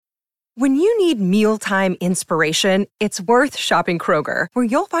When you need mealtime inspiration, it's worth shopping Kroger, where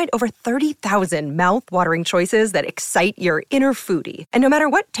you'll find over 30,000 mouth-watering choices that excite your inner foodie. And no matter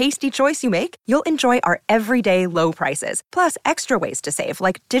what tasty choice you make, you'll enjoy our everyday low prices, plus extra ways to save,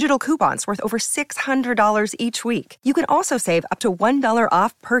 like digital coupons worth over $600 each week. You can also save up to $1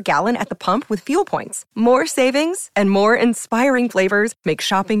 off per gallon at the pump with fuel points. More savings and more inspiring flavors make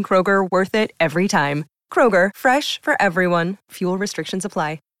shopping Kroger worth it every time. Kroger, fresh for everyone. Fuel restrictions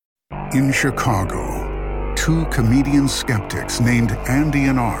apply. In Chicago, two comedian skeptics named Andy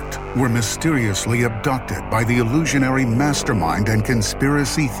and Art were mysteriously abducted by the illusionary mastermind and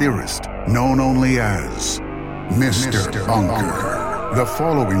conspiracy theorist known only as Mr. Bunker. The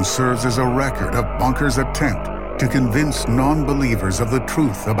following serves as a record of Bunker's attempt to convince non-believers of the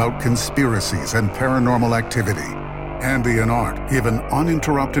truth about conspiracies and paranormal activity. Andy and Art give an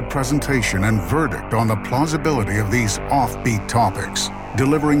uninterrupted presentation and verdict on the plausibility of these offbeat topics,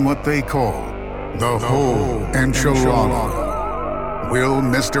 delivering what they call the whole enchilada. Will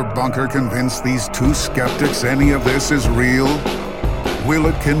Mr. Bunker convince these two skeptics any of this is real? Will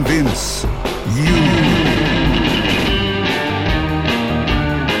it convince you?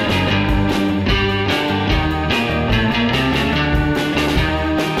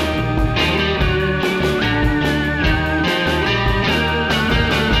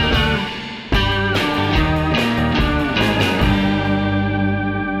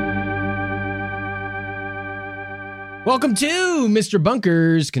 Welcome to Mr.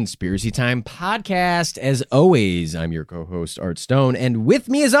 Bunker's Conspiracy Time podcast. As always, I'm your co-host, Art Stone, and with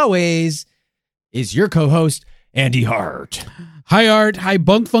me, as always, is your co-host, Andy Hart. Hi, Art. Hi,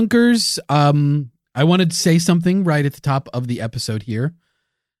 Bunk Funkers. I wanted to say something right at the top of the episode here.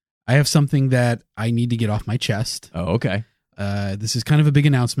 I have something that I need to get off my chest. Oh, okay. This is kind of a big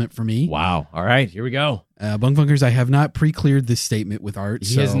announcement for me. Wow. All right, here we go. Bunk Funkers, I have not pre-cleared this statement with Art.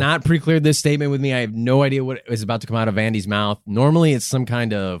 He has not pre-cleared this statement with me. I have no idea what is about to come out of Andy's mouth. Normally, it's some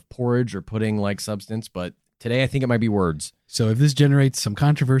kind of porridge or pudding-like substance, but today I think it might be words. So if this generates some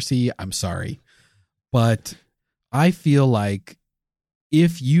controversy, I'm sorry. But I feel like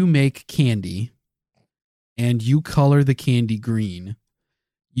if you make candy and you color the candy green,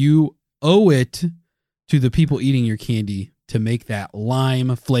 you owe it to the people eating your candy to make that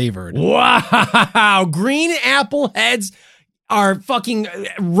lime flavored. Wow. Green apple heads are fucking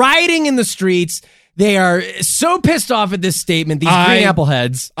rioting in the streets. They are so pissed off at this statement. These green apple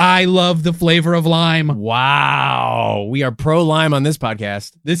heads. I love the flavor of lime. Wow. We are pro lime on this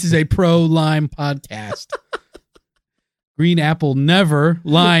podcast. This is a pro lime podcast. Green apple never,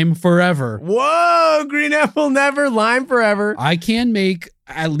 lime forever. Whoa. Green apple never, lime forever. I can make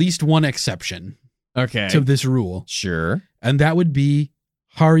at least one exception. Okay. To this rule. Sure. And that would be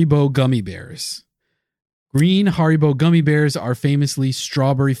Haribo gummy bears. Green Haribo gummy bears are famously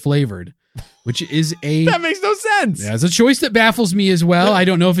strawberry flavored, which is that makes no sense. Yeah, it's a choice that baffles me as well. I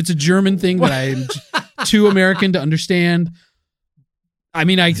don't know if it's a German thing that I'm too American to understand. I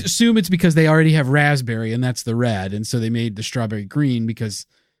mean, I assume it's because they already have raspberry and that's the red. And so they made the strawberry green because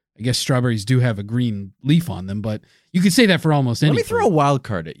I guess strawberries do have a green leaf on them, but you could say that for almost anything. Let me throw a wild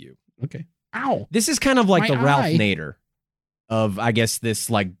card at you. Okay. Ow. This is kind of like My the Ralph eye. Nader of, I guess, this,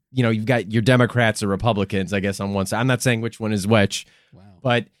 like, you know, you've got your Democrats or Republicans, I guess, on one side. I'm not saying which one is which,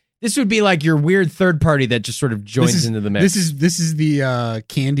 but this would be like your weird third party that just sort of joins into the mix. This is the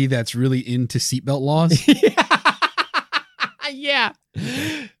candy that's really into seatbelt laws. Yeah.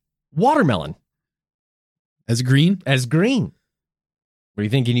 Watermelon. As green? As green. What do you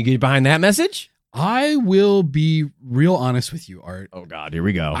think? Can you get behind that message? I will be real honest with you, Art. Oh, God, here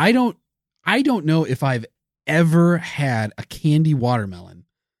we go. I don't know if I've ever had a candy watermelon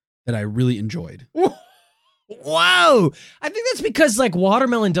that I really enjoyed. Whoa. I think that's because, like,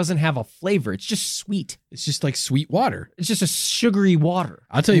 watermelon doesn't have a flavor. It's just sweet. It's just like sweet water. It's just a sugary water.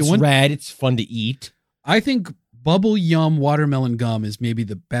 I'll tell you it's one. Red. It's fun to eat. I think Bubble Yum watermelon gum is maybe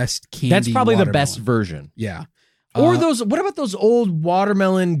the best candy. That's probably the watermelon. best version. Yeah. Or those. What about those old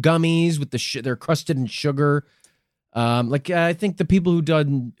watermelon gummies with they're crusted in sugar? I think the people who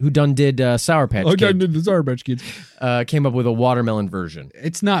did Sour Patch Kids. did the Sour Patch Kids. Came up with a watermelon version.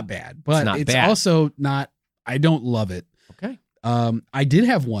 It's not bad, but it's bad. also not. I don't love it. Okay. I did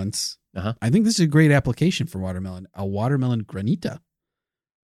have once. Uh-huh. I think this is a great application for watermelon. A watermelon granita.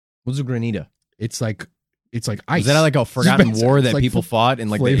 What's a granita? It's like ice. Is that like a forgotten war It's that like people fought in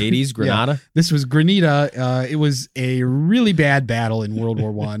like flavor. the 80s? Granada? Yeah. This was granita. It was a really bad battle in World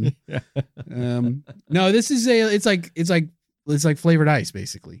War I. No, this is it's like flavored ice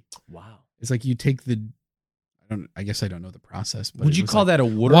basically. Wow. It's like you take I guess I don't know the process, but would you call that a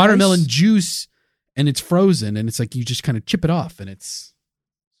watermelon juice and it's frozen and it's like you just kind of chip it off and it's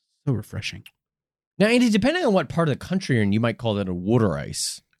So refreshing. Now, Andy, depending on what part of the country you're in, you might call that a water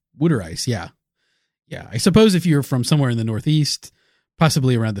ice. Water ice, yeah. Yeah, I suppose if you're from somewhere in the Northeast,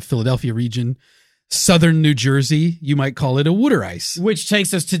 possibly around the Philadelphia region, southern New Jersey, you might call it a water ice. Which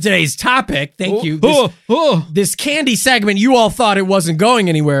takes us to today's topic. Thank you. This candy segment, you all thought it wasn't going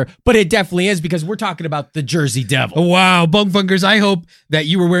anywhere, but it definitely is because we're talking about the Jersey Devil. Wow, Bunk Funkers, I hope that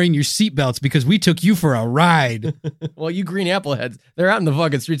you were wearing your seatbelts because we took you for a ride. Well, you green apple heads, they're out in the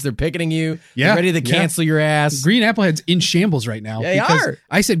fucking streets. They're picketing you. Yeah, They're ready to cancel your ass. Green apple heads in shambles right now. They because are.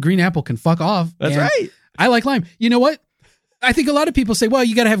 I said green apple can fuck off. That's right. I like lime. You know what? I think a lot of people say, well,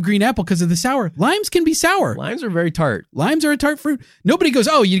 you got to have green apple because of the sour. Limes can be sour. Limes are very tart. Limes are a tart fruit. Nobody goes,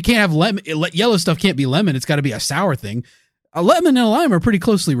 oh, you can't have lemon. Yellow stuff can't be lemon. It's got to be a sour thing. A lemon and a lime are pretty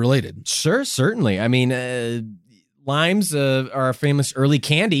closely related. Sure, certainly. I mean, limes are a famous early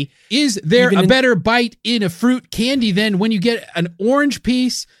candy. Is there a better bite in a fruit candy than when you get an orange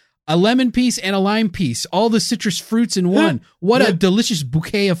piece, a lemon piece, and a lime piece? All the citrus fruits in one. What a delicious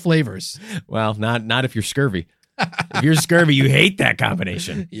bouquet of flavors. Well, not if you're scurvy. If you're scurvy, you hate that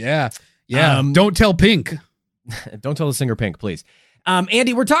combination. Yeah. Don't tell Pink. Don't tell the singer Pink, please.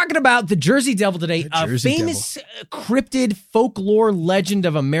 Andy, we're talking about the Jersey Devil today, a famous cryptid folklore legend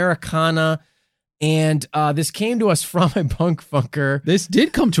of Americana. And this came to us from a Bunk Funker. This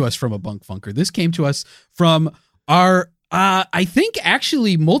did come to us from a Bunk Funker. This came to us from our, I think,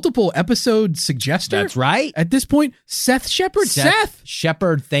 actually multiple episode suggester. That's right. At this point, Seth Shepard. Seth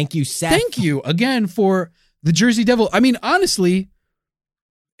Shepard, thank you, Seth. Thank you again for the Jersey Devil. I mean, honestly,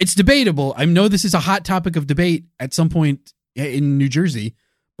 it's debatable. I know this is a hot topic of debate at some point in New Jersey,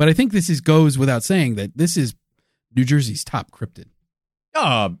 but I think this goes without saying that this is New Jersey's top cryptid.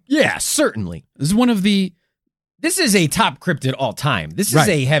 Yeah, certainly. This is one of the... This is a top cryptid all time. This is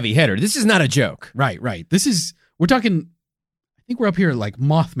a heavy hitter. This is not a joke. Right. This is... We're talking... I think we're up here at like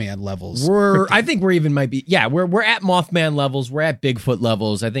Mothman levels. I think we're even might be... Yeah, we're at Mothman levels. We're at Bigfoot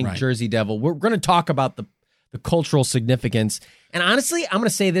levels. I think Jersey Devil. We're going to talk about the cultural significance. And honestly, I'm going to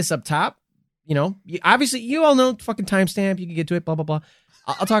say this up top. You know, obviously, you all know fucking timestamp. You can get to it, blah, blah, blah.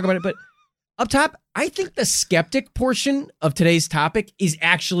 I'll talk about it. But up top, I think the skeptic portion of today's topic is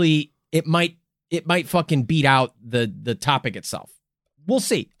actually, it might fucking beat out the topic itself. We'll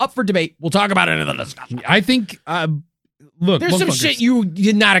see. Up for debate. We'll talk about it in the discussion. I think, look, there's some shit you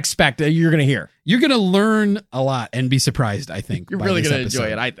did not expect that you're going to hear. You're going to learn a lot and be surprised, I think. You're really going to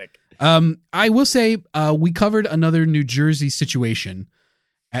enjoy it, I think. I will say we covered another New Jersey situation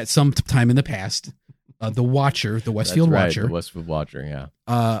at some time in the past. The Watcher, the Westfield Watcher. The Westfield Watcher, yeah.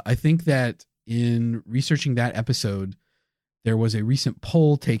 I think that in researching that episode, there was a recent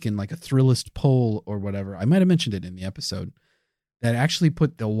poll taken, like a Thrillist poll or whatever. I might have mentioned it in the episode, that actually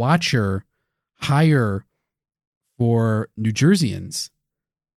put the Watcher higher for New Jerseyans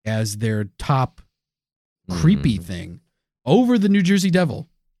as their top creepy thing over the New Jersey Devil.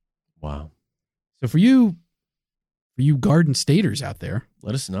 Wow. So for you Garden Staters out there,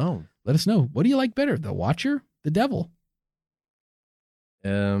 let us know. What do you like better, the Watcher, the Devil?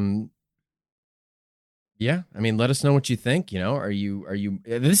 Yeah. I mean, let us know what you think. You know, are you?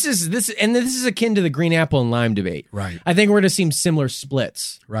 This is akin to the green apple and lime debate. Right. I think we're going to see similar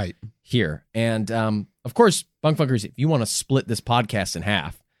splits. Right. Here, and of course, Bunk Funkers, if you want to split this podcast in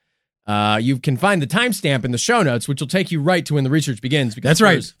half, you can find the timestamp in the show notes, which will take you right to when the research begins. That's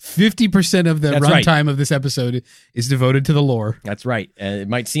right. 50% of the runtime of this episode is devoted to the lore. That's right. It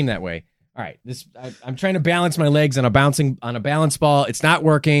might seem that way. All right. I'm trying to balance my legs on a balance ball. It's not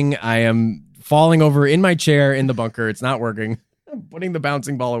working. I am falling over in my chair in the bunker. It's not working. I'm putting the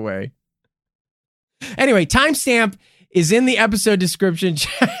bouncing ball away. Anyway, timestamp is in the episode description.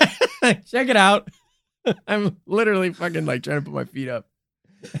 Check it out. I'm literally fucking like trying to put my feet up.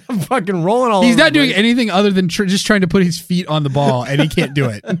 I'm fucking rolling all over. He's not doing anything other than just trying to put his feet on the ball, and he can't do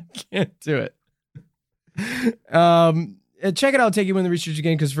it. Can't do it. Check it out. I'll take you in the research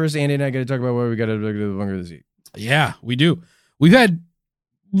again, because first Andy and I got to talk about where we got to go to the bunker this week. Yeah, we do. We've had...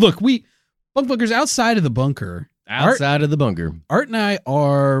 Look, Bunk Bunkers outside of the bunker. Art and I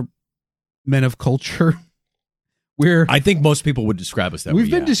are men of culture. I think most people would describe us that way.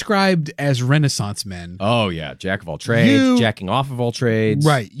 We've been described as Renaissance men. Oh, yeah. Jack of all trades, jacking off of all trades.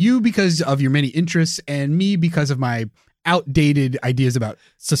 Right. You because of your many interests, and me because of my outdated ideas about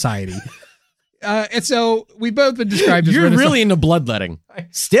society. And so we've both been described as You're really into bloodletting.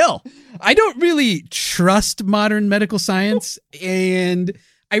 Still. I don't really trust modern medical science, and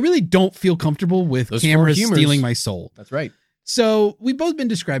I really don't feel comfortable with cameras stealing my soul. That's right. So we've both been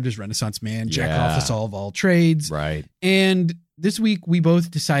described as Renaissance man, jack off of all trades. Right. And this week we both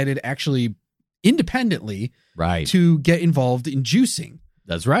decided actually independently to get involved in juicing.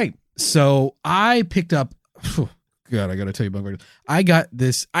 That's right. So I picked up, God, I got to tell you about I got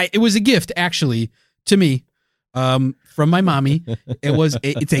this. It was a gift actually to me from my mommy.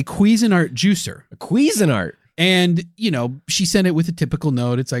 It's a Cuisinart juicer. A Cuisinart. And, she sent it with a typical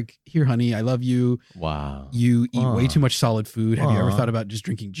note. It's like, here, honey, I love you. Wow. You eat way too much solid food. Have you ever Aw. thought about just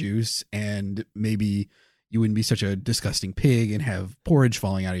drinking juice? And maybe you wouldn't be such a disgusting pig and have porridge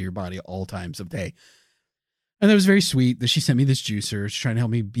falling out of your body all times of day. And that was very sweet that she sent me this juicer. She's trying to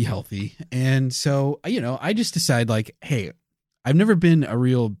help me be healthy. And so, I just decided like, hey, I've never been a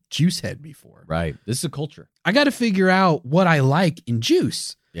real juice head before. Right. This is a culture. I got to figure out what I like in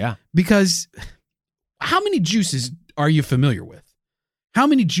juice. Yeah. Because how many juices are you familiar with? How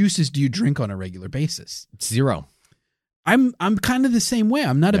many juices do you drink on a regular basis? 0. I'm kind of the same way.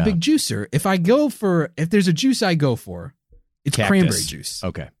 I'm not a big juicer. If there's a juice I go for, it's Cactus. cranberry juice.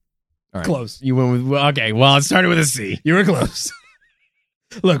 Okay. All right. Close. You went with, okay. Well, it started with a C. You were close.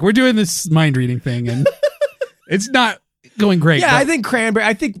 Look, we're doing this mind reading thing and it's not going great. Yeah, but I think cranberry.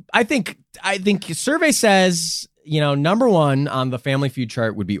 I think survey says, number 1 on the Family Feud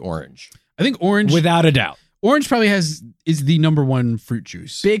chart would be orange. I think orange, Without a doubt. orange probably is the number one fruit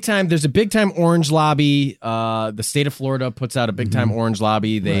juice. Big time. There's a big time orange lobby. The state of Florida puts out a big time orange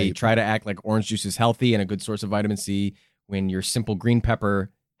lobby. They Right. try to act like orange juice is healthy and a good source of vitamin C when your simple green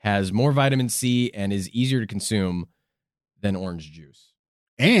pepper has more vitamin C and is easier to consume than orange juice.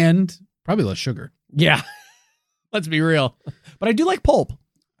 And probably less sugar. Yeah. Let's be real. But I do like pulp.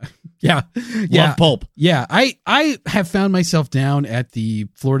 Yeah. Love pulp. Yeah. I have found myself down at the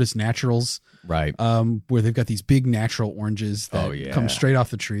Florida's Naturals, Right. where they've got these big natural oranges that Oh, yeah. come straight off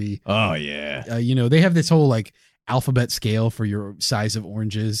the tree. Oh, yeah. They have this whole like alphabet scale for your size of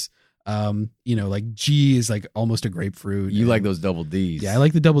oranges. Like G is like almost a grapefruit. You and- like those double Ds. Yeah, I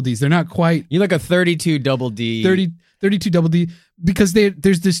like the double Ds. They're not quite You like a 32 double D. 32 double D because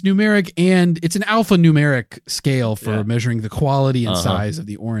there's this numeric and it's an alphanumeric scale for Yeah. measuring the quality and Uh-huh. size of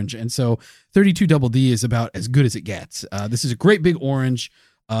the orange. And so 32 double D is about as good as it gets. This is a great big orange,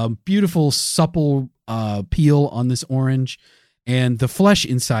 beautiful supple peel on this orange. And the flesh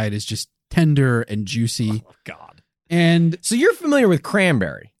inside is just tender and juicy. Oh, God. And So you're familiar with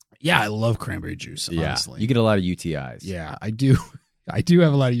cranberry. yeah, I love cranberry juice, honestly. You get a lot of UTIs. Yeah, I do. I do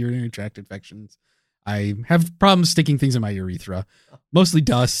have a lot of urinary tract infections. I have problems sticking things in my urethra, mostly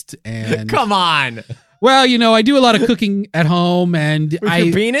dust. And Come on. well, I do a lot of cooking at home, and With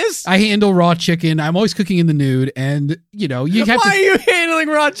your penis? I handle raw chicken. I'm always cooking in the nude, and you have Why to. are you handling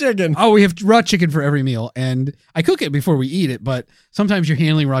raw chicken? Oh, we have raw chicken for every meal, and I cook it before we eat it. But sometimes you're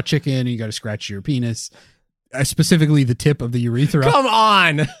handling raw chicken, and you got to scratch your penis, specifically the tip of the urethra, Come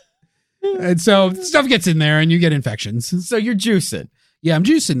on. and so stuff gets in there, and you get infections. So you're juicing. Yeah, I'm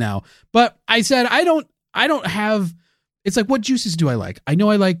juicing now. But I said I don't have. It's like, what juices do I like? I know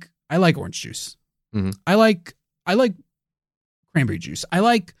I like orange juice. Mhm. I like cranberry juice. I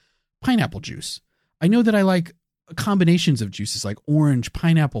like pineapple juice. I know that I like combinations of juices like orange,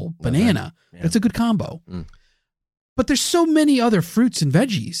 pineapple, banana. Yeah. That's a good combo. Mm. But there's so many other fruits and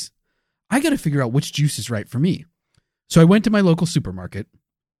veggies. I got to figure out which juice is right for me. So I went to my local supermarket.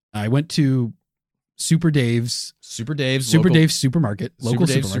 I went to Super Dave's Supermarket. local Super Dave's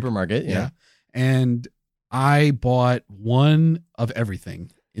supermarket. supermarket. Yeah. And I bought one of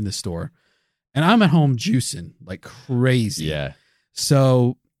everything in the store. And I'm at home juicing like crazy. Yeah.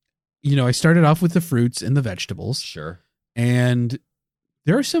 So, I started off with the fruits and the vegetables. Sure. And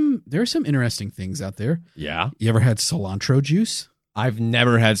there are some interesting things out there. Yeah. You ever had cilantro juice? I've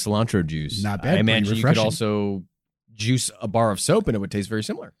never had cilantro juice. Not bad, I imagine pretty you could refreshing. also juice a bar of soap and it would taste very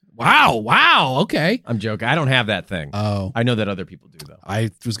similar. Wow. Okay. I'm joking. I don't have that thing. Oh, I know that other people do, though. I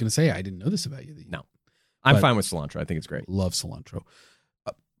was going to say, I didn't know this about you. No. I'm But- fine with cilantro. I think it's great. Love cilantro.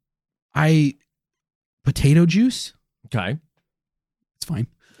 Potato juice. Okay. It's fine.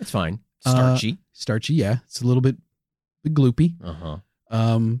 It's fine. Uh, Starchy. Starchy. Yeah. It's a little bit gloopy. Uh-huh.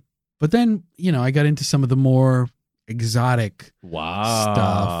 But then, I got into some of the more exotic Wow.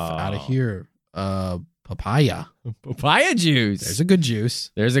 stuff out of here. Papaya. Papaya juice. There's a good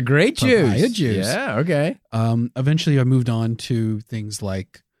juice. There's a great juice. Papaya juice. Yeah, okay. Eventually I moved on to things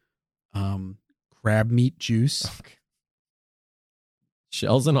like crab meat juice.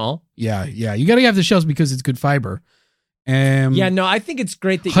 Shells and all. Yeah. You got to have the shells because it's good fiber. Yeah, no, I think it's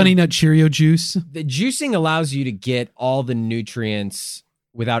great that Honey Nut Cheerio juice. the juicing allows you to get all the nutrients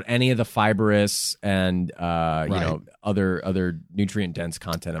without any of the fibrous and other nutrient dense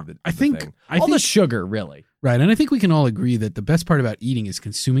content of the I the think- thing. I all the think- sugar, really. Right. And I think we can all agree that the best part about eating is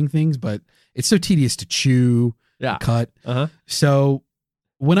consuming things, but it's so tedious to chew, Yeah. cut. Uh-huh. So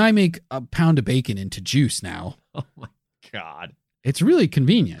when I make a pound of bacon into juice now, Oh my God. It's really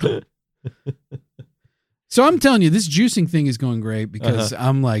convenient. So I'm telling you, this juicing thing is going great because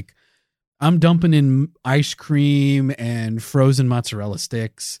I'm dumping in ice cream and frozen mozzarella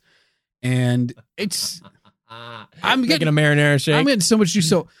sticks, and I'm getting a marinara shake. I'm getting so much juice.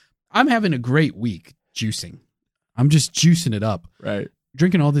 So I'm having a great week juicing. I'm just juicing it up. Right.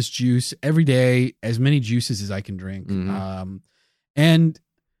 Drinking all this juice every day, as many juices as I can drink. Mm-hmm. And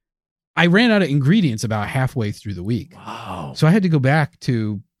I ran out of ingredients about halfway through the week. Wow. So I had to go back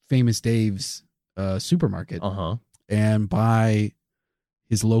to Famous Dave's supermarket and buy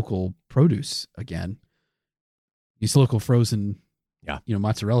his local produce again. His local frozen,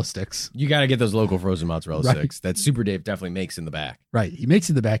 mozzarella sticks. You got to get those local frozen mozzarella sticks that Super Dave definitely makes in the back. Right. He makes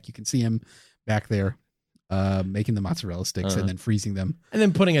in the back. You can see him back there making the mozzarella sticks and then freezing them. And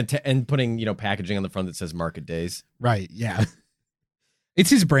then putting packaging on the front that says Market Days. Right. Yeah. It's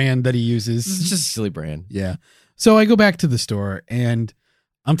his brand that he uses. It's just a silly brand. Yeah. So I go back to the store and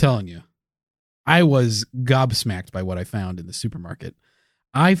I'm telling you, I was gobsmacked by what I found in the supermarket.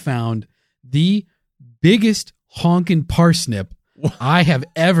 I found the biggest honkin' parsnip I have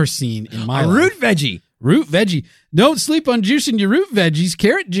ever seen in my life. Root veggie. Root veggie. Don't sleep on juicing your root veggies.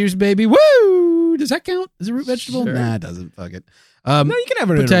 Carrot juice, baby. Woo! Does that count as a root vegetable? Sure. Nah, it doesn't. Fuck it. No, you can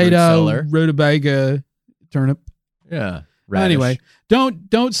have it potato, in a root cellar. rutabaga, turnip. Yeah. Radish. Anyway,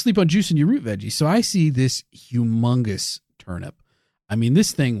 don't sleep on juicing your root veggies. So I see this humongous turnip. I mean,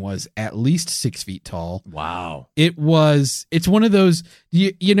 this thing was at least 6 feet tall. Wow. It's one of those,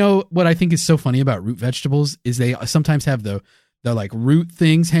 you know, what I think is so funny about root vegetables is they sometimes have the like root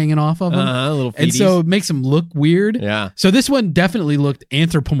things hanging off of them. Little feeties. And so it makes them look weird. Yeah. So this one definitely looked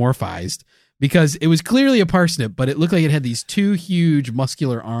anthropomorphized because it was clearly a parsnip, but it looked like it had these two huge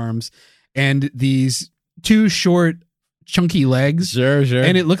muscular arms and these two short chunky legs. Sure.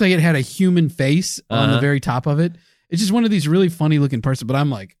 And it looked like it had a human face on the very top of it. It's just one of these really funny looking parts, but I'm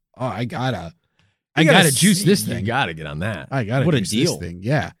like, oh, I gotta juice this thing. You gotta get on that. I gotta what juice a deal. this thing.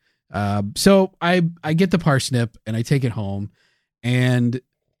 Yeah. So I get the parsnip and I take it home and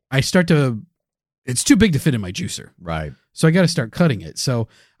I start to, it's too big to fit in my juicer. Right. So I got to start cutting it. So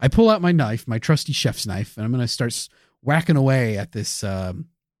I pull out my knife, my trusty chef's knife, and I'm going to start whacking away at this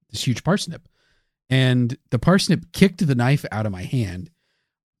huge parsnip. And the parsnip kicked the knife out of my hand,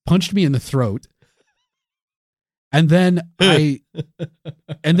 punched me in the throat, and then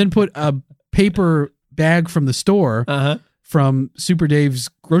put a paper bag from the store from Super Dave's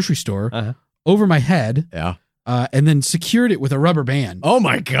grocery store over my head. Yeah. And then secured it with a rubber band. Oh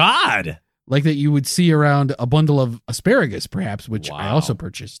my God. Like that you would see around a bundle of asparagus, perhaps, which I also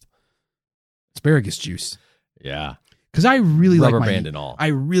purchased. Asparagus juice. Yeah. Because I really rubber like band and all. I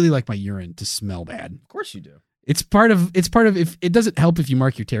really like my urine to smell bad. Of course you do. It's part of if it doesn't help if you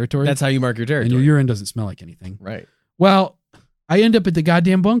mark your territory. That's how you mark your territory. And your urine doesn't smell like anything. Right. Well, I end up at the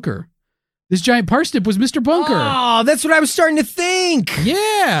goddamn bunker. This giant parsnip was Mr. Bunker. Oh, that's what I was starting to think.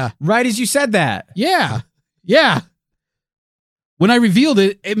 Yeah. Right as you said that. Yeah. Yeah. When I revealed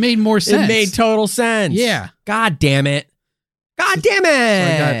it, it made more sense. It made total sense. Yeah. God damn it. God damn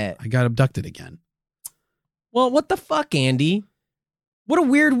it. So I got abducted again. Well, what the fuck, Andy? What a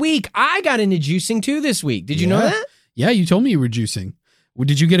weird week. I got into juicing too this week. Did you know that? Yeah, you told me you were juicing. Well,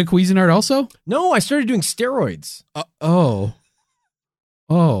 did you get a Cuisinart also? No, I started doing steroids. Oh.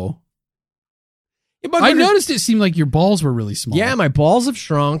 Yeah, I noticed it seemed like your balls were really small. Yeah, my balls have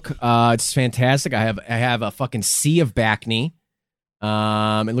shrunk. It's fantastic. I have a fucking sea of back knee.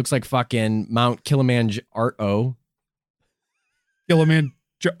 It looks like fucking Mount Kilimanjaro.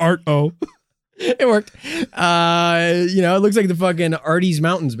 Kilimanjaro. It worked. It looks like the fucking Arties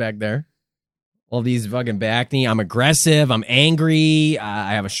Mountains back there. All these fucking back knee. I'm aggressive. I'm angry.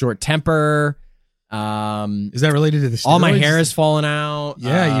 I have a short temper. Is that related to the steroids? All my hair is falling out.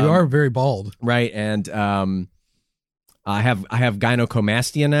 Yeah, you are very bald. Right, and I have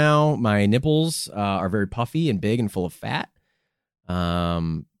gynecomastia now. My nipples are very puffy and big and full of fat.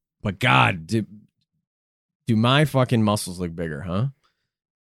 But God, do my fucking muscles look bigger, huh?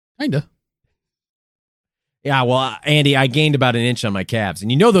 Kinda. Yeah, well, Andy, I gained about an inch on my calves, and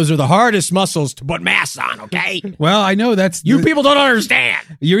you know those are the hardest muscles to put mass on, okay? Well, I know that's... You people don't understand.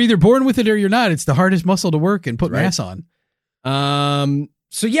 You're either born with it or you're not. It's the hardest muscle to work and put mass on.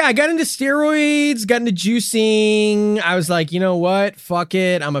 So yeah, I got into steroids, got into juicing. I was like, you know what? Fuck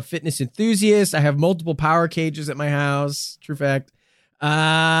it. I'm a fitness enthusiast. I have multiple power cages at my house. True fact.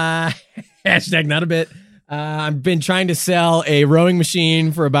 Hashtag not a bit. I've been trying to sell a rowing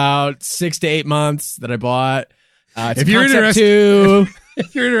machine for about 6 to 8 months that I bought. If you're interested,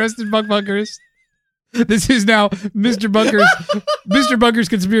 Buck Bunkers, this is now Mr. Bunker's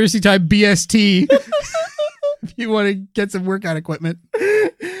Conspiracy Time BST. if you want to get some workout equipment.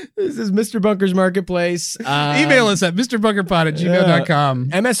 This is Mr. Bunker's Marketplace. Email us at mrBunkerPod@gmail.com.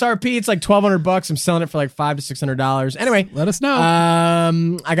 MSRP, it's like $1,200. I'm selling it for like $500 to $600. Anyway, Let us know.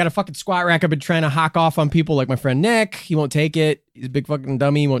 I got a fucking squat rack. I've been trying to hock off on people like my friend Nick. He won't take it. He's a big fucking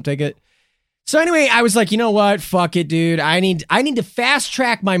dummy. He won't take it. So anyway, I was like, you know what? Fuck it, dude. I need to fast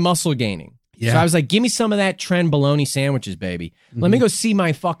track my muscle gaining. Yeah. So I was like, give me some of that Trend bologna sandwiches, baby. Let me go see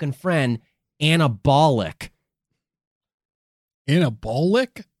my fucking friend Anabolic.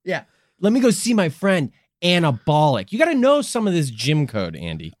 Anabolic? Yeah. Let me go see my friend Anabolic. You got to know some of this gym code,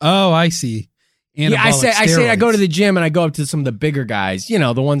 Andy. Oh, I see. Anabolic I say I go steroids. to the gym and I go up to some of the bigger guys, you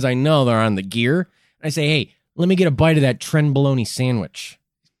know, the ones I know that are on the gear. And I say, hey, let me get a bite of that Trend bologna sandwich.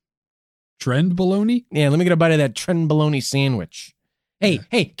 Trend bologna? Yeah, let me get a bite of that Trend bologna sandwich. Hey,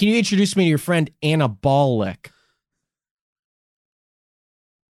 can you introduce me to your friend Anabolic?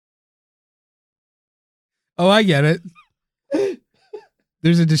 Oh, I get it.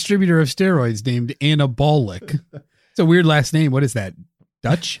 There's a distributor of steroids named Anabolic. It's a weird last name. What is that?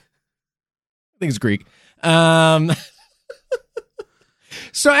 Dutch? I think it's Greek.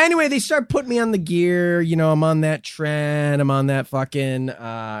 So anyway, they start putting me on the gear. You know, I'm on that Trend. I'm on that fucking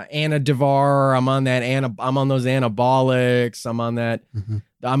Anna Devar. I'm on that I'm on those anabolics. I'm on that.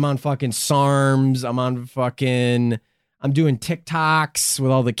 I'm on fucking SARMs. I'm doing TikToks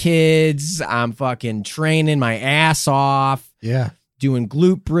with all the kids. I'm fucking training my ass off. Yeah. Doing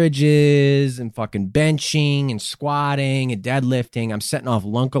glute bridges and fucking benching and squatting and deadlifting. I'm setting off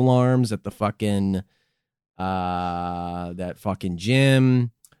lunk alarms at the fucking that fucking gym,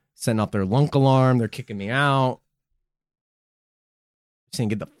 setting off their lunk alarm. They're kicking me out, saying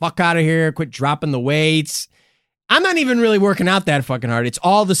get the fuck out of here, quit dropping the weights. I'm not even really working out that fucking hard. It's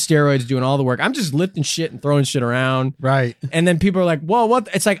all the steroids doing all the work. I'm just lifting shit and throwing shit around. Right. And then people are like, whoa, what?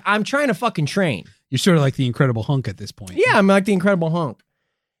 It's like, I'm trying to fucking train. You're sort of like the Incredible Hunk at this point. Yeah, I'm like the Incredible Hunk.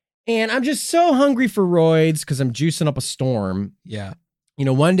 And I'm just so hungry for roids because I'm juicing up a storm. Yeah. You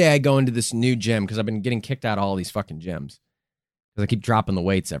know, one day I go into this new gym because I've been getting kicked out of all these fucking gyms because I keep dropping the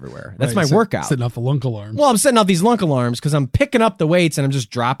weights everywhere. That's Right, my workout. Setting off a lunk alarm. Well, I'm setting off these lunk alarms because I'm picking up the weights and I'm just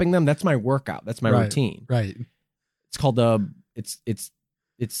dropping them. That's my workout. That's my routine. Right. It's called it's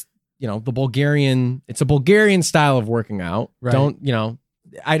you know, the Bulgarian. It's a Bulgarian style of working out. Right. Don't, you know,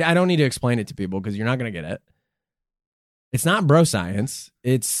 I don't need to explain it to people because you're not going to get it. It's not bro science.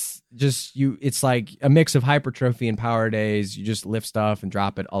 It's just it's like a mix of hypertrophy and power days. You just lift stuff and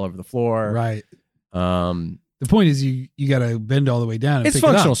drop it all over the floor. Right. The point is you got to bend all the way down and It's pick it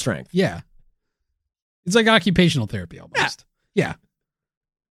functional up. strength. Yeah. It's like occupational therapy almost. Yeah.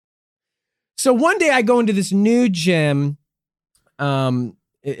 So one day I go into this new gym, and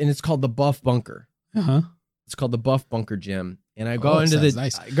it's called the Buff Bunker. Uh-huh. It's called the Buff Bunker Gym. And I go it into sounds the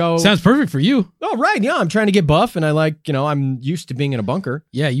nice. I go Sounds perfect for you. Oh, right. Yeah, I'm trying to get buff and I like, you know, I'm used to being in a bunker.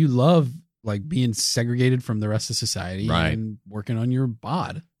 Yeah, you love like being segregated from the rest of society Right. and working on your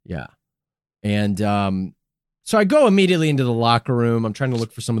bod. Yeah. And so I go immediately into the locker room. I'm trying to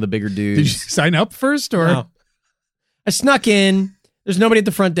look for some of the bigger dudes. Did you sign up first or No. I snuck in. There's nobody at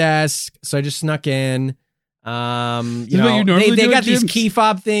the front desk, so I just snuck in. You what know, you normally they do got at these gyms? key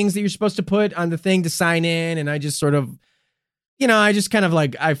fob things that you're supposed to put on the thing to sign in, and I just sort of, you know, I just kind of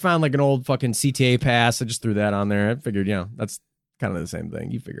like I found like an old fucking CTA pass. I just threw that on there. I figured, you know, that's kind of the same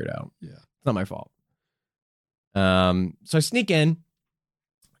thing. You figure it out. Yeah. It's not my fault. So I sneak in,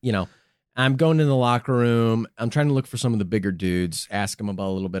 you know, I'm going in the locker room. I'm trying to look for some of the bigger dudes, ask them about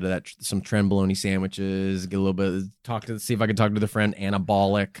a little bit of that, some Trend bologna sandwiches, get a little bit, see if I can talk to the friend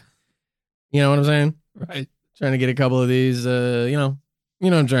Anabolic. You know what I'm saying? right? Trying to get a couple of these, you know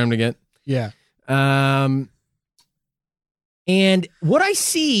what I'm trying to get. Yeah. And what I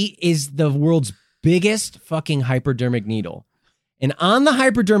see is the world's biggest fucking hypodermic needle. And on the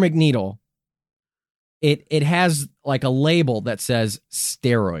hypodermic needle, it has like a label that says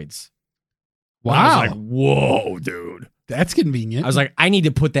steroids. Wow. I was like, whoa, dude. That's convenient. I was like, I need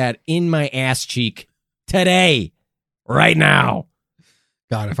to put that in my ass cheek today, right now.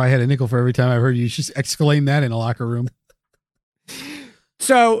 God, if I had a nickel for every time I heard you just exclaim that in a locker room.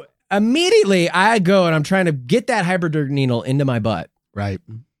 So immediately I go and I'm trying to get that hypodermic needle into my butt. Right.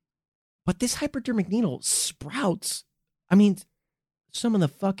 But this hypodermic needle sprouts. I mean, some of the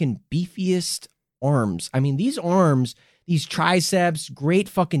fucking beefiest arms. I mean, these arms, these triceps, great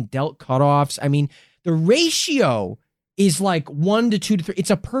fucking delt cutoffs. I mean, the ratio is like 1 to 2 to 3. It's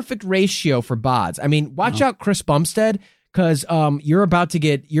a perfect ratio for bods. I mean, watch out, Chris Bumstead, because you're about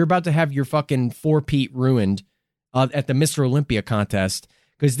to have your fucking 4-peat ruined at the Mr. Olympia contest.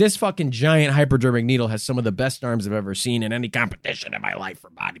 Because this fucking giant hypodermic needle has some of the best arms I've ever seen in any competition in my life for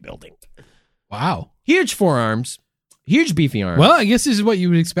bodybuilding. Wow. Huge forearms, huge beefy arms. Well, I guess this is what you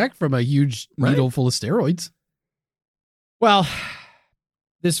would expect from a huge needle full of steroids. Well,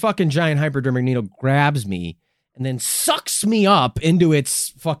 this fucking giant hypodermic needle grabs me and then sucks me up into its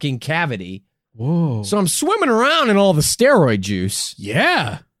fucking cavity. Whoa. So I'm swimming around in all the steroid juice.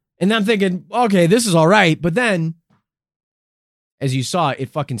 Yeah. And I'm thinking, okay, this is all right. But then, as you saw, it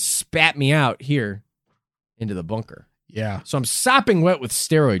fucking spat me out here into the bunker. Yeah. So I'm sopping wet with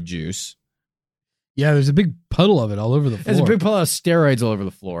steroid juice. Yeah, there's a big puddle of it all over the floor. There's a big puddle of steroids all over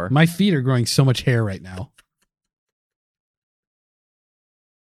the floor. My feet are growing so much hair right now.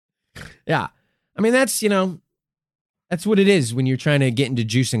 Yeah. I mean, that's, that's what it is when you're trying to get into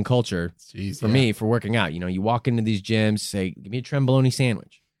juicing culture. Jeez, For me, for working out. You walk into these gyms, say, give me a Tremboloni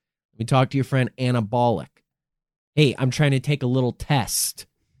sandwich. Let me talk to your friend Anabolic. Hey, I'm trying to take a little test.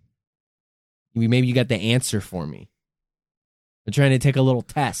 Maybe you got the answer for me. I'm trying to take a little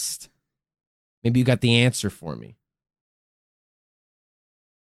test. Maybe you got the answer for me.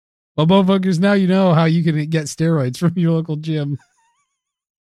 Well, motherfuckers, now you know how you can get steroids from your local gym.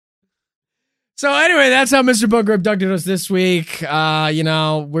 So anyway, that's how Mr. Bunker abducted us this week.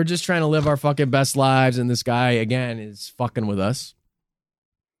 We're just trying to live our fucking best lives, and this guy, again, is fucking with us.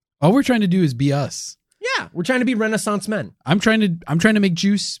 All we're trying to do is be us. Yeah, we're trying to be Renaissance men. I'm trying to make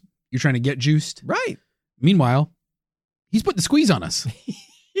juice. You're trying to get juiced. Right. Meanwhile, he's putting the squeeze on us.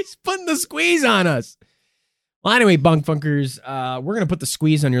 He's putting the squeeze on us. Well, anyway, Bunk Funkers, we're going to put the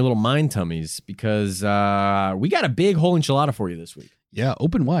squeeze on your little mind tummies because we got a big whole enchilada for you this week. Yeah,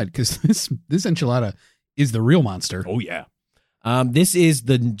 open wide because this enchilada is the real monster. Oh, yeah. This is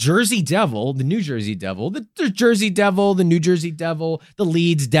the Jersey Devil, the New Jersey Devil, the Jersey Devil, the New Jersey Devil, the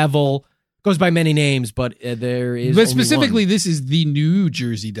Leeds Devil. Goes by many names, but there is But only specifically, one. this is the New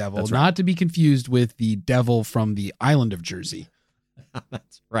Jersey Devil, That's right. not to be confused with the devil from the island of Jersey.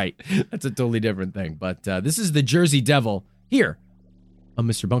 That's right. That's a totally different thing. But this is the Jersey Devil here on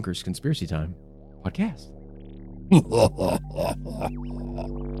Mr. Bunker's Conspiracy Time podcast.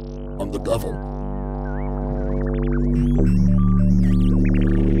 I'm the devil.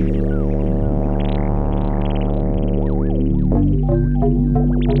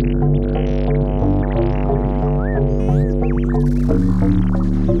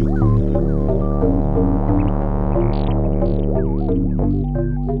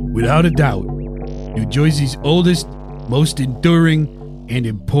 Without a doubt, New Jersey's oldest, most enduring, and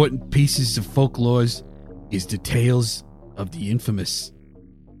important pieces of folklore is the tales of the infamous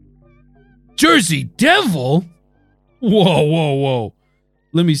Jersey Devil? Whoa, whoa, whoa.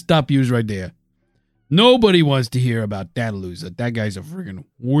 Let me stop you right there. Nobody wants to hear about that loser. That guy's a friggin'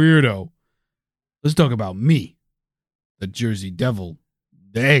 weirdo. Let's talk about me, the Jersey Devil,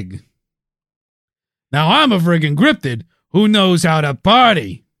 the egg. Now I'm a friggin' cryptid who knows how to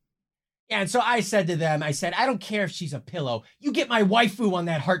party. Yeah, and so I said to them, I don't care if she's a pillow. You get my waifu on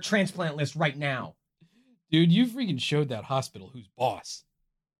that heart transplant list right now. Dude, you freaking showed that hospital who's boss.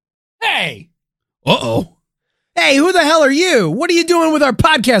 Hey! Uh-oh. Hey, who the hell are you? What are you doing with our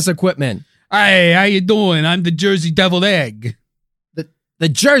podcast equipment? Hey, how you doing? I'm the Jersey Deviled Egg. The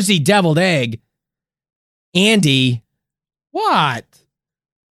Jersey Deviled Egg. Andy. What?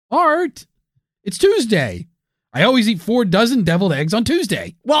 Art? It's Tuesday. I always eat 4 dozen deviled eggs on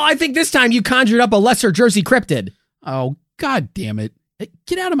Tuesday. Well, I think this time you conjured up a lesser Jersey cryptid. Oh, god damn it. Hey,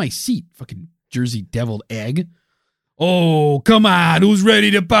 get out of my seat, fucking Jersey Deviled Egg. Oh, come on. Who's ready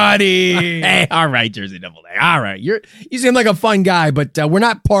to party? Hey, all right, Jersey Deviled Egg. All right. You seem like a fun guy, but we're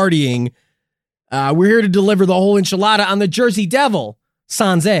not partying. We're here to deliver the whole enchilada on the Jersey Devil,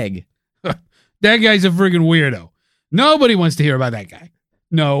 sans egg. That guy's a friggin' weirdo. Nobody wants to hear about that guy.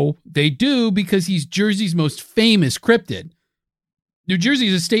 No, they do because he's Jersey's most famous cryptid. New Jersey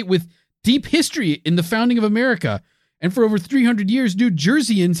is a state with deep history in the founding of America. And for over 300 years, New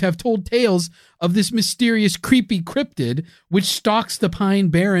Jerseyans have told tales of this mysterious, creepy cryptid which stalks the Pine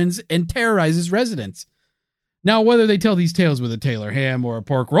Barrens and terrorizes residents. Now, whether they tell these tales with a Taylor ham or a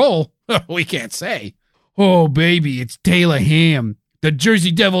pork roll, we can't say. Oh, baby, it's Taylor ham. The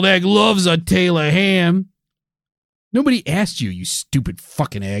Jersey Deviled Egg loves a Taylor ham. Nobody asked you, you stupid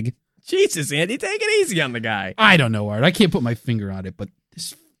fucking egg. Jesus, Andy, take it easy on the guy. I don't know, Art. I can't put my finger on it, but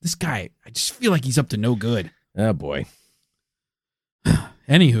this guy, I just feel like he's up to no good. Oh, boy.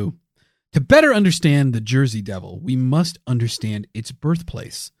 Anywho, to better understand the Jersey Devil, we must understand its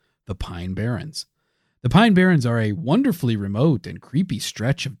birthplace, the Pine Barrens. The Pine Barrens are a wonderfully remote and creepy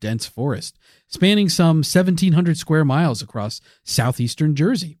stretch of dense forest, spanning some 1,700 square miles across southeastern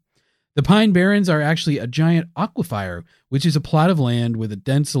Jersey. The Pine Barrens are actually a giant aquifer, which is a plot of land with a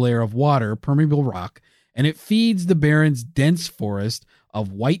dense layer of water, permeable rock, and it feeds the Barrens' dense forest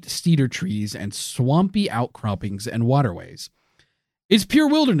of white cedar trees and swampy outcroppings and waterways. It's pure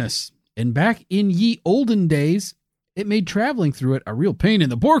wilderness, and back in ye olden days, it made traveling through it a real pain in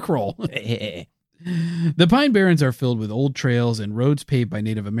the pork roll. The Pine Barrens are filled with old trails and roads paved by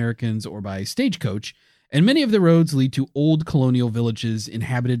Native Americans or by stagecoach, and many of the roads lead to old colonial villages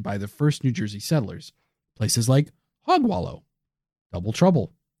inhabited by the first New Jersey settlers. Places like Hogwallow, Double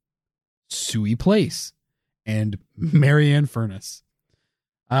Trouble, Suey Place, and Marianne Furnace.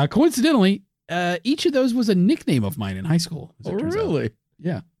 Coincidentally, each of those was a nickname of mine in high school. Oh, really? Out.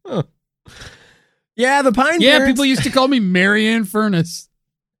 Yeah. Huh. Yeah, the Pine Barrens. Yeah, people used to call me Marianne Furnace.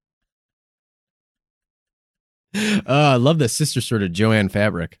 I love the sister sort of Joanne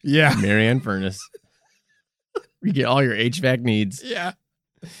Fabric. Yeah. Marianne Furnace. You get all your HVAC needs. Yeah.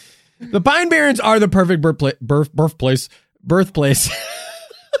 The Pine Barrens are the perfect birthplace Birthplace.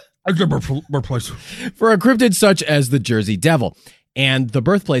 for a cryptid such as the Jersey Devil. And the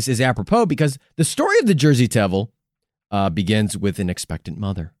birthplace is apropos because the story of the Jersey Devil begins with an expectant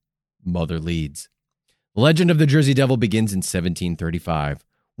mother. Mother Leeds. The legend of the Jersey Devil begins in 1735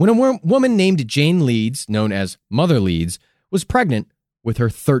 when a woman named Jane Leeds, known as Mother Leeds, was pregnant with her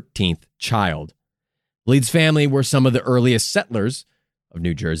 13th child. Leeds' family were some of the earliest settlers of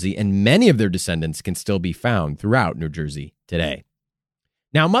New Jersey, and many of their descendants can still be found throughout New Jersey today.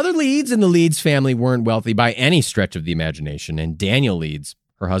 Now, Mother Leeds and the Leeds family weren't wealthy by any stretch of the imagination, and Daniel Leeds,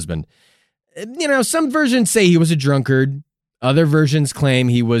 her husband, some versions say he was a drunkard. Other versions claim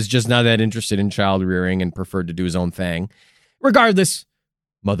he was just not that interested in child rearing and preferred to do his own thing. Regardless,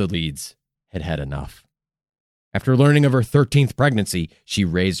 Mother Leeds had had enough. After learning of her 13th pregnancy, she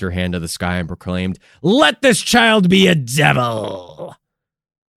raised her hand to the sky and proclaimed, "Let this child be a devil."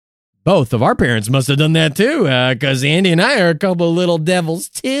 Both of our parents must have done that too, because Andy and I are a couple of little devils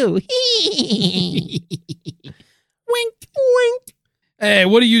too. Wink, wink. Hey,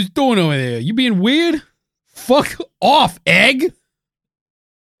 what are you doing over there? You being weird? Fuck off, egg.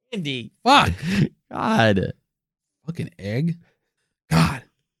 Andy. Fuck. God. Fucking egg. God.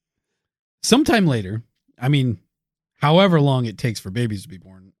 Sometime later, however long it takes for babies to be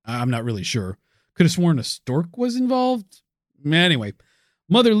born, I'm not really sure. Could have sworn a stork was involved. Anyway,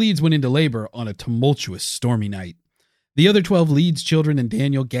 Mother Leeds went into labor on a tumultuous, stormy night. The other 12 Leeds children and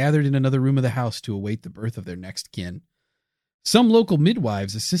Daniel gathered in another room of the house to await the birth of their next kin. Some local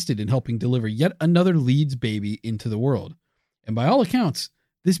midwives assisted in helping deliver yet another Leeds baby into the world. And by all accounts,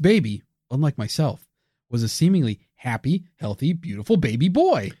 this baby, unlike myself, was a seemingly happy, healthy, beautiful baby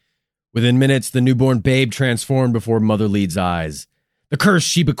boy. Within minutes, the newborn babe transformed before Mother Leeds' eyes. The curse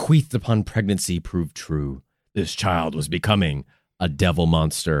she bequeathed upon pregnancy proved true. This child was becoming a devil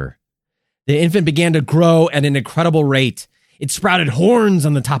monster. The infant began to grow at an incredible rate. It sprouted horns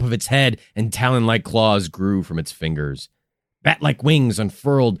on the top of its head, and talon-like claws grew from its fingers. Bat-like wings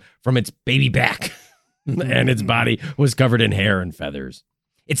unfurled from its baby back, and its body was covered in hair and feathers.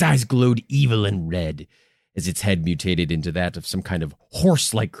 Its eyes glowed evil and red as its head mutated into that of some kind of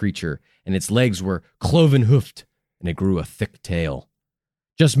horse-like creature, and its legs were cloven-hoofed, and it grew a thick tail.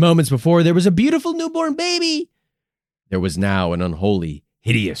 Just moments before, there was a beautiful newborn baby. There was now an unholy,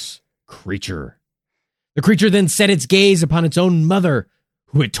 hideous creature. The creature then set its gaze upon its own mother,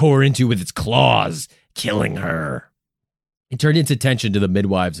 who it tore into with its claws, killing her. It turned its attention to the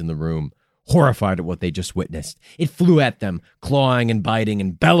midwives in the room, horrified at what they just witnessed. It flew at them, clawing and biting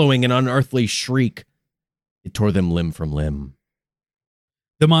and bellowing an unearthly shriek. It tore them limb from limb.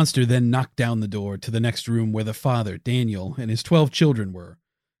 The monster then knocked down the door to the next room where the father, Daniel, and his 12 children were,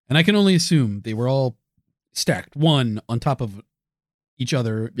 and I can only assume they were all stacked, one on top of each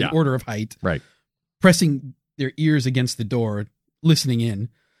other in order of height, right, pressing their ears against the door, listening in.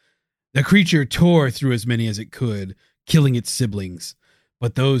 The creature tore through as many as it could, killing its siblings.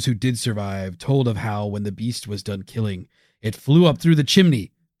 But those who did survive told of how, when the beast was done killing, it flew up through the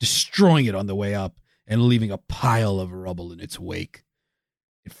chimney, destroying it on the way up and leaving a pile of rubble in its wake.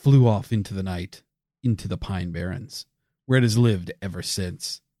 It flew off into the night, into the Pine Barrens, where it has lived ever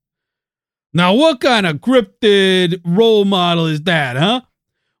since. Now, what kind of cryptid role model is that, huh?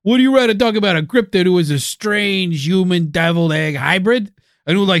 Would you rather talk about a cryptid who is a strange human deviled egg hybrid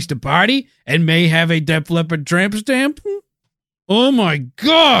and who likes to party and may have a Def Leppard tramp stamp? Oh my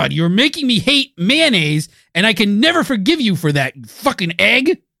God, you're making me hate mayonnaise, and I can never forgive you for that fucking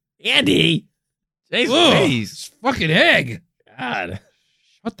egg. Andy! Jeez, fucking egg. God.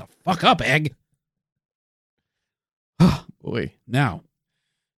 Shut the fuck up, egg. Boy. Now,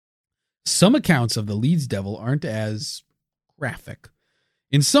 some accounts of the Leeds Devil aren't as graphic.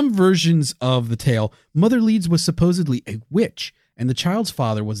 In some versions of the tale, Mother Leeds was supposedly a witch, and the child's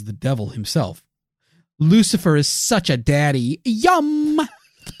father was the devil himself. Lucifer is such a daddy. Yum.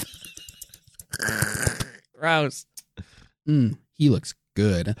 Gross. He looks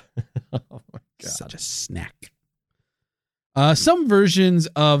good. Oh my God. Such a snack. Some versions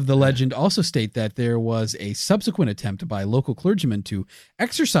of the legend also state that there was a subsequent attempt by local clergymen to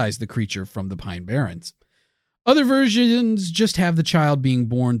exorcise the creature from the Pine Barrens. Other versions just have the child being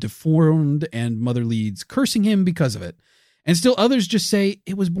born deformed and Mother Leeds cursing him because of it. And still others just say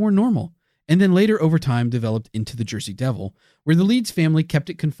it was born normal, and then later over time developed into the Jersey Devil, where the Leeds family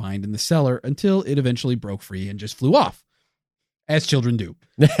kept it confined in the cellar until it eventually broke free and just flew off. As children do.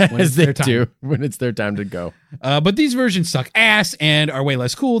 As they do when it's their time to go. But these versions suck ass and are way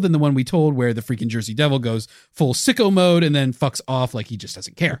less cool than the one we told where the freaking Jersey Devil goes full sicko mode and then fucks off like he just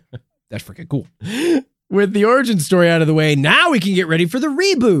doesn't care. That's freaking cool. With the origin story out of the way, now we can get ready for the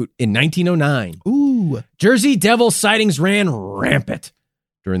reboot in 1909. Ooh. Jersey Devil sightings ran rampant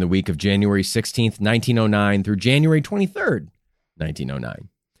during the week of January 16th, 1909 through January 23rd, 1909.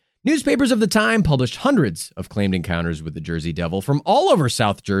 Newspapers of the time published hundreds of claimed encounters with the Jersey Devil from all over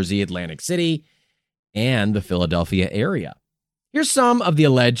South Jersey, Atlantic City, and the Philadelphia area. Here's some of the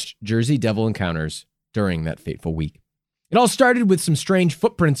alleged Jersey Devil encounters during that fateful week. It all started with some strange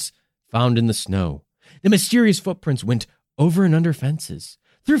footprints found in the snow. The mysterious footprints went over and under fences,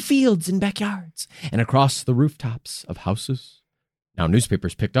 through fields and backyards, and across the rooftops of houses. Now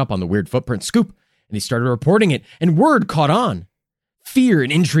newspapers picked up on the weird footprint scoop, and they started reporting it, and word caught on. Fear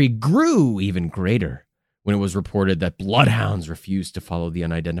and intrigue grew even greater when it was reported that bloodhounds refused to follow the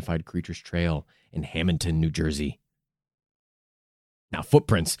unidentified creature's trail in Hamilton, New Jersey. Now,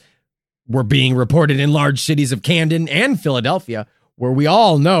 footprints were being reported in large cities of Camden and Philadelphia, where we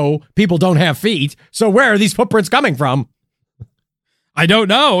all know people don't have feet. So where are these footprints coming from? I don't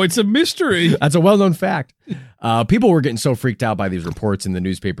know. It's a mystery. That's a well-known fact. People were getting so freaked out by these reports in the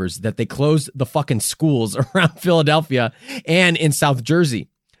newspapers that they closed the fucking schools around Philadelphia and in South Jersey.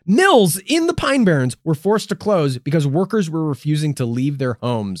 Mills in the Pine Barrens were forced to close because workers were refusing to leave their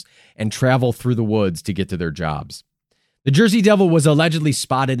homes and travel through the woods to get to their jobs. The Jersey Devil was allegedly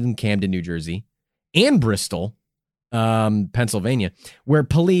spotted in Camden, New Jersey, and Bristol, Pennsylvania, where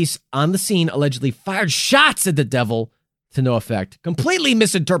police on the scene allegedly fired shots at the devil to no effect, completely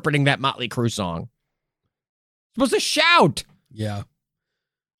misinterpreting that Motley Crue song. Supposed to shout. Yeah.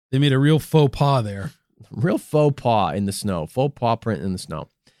 They made a real faux pas there. Real faux pas in the snow. Faux pas print in the snow.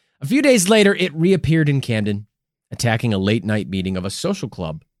 A few days later, it reappeared in Camden, attacking a late night meeting of a social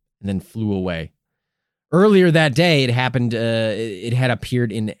club, and then flew away. Earlier that day, it had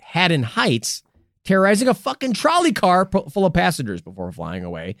appeared in Haddon Heights, terrorizing a fucking trolley car full of passengers before flying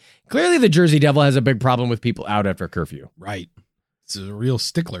away. Clearly, the Jersey Devil has a big problem with people out after curfew. Right. This is a real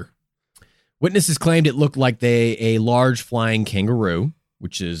stickler. Witnesses claimed it looked like a large flying kangaroo,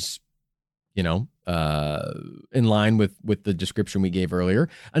 which is, in line with the description we gave earlier.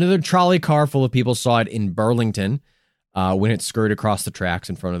 Another trolley car full of people saw it in Burlington when it skirted across the tracks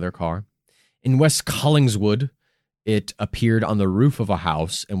in front of their car. In West Collingswood, it appeared on the roof of a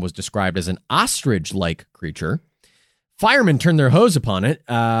house and was described as an ostrich-like creature. Firemen turned their hose upon it,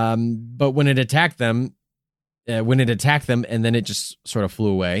 but when it attacked them, and then it just sort of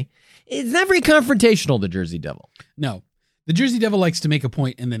flew away. It's not very confrontational, the Jersey Devil. No. The Jersey Devil likes to make a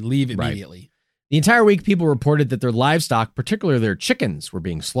point and then leave immediately. Right. The entire week, people reported that their livestock, particularly their chickens, were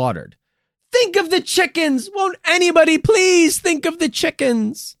being slaughtered. Think of the chickens! Won't anybody please think of the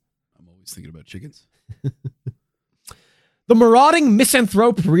chickens? I'm always thinking about chickens. The marauding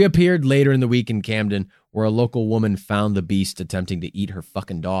misanthrope reappeared later in the week in Camden, where a local woman found the beast attempting to eat her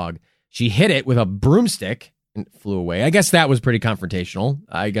fucking dog. She hit it with a broomstick and flew away. I guess that was pretty confrontational.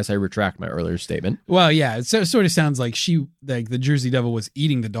 I guess I retract my earlier statement. Well, yeah, it sort of sounds like the Jersey Devil was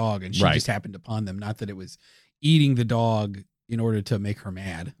eating the dog and she just happened upon them. Not that it was eating the dog in order to make her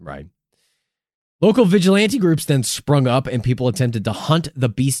mad. Right. Local vigilante groups then sprung up and people attempted to hunt the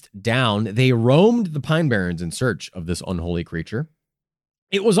beast down. They roamed the Pine Barrens in search of this unholy creature.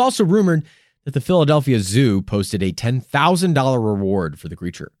 It was also rumored that the Philadelphia Zoo posted a $10,000 reward for the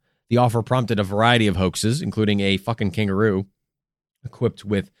creature. The offer prompted a variety of hoaxes, including a fucking kangaroo equipped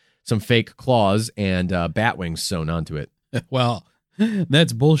with some fake claws and bat wings sewn onto it. Well,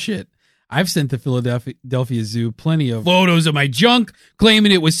 that's bullshit. I've sent the Philadelphia Zoo plenty of photos of my junk,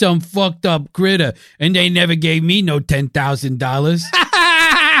 claiming it was some fucked up critter, and they never gave me no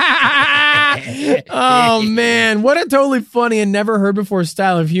 $10,000. Oh, man. What a totally funny and never heard before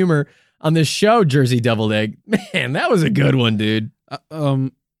style of humor on this show, Jersey Deviled Egg. Man, that was a good one, dude.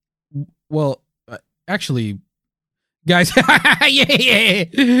 Well, actually, guys, yeah.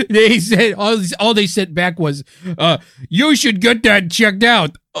 They said all they sent back was, you should get that checked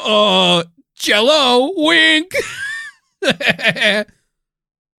out. Jello, wink. The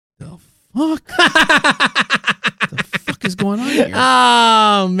fuck? The fuck is going on here?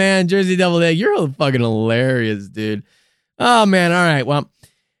 Oh, man. Jersey Deviled Egg. You're fucking hilarious, dude. Oh, man. All right. Well,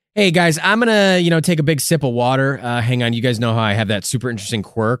 hey, guys, I'm going to, take a big sip of water. Hang on. You guys know how I have that super interesting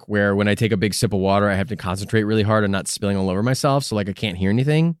quirk where when I take a big sip of water, I have to concentrate really hard on not spilling all over myself. So, I can't hear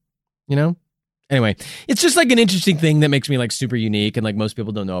anything, Anyway, it's just an interesting thing that makes me super unique and most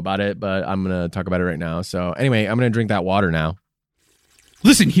people don't know about it, but I'm going to talk about it right now. So anyway, I'm going to drink that water now.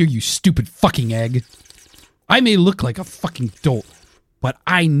 Listen here, you stupid fucking egg. I may look like a fucking dolt, but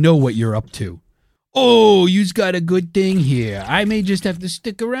I know what you're up to. Oh, you's got a good thing here. I may just have to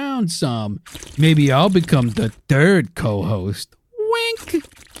stick around some. Maybe I'll become the third co-host. Wink.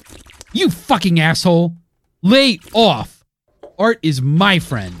 You fucking asshole. Lay off. Art is my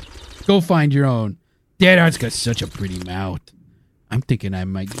friend. Go find your own. Dad Art's got such a pretty mouth. I'm thinking I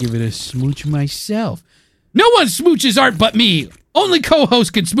might give it a smooch myself. No one smooches Art but me. Only co-hosts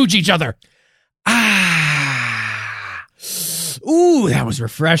can smooch each other. Ah. Ooh, that was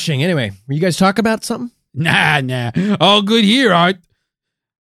refreshing. Anyway, were you guys talking about something? Nah. All good here, Art.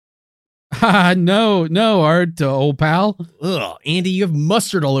 No, Art, old pal. Ugh, Andy, you have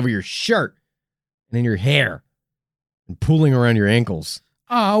mustard all over your shirt and in your hair and pooling around your ankles.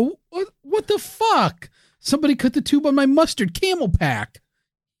 Oh, what the fuck? Somebody cut the tube on my mustard camel pack.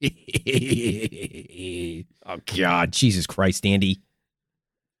 Oh, God. Jesus Christ, Andy.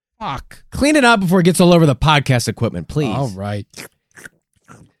 Fuck. Clean it up before it gets all over the podcast equipment, please. All right.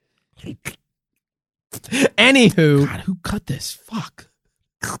 Anywho. God, who cut this? Fuck.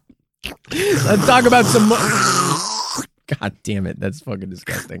 Let's talk about some God damn it. That's fucking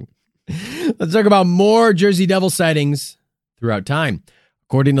disgusting. Let's talk about more Jersey Devil sightings throughout time.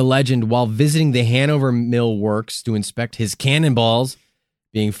 According to legend, while visiting the Hanover Mill Works to inspect his cannonballs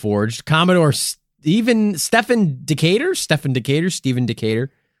being forged, Commodore Stephen Decatur,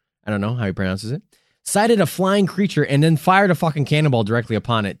 I don't know how he pronounces it, sighted a flying creature and then fired a fucking cannonball directly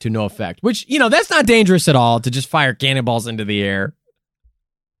upon it to no effect. Which, that's not dangerous at all to just fire cannonballs into the air.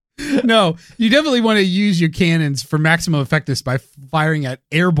 No, you definitely want to use your cannons for maximum effectiveness by firing at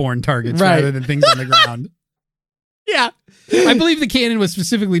airborne targets rather than things on the ground. Yeah. I believe the cannon was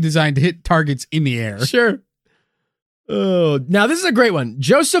specifically designed to hit targets in the air. Sure. Oh, now this is a great one.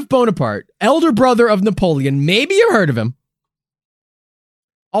 Joseph Bonaparte, elder brother of Napoleon, maybe you've heard of him,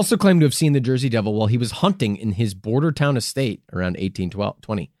 also claimed to have seen the Jersey Devil while he was hunting in his border town estate around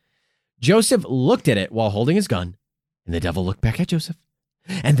 1820. Joseph looked at it while holding his gun, and the devil looked back at Joseph.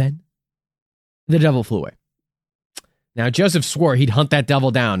 And then the devil flew away. Now, Joseph swore he'd hunt that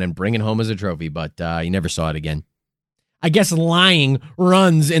devil down and bring it home as a trophy, but he never saw it again. I guess lying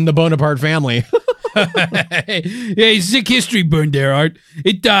runs in the Bonaparte family. Hey, sick history burned there, Art.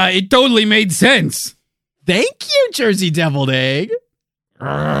 It totally made sense. Thank you, Jersey Deviled Egg.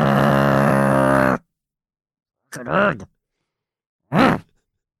 During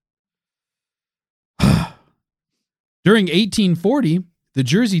 1840, the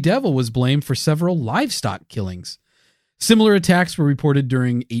Jersey Devil was blamed for several livestock killings. Similar attacks were reported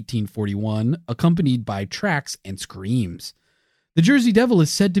during 1841, accompanied by tracks and screams. The Jersey Devil is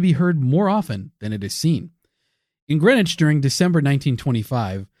said to be heard more often than it is seen. In Greenwich during December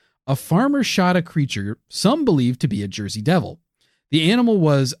 1925, a farmer shot a creature some believed to be a Jersey Devil. The animal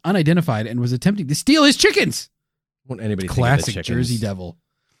was unidentified and was attempting to steal his chickens. Won't anybody Classic think of the chickens? Jersey Devil.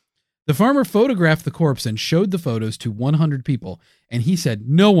 The farmer photographed the corpse and showed the photos to 100 people, and he said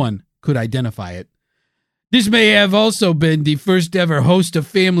no one could identify it. This may have also been the first ever host of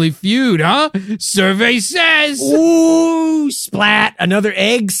Family Feud, huh? Survey says. Ooh, splat. Another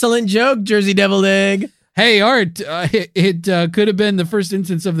excellent joke, Jersey Deviled Egg. Hey, Art, it could have been the first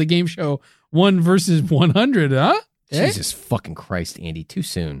instance of the game show 1 versus 100, huh? Jesus fucking Christ, Andy. Too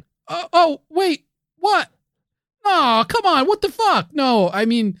soon. Wait. What? Oh, come on. What the fuck? No, I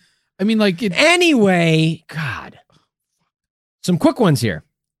mean, like it. Anyway, God. Some quick ones here.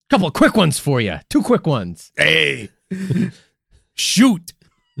 Couple of quick ones for you. 2 quick ones. Hey. Shoot.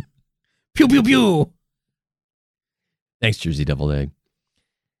 Pew, pew, pew. Thanks, Jersey Deviled Egg.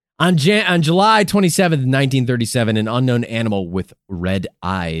 On July 27th, 1937, an unknown animal with red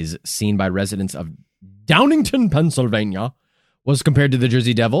eyes seen by residents of Downingtown, Pennsylvania, was compared to the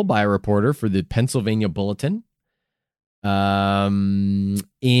Jersey Devil by a reporter for the Pennsylvania Bulletin. In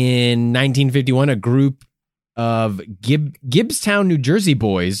 1951, a group of Gibbstown, New Jersey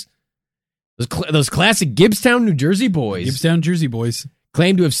boys, those classic Gibbstown, New Jersey boys, Gibbstown, Jersey boys,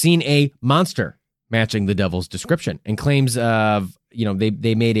 claimed to have seen a monster matching the devil's description, and claims of,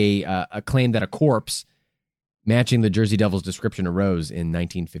 they made a claim that a corpse matching the Jersey Devils description arose in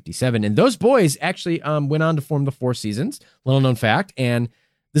 1957. And those boys actually went on to form the Four Seasons, little known fact. And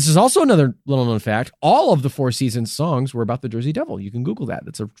this is also another little known fact. All of the Four Seasons songs were about the Jersey Devil. You can Google that.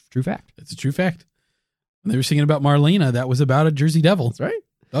 That's a true fact. It's a true fact. When they were singing about Marlena, that was about a Jersey Devil. That's right.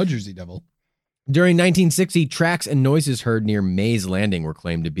 A Jersey Devil. During 1960, tracks and noises heard near Mays Landing were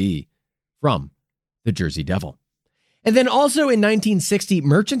claimed to be from the Jersey Devil. And then also in 1960,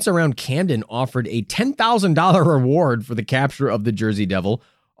 merchants around Camden offered a $10,000 reward for the capture of the Jersey Devil,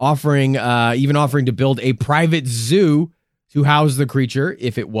 offering to build a private zoo to house the creature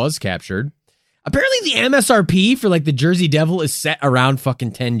if it was captured. Apparently the MSRP for like the Jersey Devil is set around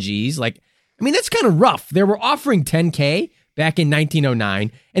fucking 10 G's. Like, I mean, that's kind of rough. They were offering 10K back in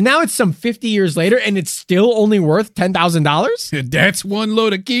 1909, and now it's some 50 years later, and it's still only worth $10,000? That's one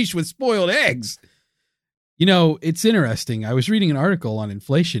load of quiche with spoiled eggs. You know, it's interesting. I was reading an article on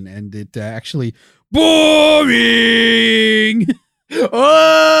inflation, and it actually... Boring!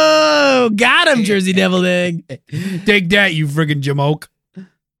 Oh, got him, Jersey Devil egg. Take that, you friggin' jamoke.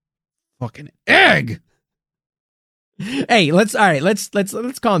 Fucking egg! Hey, let's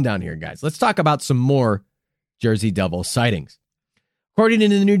calm down here, guys. Let's talk about some more Jersey Devil sightings. According to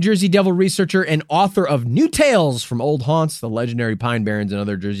the New Jersey Devil researcher and author of New Tales from Old Haunts, the legendary Pine Barrens, and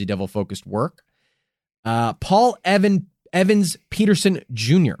other Jersey Devil-focused work, Paul Evans Peterson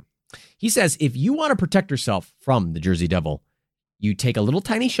Jr. He says, if you want to protect yourself from the Jersey Devil, you take a little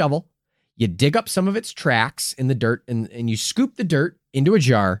tiny shovel, you dig up some of its tracks in the dirt, and you scoop the dirt into a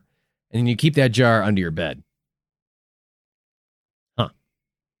jar, and then you keep that jar under your bed.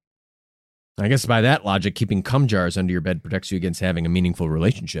 I guess by that logic, keeping cum jars under your bed protects you against having a meaningful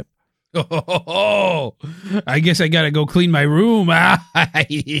relationship. Oh, I guess I gotta go clean my room.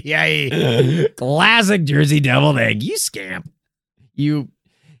 Classic Jersey Devil egg. You scamp. You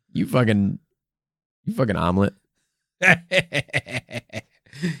fucking omelet.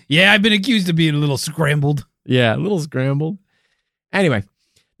 Yeah, I've been accused of being a little scrambled. Yeah, a little scrambled. Anyway,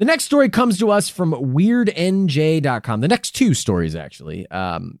 the next story comes to us from WeirdNJ.com. The next two stories, actually.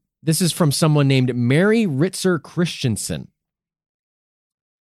 This is from someone named Mary Ritzer Christensen.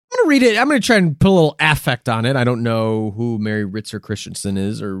 I'm going to read it. I'm going to try and put a little affect on it. I don't know who Mary Ritzer Christensen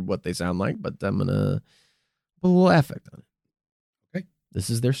is or what they sound like, but I'm going to put a little affect on it. Okay. This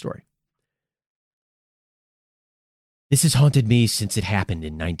is their story. This has haunted me since it happened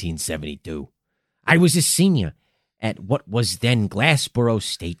in 1972. I was a senior at what was then Glassboro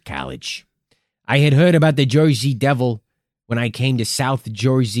State College. I had heard about the Jersey Devil when I came to South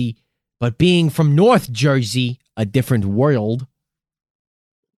Jersey, but being from North Jersey, a different world,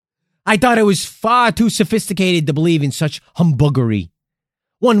 I thought it was far too sophisticated to believe in such humbuggery.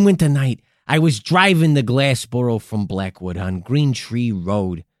 One winter night, I was driving to Glassboro from Blackwood on Green Tree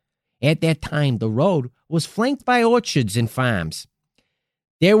Road. At that time, the road was flanked by orchards and farms.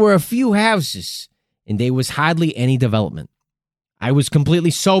 There were a few houses, and there was hardly any development. I was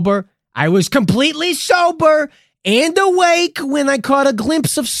completely sober and awake when I caught a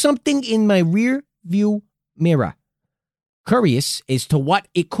glimpse of something in my rear view mirror. Curious as to what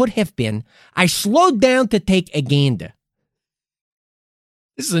it could have been, I slowed down to take a gander.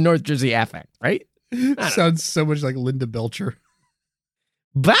 This is a North Jersey affect, right? Sounds so much like Linda Belcher.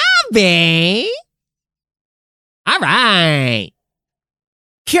 Bobby! All right.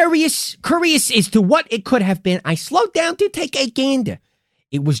 Curious as to what it could have been, I slowed down to take a gander.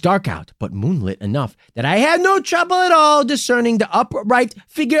 It was dark out, but moonlit enough that I had no trouble at all discerning the upright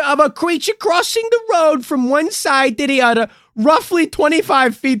figure of a creature crossing the road from one side to the other, roughly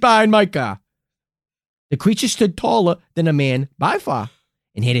 25 feet behind my car. The creature stood taller than a man by far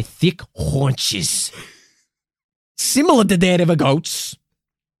and had thick haunches, similar to that of a goat's,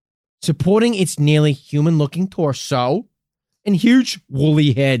 supporting its nearly human-looking torso and huge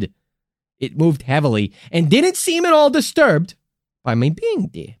woolly head. It moved heavily and didn't seem at all disturbed by my being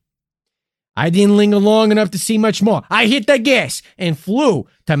there. I didn't linger long enough to see much more. I hit the gas and flew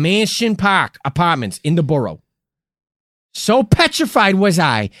to Mansion Park Apartments in the borough. So petrified was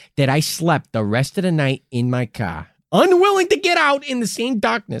I that I slept the rest of the night in my car, unwilling to get out in the same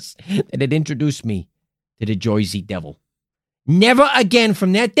darkness that had introduced me to the Jersey Devil. Never again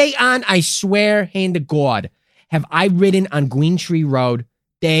from that day on, I swear, hand to God, have I ridden on Green Tree Road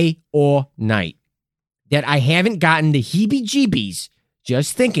day or night, that I haven't gotten the heebie-jeebies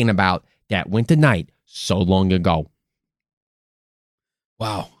just thinking about that winter night so long ago.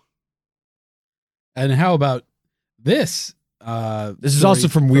 Wow. And how about this? This is also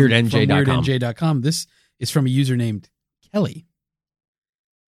from WeirdNJ.com. From WeirdNJ.com. This is from a user named Kelly.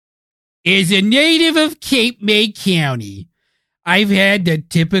 As a native of Cape May County, I've had the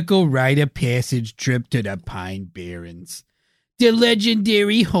typical rite of passage trip to the Pine Barrens, the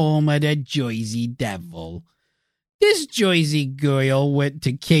legendary home of the Jersey Devil. This Jersey girl went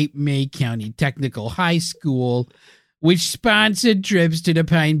to Cape May County Technical High School, which sponsored trips to the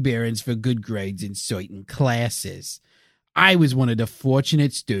Pine Barrens for good grades in certain classes. I was one of the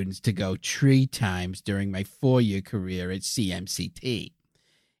fortunate students to go 3 times during my 4-year career at CMCT.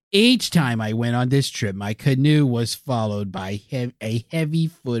 Each time I went on this trip, my canoe was followed by a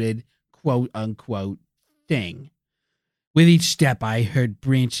heavy-footed, quote-unquote, thing. With each step, I heard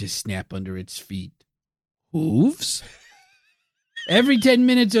branches snap under its feet. Hooves? Every 10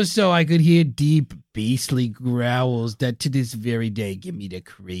 minutes or so, I could hear deep, beastly growls that to this very day give me the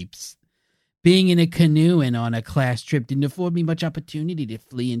creeps. Being in a canoe and on a class trip didn't afford me much opportunity to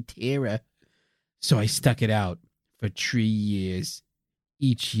flee in terror, so I stuck it out for 3 years.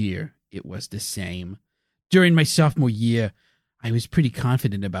 Each year, it was the same. During my sophomore year, I was pretty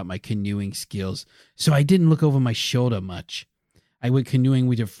confident about my canoeing skills, so I didn't look over my shoulder much. I went canoeing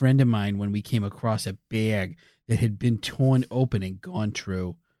with a friend of mine when we came across a bag that had been torn open and gone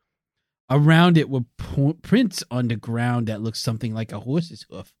through. Around it were prints on the ground that looked something like a horse's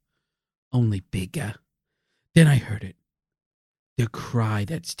hoof, only bigger. Then I heard it. The cry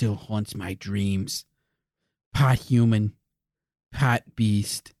that still haunts my dreams. Part human, part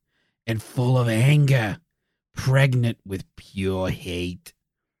beast, and full of anger, pregnant with pure hate.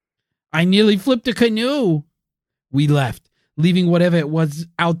 I nearly flipped a canoe. We left, leaving whatever it was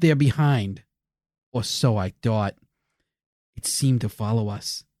out there behind. Or so I thought. It seemed to follow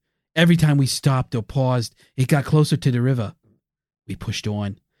us. Every time we stopped or paused, it got closer to the river. We pushed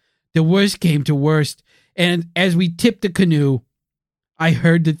on. The worst came to worst, and as we tipped the canoe, I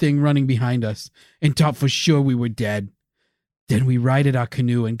heard the thing running behind us and thought for sure we were dead. Then we righted our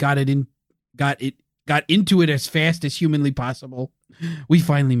canoe and got into it as fast as humanly possible. We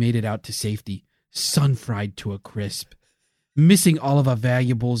finally made it out to safety, sun-fried to a crisp, missing all of our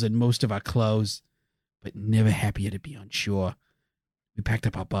valuables and most of our clothes, but never happier to be on shore. We packed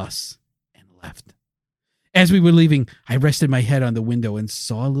up our bus and left. As we were leaving, I rested my head on the window and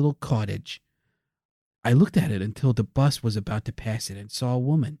saw a little cottage. I looked at it until the bus was about to pass it and saw a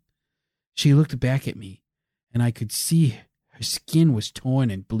woman. She looked back at me, and I could see her skin was torn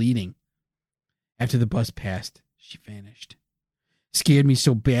and bleeding. After the bus passed, she vanished. Scared me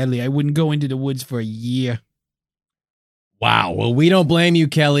so badly I wouldn't go into the woods for a year. Wow. Well, we don't blame you,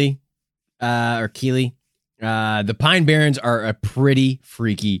 Kelly. Or Keely. The Pine Barrens are a pretty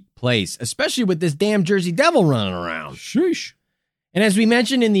freaky place, especially with this damn Jersey Devil running around. Sheesh. And as we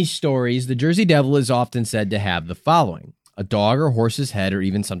mentioned in these stories, the Jersey Devil is often said to have the following: a dog or horse's head, or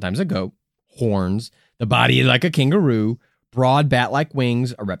even sometimes a goat, horns, the body like a kangaroo, broad bat-like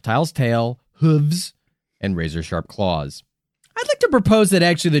wings, a reptile's tail, hooves, and razor-sharp claws. I'd like to propose that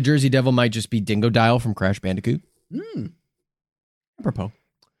actually the Jersey Devil might just be Dingodile from Crash Bandicoot. Apropos.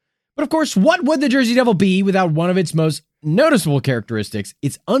 But of course, what would the Jersey Devil be without one of its most noticeable characteristics?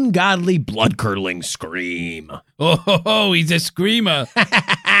 Its ungodly, blood-curdling scream. Oh, he's a screamer.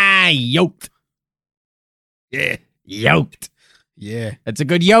 Yoked. Yeah. Yoked. Yeah. That's a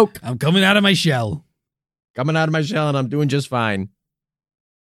good yoke. I'm coming out of my shell. Coming out of my shell, and I'm doing just fine.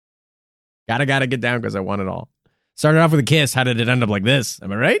 Gotta get down because I want it all. Started off with a kiss. How did it end up like this?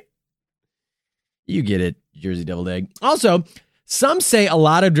 Am I right? You get it, Jersey Devil egg. Also, some say a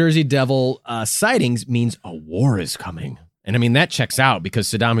lot of Jersey Devil sightings means a war is coming. And I mean, that checks out because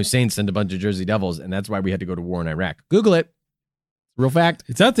Saddam Hussein sent a bunch of Jersey Devils, and that's why we had to go to war in Iraq. Google it. Real fact.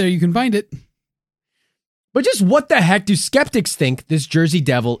 It's out there. You can find it. But just what the heck do skeptics think this Jersey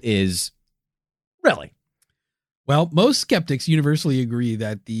Devil is really? Well, most skeptics universally agree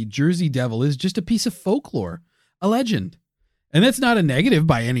that the Jersey Devil is just a piece of folklore, a legend. And that's not a negative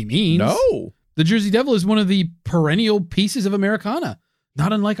by any means. No. The Jersey Devil is one of the perennial pieces of Americana,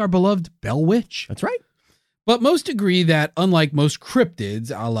 not unlike our beloved Bell Witch. That's right. But most agree that unlike most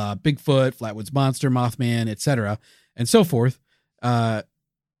cryptids, a la Bigfoot, Flatwoods Monster, Mothman, etc., and so forth, in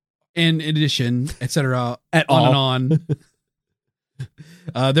addition, etc., on,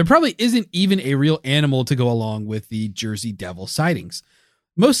 there probably isn't even a real animal to go along with the Jersey Devil sightings.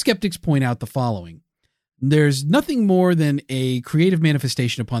 Most skeptics point out the following. There's nothing more than a creative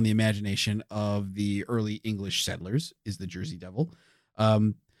manifestation upon the imagination of the early English settlers, is the Jersey Devil.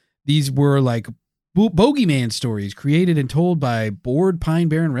 These were like bogeyman stories created and told by bored Pine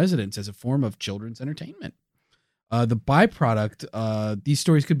Barren residents as a form of children's entertainment. The byproduct, these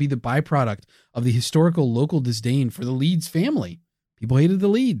stories could be the byproduct of the historical local disdain for the Leeds family. People hated the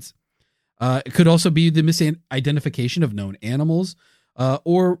Leeds. It could also be the misidentification of known animals.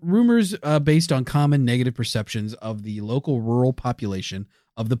 or rumors based on common negative perceptions of the local rural population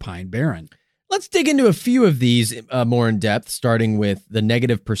of the Pine Barren. Let's dig into a few of these more in depth, starting with the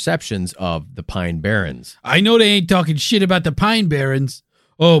negative perceptions of the Pine Barrens. I know they ain't talking shit about the Pine Barrens.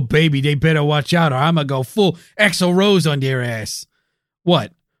 Oh, baby, they better watch out or I'm going to go full Axl Rose on their ass.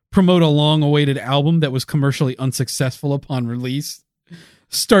 What? Promote a long-awaited album that was commercially unsuccessful upon release?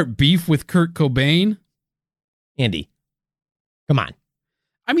 Start beef with Kurt Cobain? Andy, come on.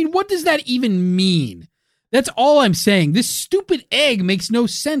 I mean, what does that even mean? That's all I'm saying. This stupid egg makes no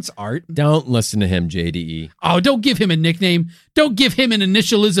sense, Art. Don't listen to him, JDE. Oh, don't give him a nickname. Don't give him an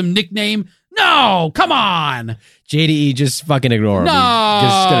initialism nickname. No, come on. JDE, just fucking ignore him. No.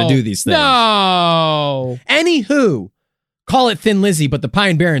 He's just going to do these things. No. Anywho, call it Thin Lizzy, but the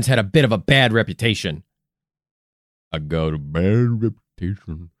Pine Barrens had a bit of a bad reputation. I got a bad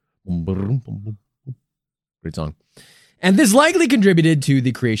reputation. Great song. And this likely contributed to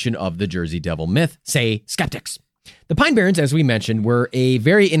the creation of the Jersey Devil myth, say skeptics. The Pine Barrens, as we mentioned, were a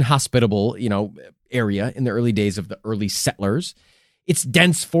very inhospitable, area in the early days of the early settlers. It's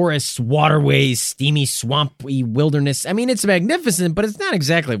dense forests, waterways, steamy, swampy wilderness. I mean, it's magnificent, but it's not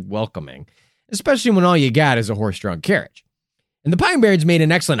exactly welcoming, especially when all you got is a horse-drawn carriage. And the Pine Barrens made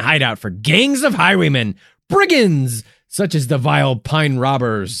an excellent hideout for gangs of highwaymen, brigands, such as the vile Pine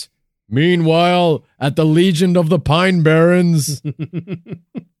Robbers. Meanwhile, at the Legion of the Pine Barrens,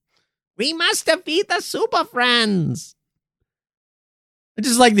 we must defeat the Super Friends. I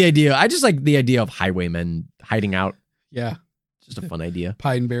just like the idea of highwaymen hiding out. Yeah. Just a fun idea.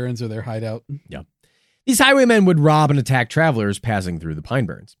 Pine Barrens are their hideout. Yeah. These highwaymen would rob and attack travelers passing through the Pine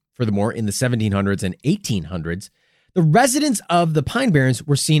Barrens. Furthermore, in the 1700s and 1800s, the residents of the Pine Barrens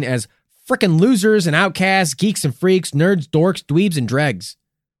were seen as frickin' losers and outcasts, geeks and freaks, nerds, dorks, dweebs, and dregs.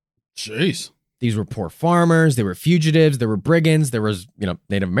 Jeez. These were poor farmers, they were fugitives, there were brigands, there was,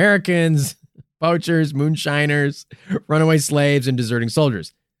 Native Americans, poachers, moonshiners, runaway slaves, and deserting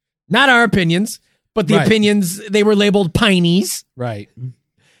soldiers. Not our opinions, but the opinions, they were labeled pinies. Right.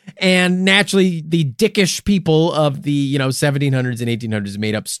 And naturally, the dickish people of the, 1700s and 1800s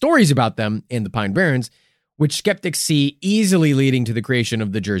made up stories about them in the Pine Barrens, which skeptics see easily leading to the creation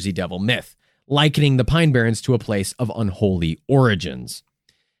of the Jersey Devil myth, likening the Pine Barrens to a place of unholy origins.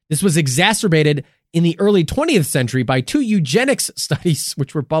 This was exacerbated in the early 20th century by two eugenics studies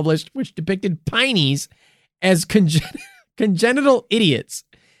which were published, which depicted pinies as congenital idiots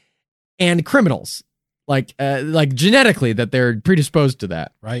and criminals, like genetically that they're predisposed to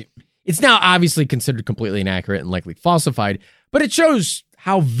that. Right. It's now obviously considered completely inaccurate and likely falsified, but it shows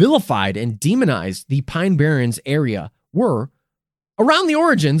how vilified and demonized the Pine Barrens area were around the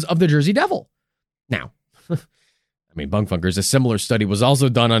origins of the Jersey Devil. Now, Bunk Funkers, a similar study was also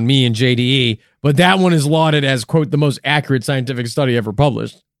done on me and JDE, but that one is lauded as, quote, the most accurate scientific study ever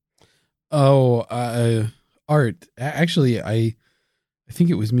published. Oh, Art, actually, I think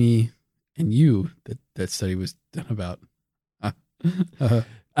it was me and you that study was done about.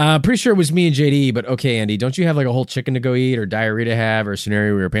 Pretty sure it was me and JDE, but okay, Andy, don't you have like a whole chicken to go eat or diarrhea to have or a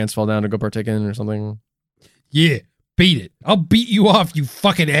scenario where your pants fall down to go partake in or something? Yeah, beat it. I'll beat you off, you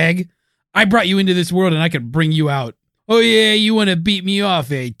fucking egg. I brought you into this world and I can bring you out. Oh, yeah, you want to beat me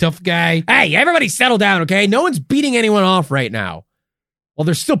off, eh, tough guy? Hey, everybody settle down, okay? No one's beating anyone off right now. Well,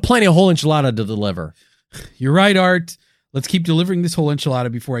 there's still plenty of whole enchilada to deliver. You're right, Art. Let's keep delivering this whole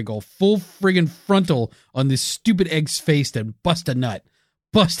enchilada before I go full friggin' frontal on this stupid egg's face and bust a nut.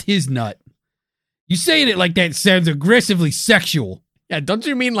 Bust his nut. You saying it like that sounds aggressively sexual. Yeah, don't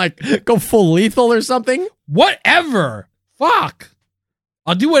you mean like go full lethal or something? Whatever. Fuck.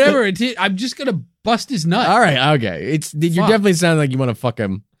 I'll do whatever. I'm just going to bust his nut. All right, okay. You definitely sound like you want to fuck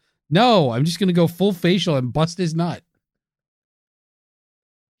him. No, I'm just going to go full facial and bust his nut.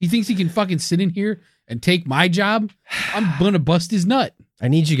 He thinks he can fucking sit in here and take my job? I'm going to bust his nut. I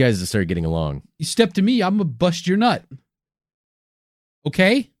need you guys to start getting along. You step to me, I'm going to bust your nut.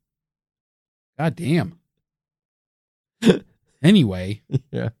 Okay? God damn. Anyway.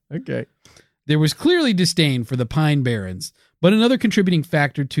 Yeah, okay. There was clearly disdain for the Pine Barrens, but another contributing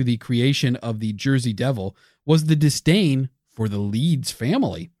factor to the creation of the Jersey Devil was the disdain for the Leeds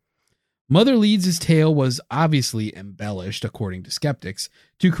family. Mother Leeds' tale was obviously embellished, according to skeptics,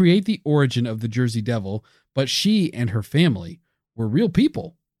 to create the origin of the Jersey Devil, but she and her family were real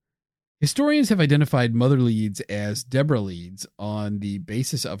people. Historians have identified Mother Leeds as Deborah Leeds on the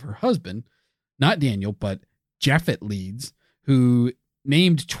basis of her husband, not Daniel, but Japhet Leeds, who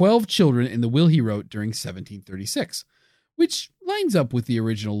named 12 children in the will he wrote during 1736, which lines up with the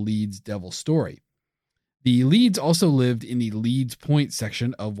original Leeds Devil story. The Leeds also lived in the Leeds Point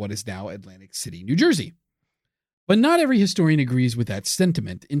section of what is now Atlantic City, New Jersey. But not every historian agrees with that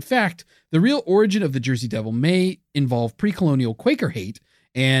sentiment. In fact, the real origin of the Jersey Devil may involve pre-colonial Quaker hate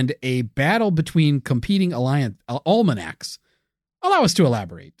and a battle between competing almanacs. Allow us to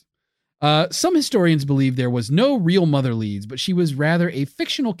elaborate. Some historians believe there was no real Mother Leeds, but she was rather a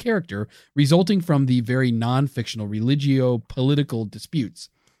fictional character resulting from the very non-fictional religio-political disputes.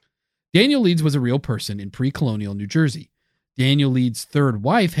 Daniel Leeds was a real person in pre-colonial New Jersey. Daniel Leeds' third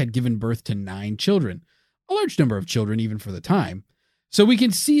wife had given birth to 9 children, a large number of children even for the time, so we can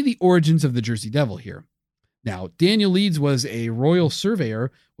see the origins of the Jersey Devil here. Now, Daniel Leeds was a royal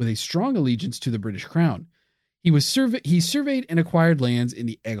surveyor with a strong allegiance to the British Crown. He surveyed and acquired lands in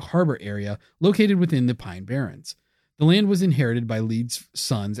the Egg Harbor area located within the Pine Barrens. The land was inherited by Leeds'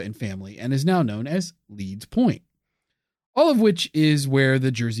 sons and family and is now known as Leeds Point, all of which is where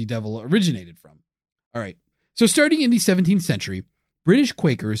the Jersey Devil originated from. All right, so starting in the 17th century, British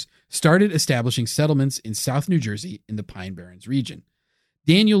Quakers started establishing settlements in South New Jersey in the Pine Barrens region.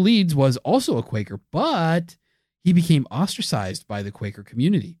 Daniel Leeds was also a Quaker, but he became ostracized by the Quaker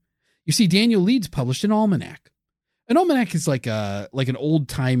community. You see, Daniel Leeds published an almanac. An almanac is like an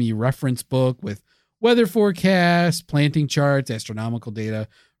old-timey reference book with weather forecasts, planting charts, astronomical data,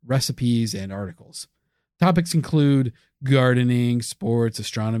 recipes, and articles. Topics include gardening, sports,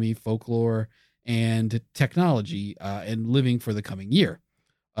 astronomy, folklore, and technology, and living for the coming year.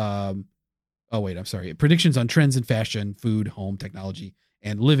 Predictions on trends in fashion, food, home, technology,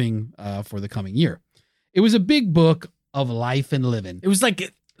 and living for the coming year. It was a big book of life and living. It was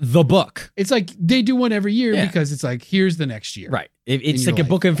like the book. It's like they do one every year because it's like, here's the next year. Right. It's like a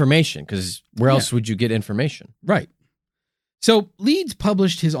book of information, because where else would you get information? Right. So Leeds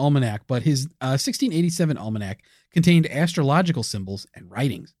published his almanac, but his 1687 almanac contained astrological symbols and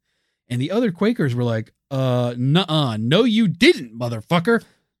writings. And the other Quakers were like, nuh-uh, no you didn't, motherfucker.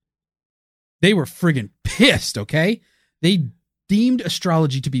 They were friggin' pissed, okay? They deemed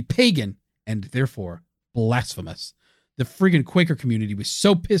astrology to be pagan and therefore blasphemous. The friggin' Quaker community was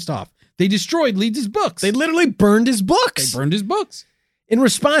so pissed off, they destroyed Leeds' books. They literally burned his books. They burned his books. In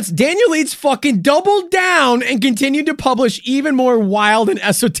response, Daniel Leeds fucking doubled down and continued to publish even more wild and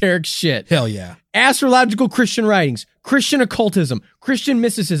esoteric shit. Hell yeah. Astrological Christian writings, Christian occultism, Christian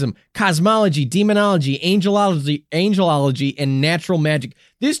mysticism, cosmology, demonology, angelology, and natural magic.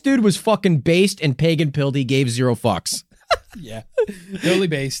 This dude was fucking based and pagan pilled. He gave 0 fucks. Yeah. Totally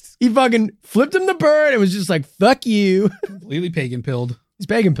based. He fucking flipped him the bird and was just like, fuck you. Completely pagan pilled. He's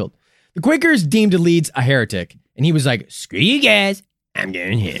pagan pilled. The Quakers deemed Leeds a heretic, and he was like, screw you guys, I'm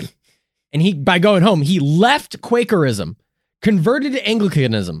going home. And by going home, he left Quakerism, converted to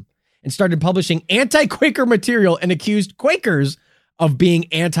Anglicanism, and started publishing anti-Quaker material and accused Quakers of being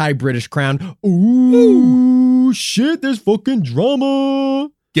anti-British Crown. Ooh, shit, there's fucking drama.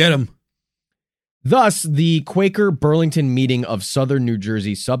 Get him. Thus, the Quaker Burlington meeting of Southern New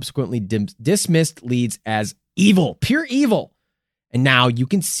Jersey subsequently dismissed Leeds as evil, pure evil. And now you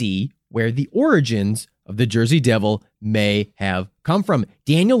can see where the origins of the Jersey Devil may have come from.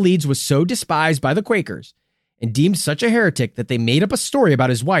 Daniel Leeds was so despised by the Quakers and deemed such a heretic that they made up a story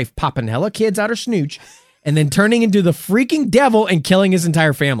about his wife popping hella kids out her snooch and then turning into the freaking devil and killing his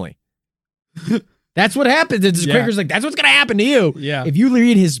entire family. That's what happened. The Quakers like, that's what's going to happen to you if you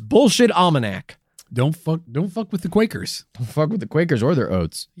read his bullshit almanac. Don't fuck with the Quakers. Don't fuck with the Quakers or their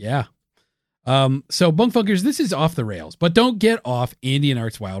oats. Yeah. So Bunkfuckers, this is off the rails, but don't get off Andy and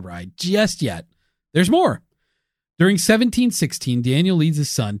Art's wild ride just yet. There's more. During 1716, Daniel Leeds'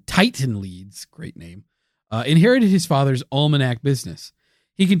 son, Titan Leeds, great name, inherited his father's almanac business.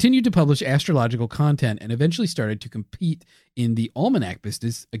 He continued to publish astrological content and eventually started to compete in the almanac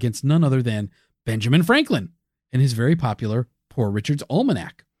business against none other than Benjamin Franklin and his very popular Poor Richard's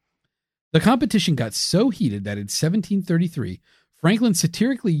Almanac. The competition got so heated that in 1733, Franklin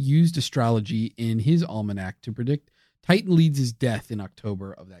satirically used astrology in his almanac to predict Titan Leeds' death in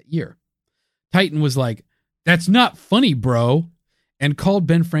October of that year. Titan was like, "That's not funny, bro," and called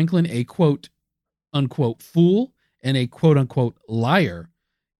Ben Franklin a quote, unquote, fool and a quote, unquote, liar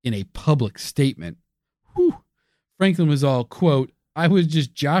in a public statement. Whew. Franklin was all, quote, "I was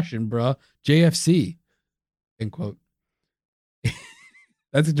just joshing, bruh, JFC," end quote.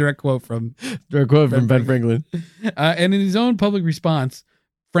 That's a direct quote from Ben Franklin. And in his own public response,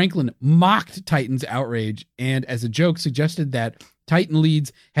 Franklin mocked Titan's outrage and, as a joke, suggested that Titan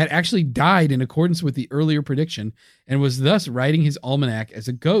Leeds had actually died in accordance with the earlier prediction and was thus writing his almanac as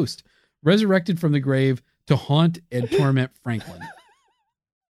a ghost, resurrected from the grave to haunt and torment Franklin.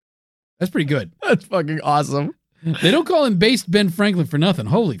 That's pretty good. That's fucking awesome. They don't call him based Ben Franklin for nothing.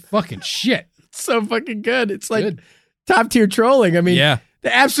 Holy fucking shit. It's so fucking good. It's like top tier trolling. I mean,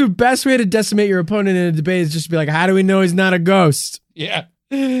 The absolute best way to decimate your opponent in a debate is just to be like, how do we know he's not a ghost? Yeah.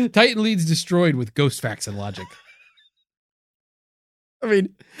 Titan leads destroyed with ghost facts and logic. I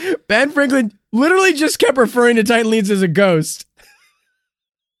mean, Ben Franklin literally just kept referring to Titan Leeds as a ghost.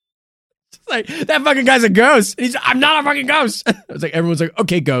 It's like, that fucking guy's a ghost. And I'm not a fucking ghost. I was like, everyone's like,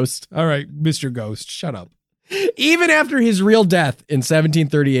 okay, ghost. All right, Mr. Ghost, shut up. Even after his real death in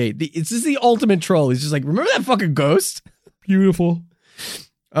 1738, it's just the ultimate troll. He's just like, remember that fucking ghost? Beautiful.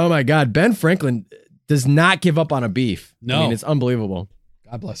 Oh my God. Ben Franklin does not give up on a beef. No. I mean, it's unbelievable.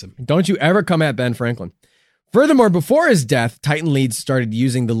 God bless him. Don't you ever come at Ben Franklin. Furthermore, before his death, Titan Leeds started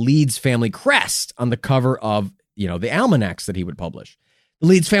using the Leeds family crest on the cover of, the almanacs that he would publish. The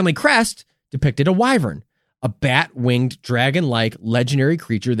Leeds family crest depicted a wyvern, a bat-winged, dragon-like legendary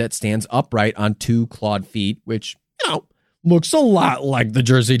creature that stands upright on two clawed feet, which, looks a lot like the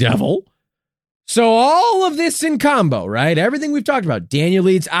Jersey Devil. So all of this in combo, right? Everything we've talked about. Daniel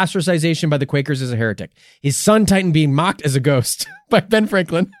Leeds' ostracization by the Quakers as a heretic. His son Titan being mocked as a ghost by Ben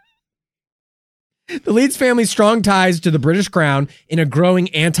Franklin. The Leeds family's strong ties to the British crown in a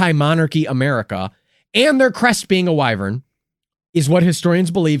growing anti-monarchy America, and their crest being a wyvern, is what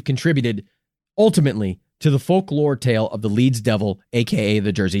historians believe contributed, ultimately, to the folklore tale of the Leeds Devil, a.k.a.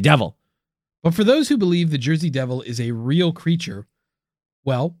 the Jersey Devil. But for those who believe the Jersey Devil is a real creature,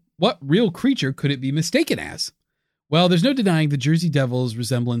 well, what real creature could it be mistaken as? Well, there's no denying the Jersey Devil's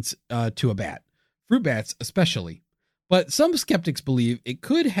resemblance to a bat, fruit bats especially. But some skeptics believe it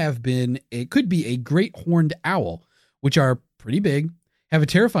could be a great horned owl, which are pretty big, have a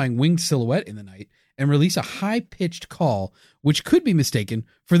terrifying winged silhouette in the night, and release a high-pitched call, which could be mistaken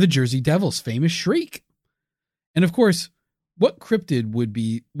for the Jersey Devil's famous shriek. And of course, what cryptid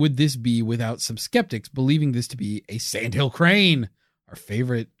would this be without some skeptics believing this to be a sandhill crane? Our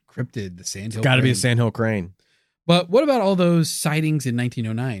favorite cryptid, the sandhill crane. Got to be a sandhill crane. But what about all those sightings in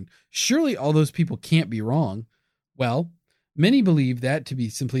 1909? Surely all those people can't be wrong. Well, many believe that to be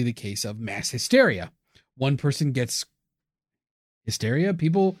simply the case of mass hysteria. One person gets hysteria,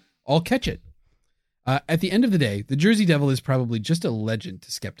 people all catch it. At the end of the day, the Jersey Devil is probably just a legend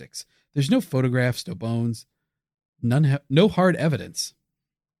to skeptics. There's no photographs, no bones, no hard evidence.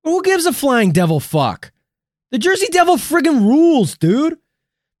 Who gives a flying devil fuck? The Jersey Devil friggin' rules, dude.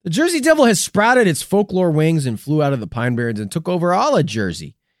 The Jersey Devil has sprouted its folklore wings and flew out of the Pine Barrens and took over all of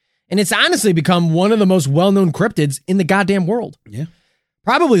Jersey. And it's honestly become one of the most well-known cryptids in the goddamn world. Yeah.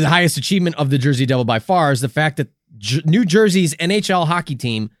 Probably the highest achievement of the Jersey Devil by far is the fact that New Jersey's NHL hockey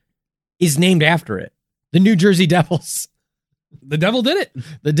team is named after it. The New Jersey Devils. The devil did it.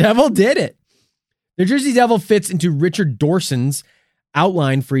 The devil did it. The Jersey Devil fits into Richard Dawson's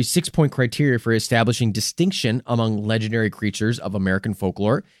outline for a 6-point criteria for establishing distinction among legendary creatures of American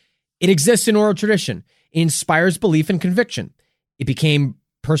folklore. It exists in oral tradition. It inspires belief and conviction. It became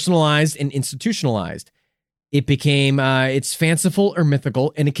personalized and institutionalized. It became, it's fanciful or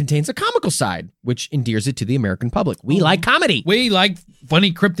mythical, and it contains a comical side, which endears it to the American public. We like comedy. We like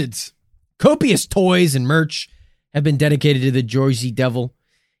funny cryptids. Copious toys and merch have been dedicated to the Jersey Devil.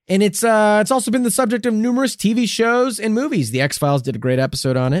 And it's also been the subject of numerous TV shows and movies. The X-Files did a great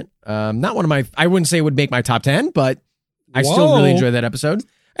episode on it. Not one of my, I wouldn't say it would make my top 10, but I still really enjoy that episode.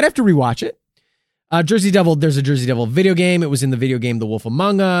 I'd have to rewatch it. Jersey Devil, there's a Jersey Devil video game. It was in the video game The Wolf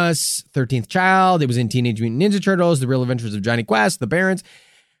Among Us, 13th Child. It was in Teenage Mutant Ninja Turtles, The Real Adventures of Johnny Quest, The Barons,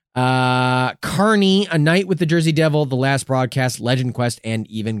 Carney, A Night with the Jersey Devil, The Last Broadcast, Legend Quest, and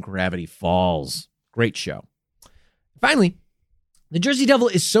even Gravity Falls. Great show. Finally, the Jersey Devil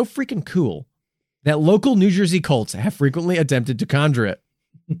is so freaking cool that local New Jersey cults have frequently attempted to conjure it.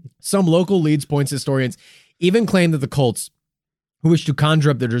 Some local Leeds Points historians even claim that the cults who wish to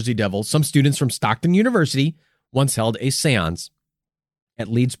conjure up the Jersey Devil, some students from Stockton University once held a seance at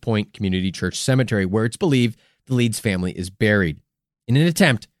Leeds Point Community Church Cemetery, where it's believed the Leeds family is buried, in an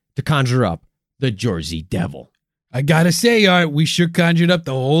attempt to conjure up the Jersey Devil. I gotta say, Art, we sure conjured up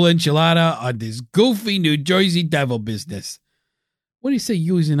the whole enchilada on this goofy New Jersey Devil business. What do you say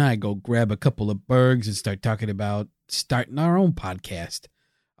you and I go grab a couple of burgers and start talking about starting our own podcast?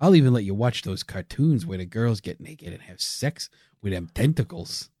 I'll even let you watch those cartoons where the girls get naked and have sex with them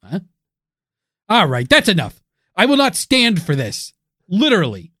tentacles, huh? All right, that's enough. I will not stand for this.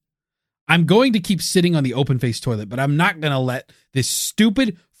 Literally. I'm going to keep sitting on the open-faced toilet, but I'm not going to let this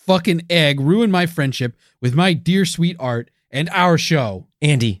stupid fucking egg ruin my friendship with my dear sweet Art and our show.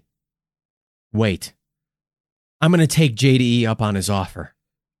 Andy, wait. I'm going to take JDE up on his offer.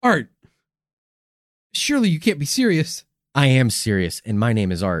 Art, surely you can't be serious. I am serious, and my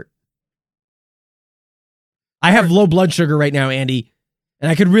name is Art. I have low blood sugar right now, Andy,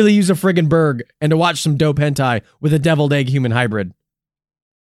 and I could really use a friggin' burg and to watch some dope hentai with a deviled egg human hybrid.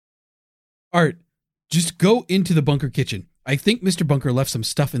 Art, just go into the bunker kitchen. I think Mr. Bunker left some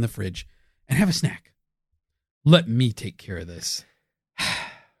stuff in the fridge, and have a snack. Let me take care of this.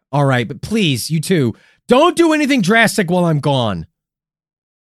 All right, but please, you two, don't do anything drastic while I'm gone.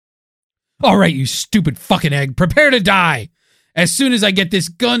 All right, you stupid fucking egg. Prepare to die. As soon as I get this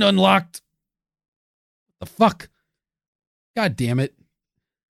gun unlocked. The fuck? God damn it.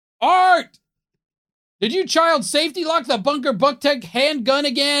 Art! Did you child safety lock the bunker BuckTech handgun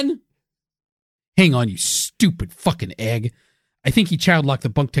again? Hang on, you stupid fucking egg. I think he child locked the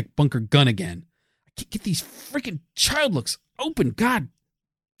BuckTech bunker gun again. I can't get these freaking child locks open. God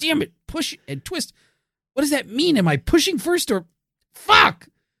damn it. Push and twist. What does that mean? Am I pushing first or... Fuck!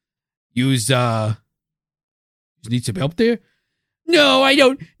 You need some help there? No, I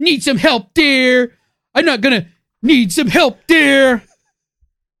don't need some help there. I'm not gonna need some help there.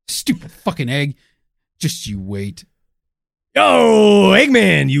 Stupid fucking egg. Just you wait. Yo,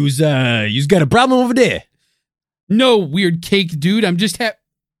 Eggman, you's got a problem over there. No, weird cake dude. I'm just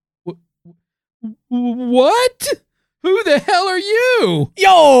What? Who the hell are you?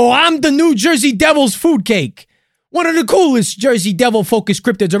 Yo, I'm the New Jersey Devils food cake. One of the coolest Jersey Devil-focused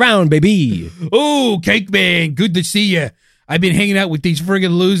cryptids around, baby. Oh, Cake Man, good to see you. I've been hanging out with these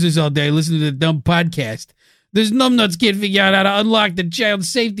friggin' losers all day listening to the dumb podcast. Those numbnuts can't figure out how to unlock the child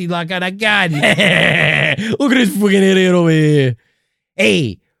safety lock on a gun. Look at this freaking idiot over here.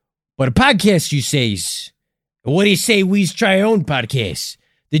 Hey, but a podcast, you says. What do you say we try our own podcast?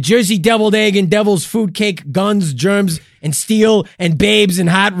 The Jersey Deviled Egg and Devil's Food Cake, Guns, Germs, and Steel, and Babes, and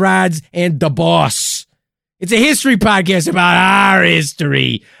Hot Rods, and The Boss. It's a history podcast about our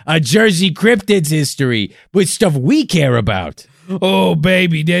history, a Jersey cryptid's history, with stuff we care about. Oh,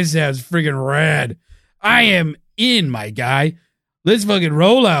 baby, that sounds friggin' rad. I am in, my guy. Let's fucking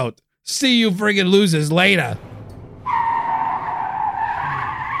roll out. See you friggin' losers later.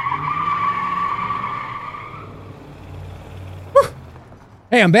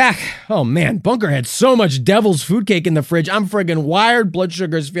 Hey, I'm back. Oh, man, Bunker had so much Devil's Food Cake in the fridge. I'm friggin' wired. Blood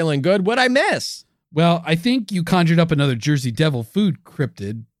sugar's feeling good. What'd I miss? Well, I think you conjured up another Jersey Devil food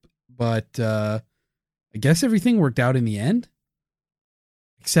cryptid, but I guess everything worked out in the end.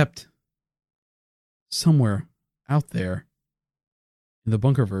 Except somewhere out there in the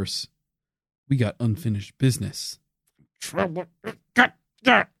Bunkerverse, we got unfinished business.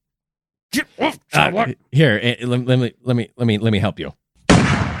 Here, let me help you.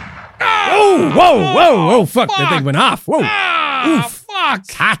 Oh, whoa, fuck. That thing went off. Whoa. Oof. Fuck.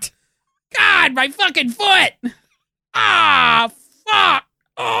 It's hot. God, my fucking foot! Fuck!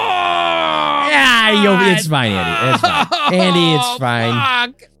 Oh! Yeah, it's fine, Andy. It's fine. Andy, it's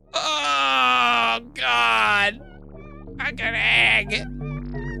fine. Fuck! Oh, God! Fucking egg!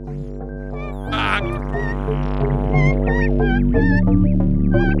 Fuck!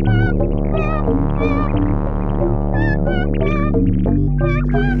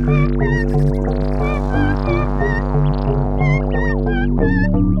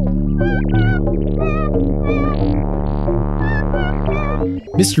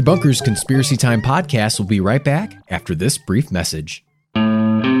 Mr. Bunker's Conspiracy Time podcast will be right back after this brief message.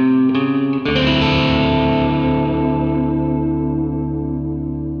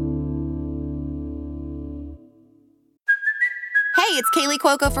 Hey, it's Kaylee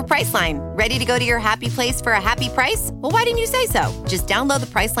Cuoco for Priceline. Ready to go to your happy place for a happy price? Well, why didn't you say so? Just download the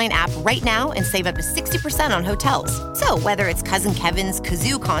Priceline app right now and save up to 60% on hotels. So whether it's Cousin Kevin's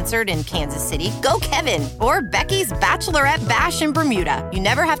Kazoo Concert in Kansas City, go Kevin, or Becky's Bachelorette Bash in Bermuda, you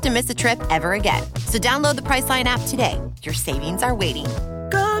never have to miss a trip ever again. So download the Priceline app today. Your savings are waiting.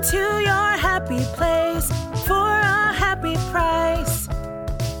 Go to your happy place for a happy price.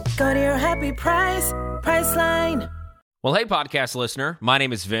 Go to your happy price, Priceline. Well, hey, podcast listener. My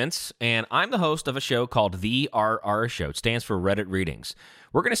name is Vince, and I'm the host of a show called The RR Show. It stands for Reddit Readings.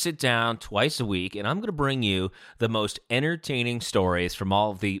 We're going to sit down twice a week, and I'm going to bring you the most entertaining stories from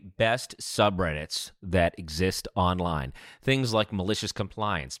all of the best subreddits that exist online. Things like malicious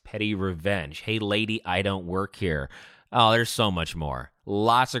compliance, petty revenge, hey, lady, I don't work here. Oh, there's so much more.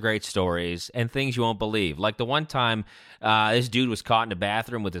 Lots of great stories and things you won't believe. Like the one time this dude was caught in a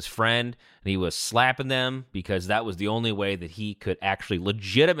bathroom with his friend and he was slapping them because that was the only way that he could actually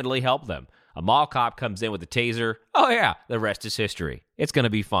legitimately help them. A mall cop comes in with a taser. Oh, yeah, the rest is history. It's going to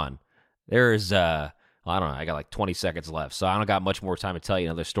be fun. There's, I don't know, I got like 20 seconds left, so I don't got much more time to tell you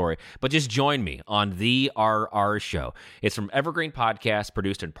another story. But just join me on The RR Show. It's from Evergreen Podcast,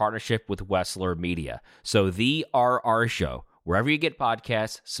 produced in partnership with Wessler Media. So The RR Show, wherever you get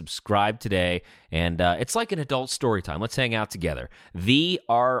podcasts, subscribe today. And it's like an adult story time. Let's hang out together. The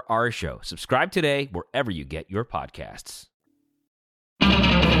RR Show. Subscribe today wherever you get your podcasts.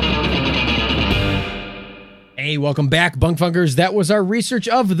 Hey, welcome back, Bunk Funkers. That was our research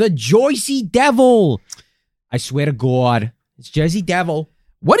of the Jersey Devil. I swear to God, it's Jersey Devil.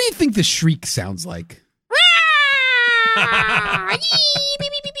 What do you think the shriek sounds like?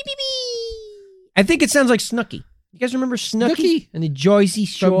 I think it sounds like Snooki. You guys remember Snooki and the Jersey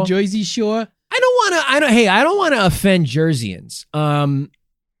Shore? From Jersey Shore? I don't want to offend Jerseyans.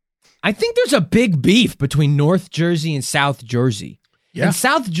 I think there's a big beef between North Jersey and South Jersey. Yeah. And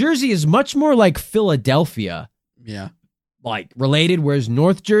South Jersey is much more like Philadelphia, Yeah. like related, whereas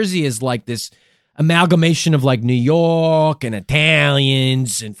North Jersey is like this amalgamation of like New York and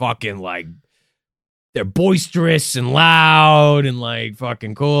Italians and fucking like they're boisterous and loud and like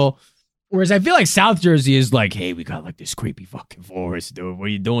fucking cool. Whereas I feel like South Jersey is like, hey, we got like this creepy fucking forest, dude. What are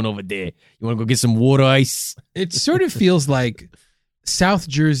you doing over there? You want to go get some water ice? It sort of feels like South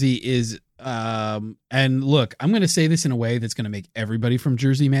Jersey is, and look, I'm going to say this in a way that's going to make everybody from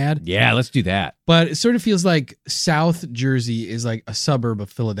Jersey mad. Yeah, let's do that. But it sort of feels like South Jersey is like a suburb of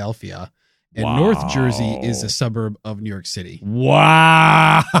Philadelphia, and North Jersey is a suburb of New York City.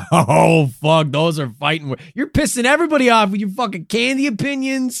 Wow. Oh, fuck. Those are fighting. You're pissing everybody off with your fucking candy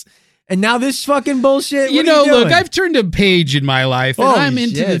opinions. And now this fucking bullshit. You know, look, I've turned a page in my life, and Holy I'm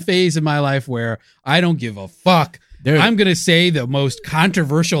into shit. the phase of my life where I don't give a fuck. Dude. I'm going to say the most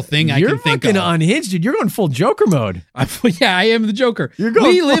controversial thing I You're can think fucking of. unhinged, dude. You're going full Joker mode. Yeah, I am the Joker. You're going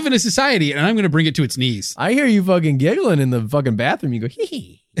We full- live in a society, and I'm going to bring it to its knees. I hear you fucking giggling in the fucking bathroom. You go,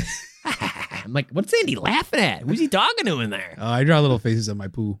 hee. I'm like, what's Andy laughing at? Who's he talking to in there? I draw little faces on my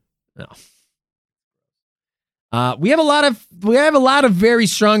poo. We have a lot of very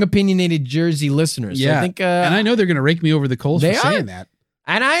strong opinionated Jersey listeners. So Yeah, I think, and I know they're going to rake me over the coals for they are. saying that.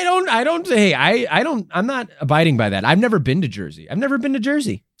 And I'm not abiding by that. I've never been to Jersey.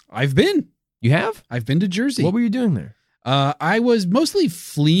 I've been. You have? I've been to Jersey. What were you doing there? I was mostly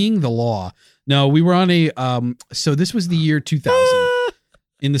fleeing the law. No, we were on a, so this was the year 2000.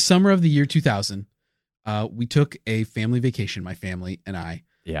 In the summer of the year 2000, we took a family vacation, my family and I.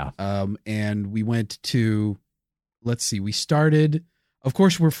 Yeah. And we went to, let's see, we started, of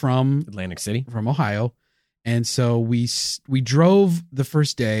course, we're from Atlantic City. From Ohio. And so we drove the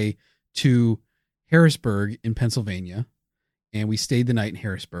first day to Harrisburg in Pennsylvania, and we stayed the night in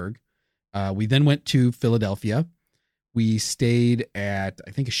Harrisburg. We then went to Philadelphia. We stayed at, I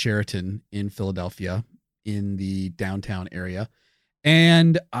think, a Sheraton in Philadelphia in the downtown area.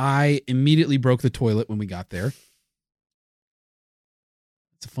 And I immediately broke the toilet when we got there.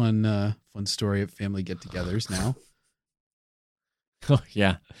 It's a fun story of family get-togethers now. Oh,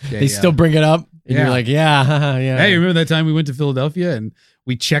 yeah. Yeah, They still bring it up. And Yeah. you're like, yeah. Hey, remember that time we went to Philadelphia and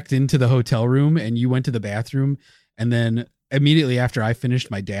we checked into the hotel room and you went to the bathroom, and then immediately after I finished,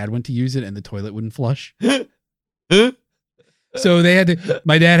 my dad went to use it and the toilet wouldn't flush. So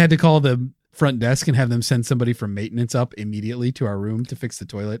my dad had to call the front desk and have them send somebody from maintenance up immediately to our room to fix the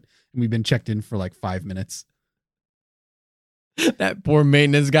toilet. And we've been checked in for like 5 minutes. That poor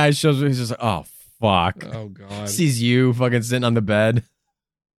maintenance guy shows up. He's just like, oh, fuck. Oh, God. Sees you fucking sitting on the bed.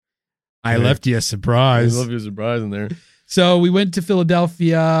 I left you a surprise. I love your surprise in there. So we went to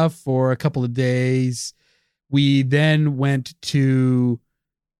Philadelphia for a couple of days. We then went to,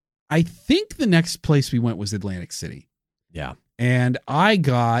 I think the next place we went was Atlantic City. Yeah. And I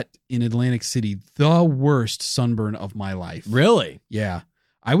got in Atlantic City the worst sunburn of my life. Really? Yeah.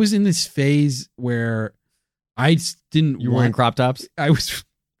 I was in this phase where I didn't You were wearing crop tops? I was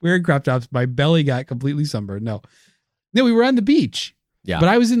wearing crop tops. My belly got completely sunburned. No, we were on the beach. Yeah. But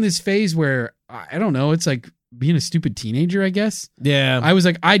I was in this phase where, I don't know, it's like being a stupid teenager, I guess. Yeah. I was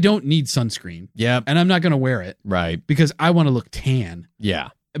like, I don't need sunscreen. Yep. And I'm not going to wear it. Right. Because I want to look tan. Yeah.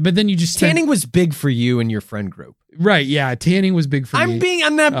 But then you just Tanning was big for you and your friend group. Right. Yeah. Tanning was big for me.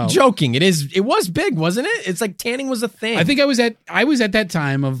 I'm not joking. It was big, wasn't it? It's like tanning was a thing. I think I was at that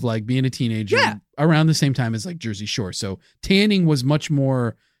time of like being a teenager. Yeah. Around the same time as like Jersey Shore. So tanning was much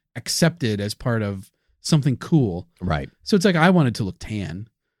more accepted as part of something cool. Right. So it's like, I wanted to look tan.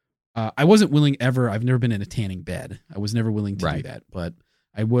 I wasn't willing ever. I've never been in a tanning bed. I was never willing to do that, but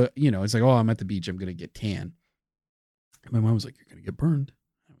I would, it's like, oh, I'm at the beach. I'm going to get tan. And my mom was like, you're going to get burned.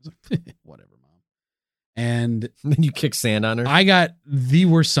 I was like, whatever, mom. And then you kick sand on her. I got the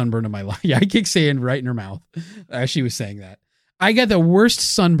worst sunburn of my life. Yeah, I kicked sand right in her mouth as she was saying that. I got the worst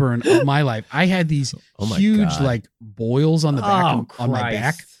sunburn of my life. I had these huge God. like boils on the back, on my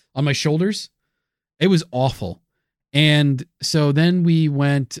back, on my shoulders. It was awful. And so then we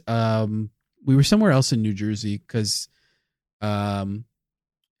went, we were somewhere else in New Jersey because it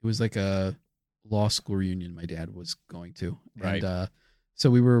was like a law school reunion my dad was going to. Right. And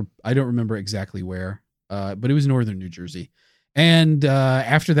so I don't remember exactly where, but it was northern New Jersey. And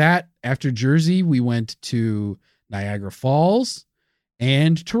after that, after Jersey, we went to Niagara Falls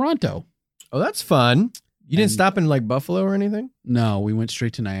and Toronto. Oh, that's fun. You didn't And- stop in like Buffalo or anything? No, we went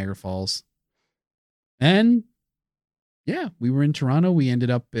straight to Niagara Falls. And yeah, we were in Toronto. We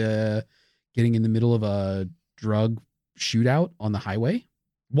ended up getting in the middle of a drug shootout on the highway.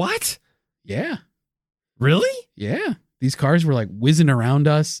 What? Yeah. Really? Yeah. These cars were like whizzing around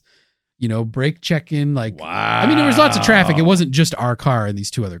us, brake checking. Like, Wow. I mean, there was lots of traffic. It wasn't just our car and these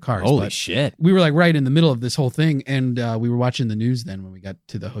two other cars. Holy but shit. we were like right in the middle of this whole thing. And we were watching the news then when we got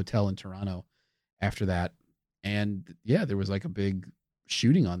to the hotel in Toronto after that. And yeah, there was like a big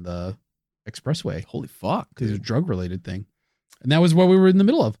shooting on the expressway. Holy fuck. Because it was a drug related thing. And that was what we were in the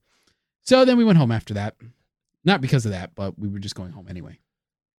middle of. So then we went home after that. Not because of that, but we were just going home anyway.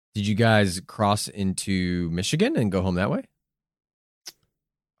 Did you guys cross into Michigan and go home that way?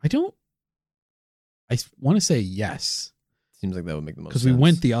 I want to say yes. Seems like that would make the most sense. Because we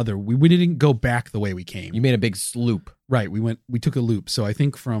went the other, we didn't go back the way we came. You made a big loop. Right. We took a loop. So I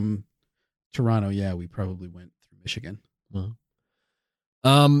think from Toronto, yeah, we probably went through Michigan.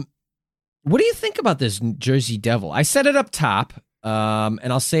 What do you think about this Jersey Devil? I said it up top,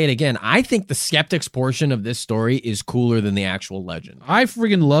 and I'll say it again. I think the skeptics portion of this story is cooler than the actual legend. I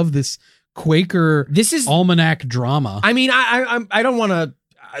friggin' love this Quaker almanac drama. I mean, I don't want to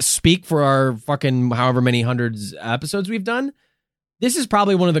speak for our fucking however many hundreds episodes we've done. This is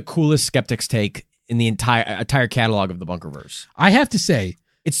probably one of the coolest skeptics take in the entire catalog of the Bunkerverse. I have to say,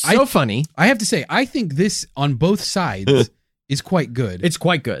 it's so funny. I have to say, I think this on both sides is quite good. It's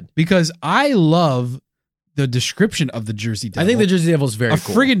quite good because I love the description of the Jersey Devil. I think the Jersey Devil is very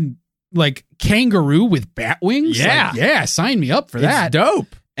cool. A friggin' like kangaroo with bat wings. Yeah. Like, yeah. Sign me up for that. It's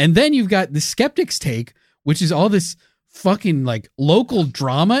dope. And then you've got the skeptics take, which is all this fucking like local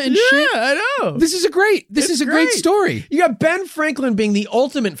drama and shit. Yeah, I know. This is a great story. You got Ben Franklin being the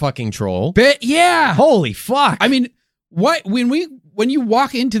ultimate fucking troll. But yeah. Holy fuck. I mean, when you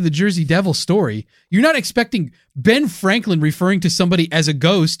walk into the Jersey Devil story, you're not expecting Ben Franklin referring to somebody as a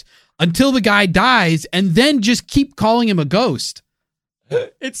ghost until the guy dies and then just keep calling him a ghost.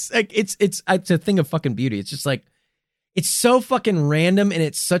 It's like it's a thing of fucking beauty. It's just like it's so fucking random and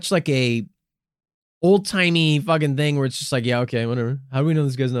it's such like a old-timey fucking thing where it's just like, yeah, okay, whatever. How do we know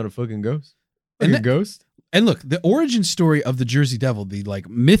this guy's not a fucking ghost? Like a ghost? And look, the origin story of the Jersey Devil, the like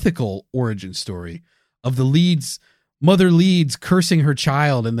mythical origin story of the mother Leeds cursing her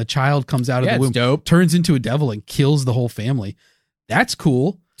child and the child comes out of the womb, dope. Turns into a devil and kills the whole family. That's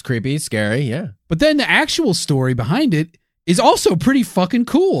cool. It's creepy, it's scary, yeah. But then the actual story behind it is also pretty fucking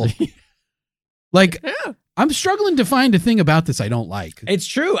cool. Like, Yeah. I'm struggling to find a thing about this I don't like. It's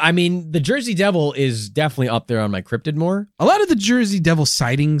true. I mean, the Jersey Devil is definitely up there on my cryptid more. A lot of the Jersey Devil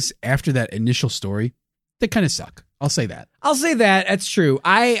sightings after that initial story, they kind of suck. I'll say that. I'll say that. That's true.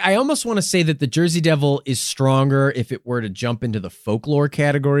 I almost want to say that the Jersey Devil is stronger if it were to jump into the folklore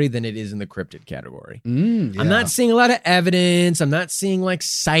category than it is in the cryptid category. Yeah. I'm not seeing a lot of evidence. I'm not seeing like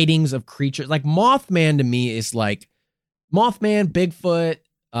sightings of creatures. Like Mothman to me is like Mothman, Bigfoot,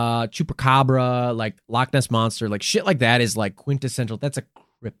 Chupacabra, like Loch Ness Monster, like shit like that is like quintessential. That's a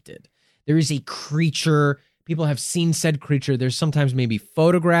cryptid. There is a creature. People have seen said creature. There's sometimes maybe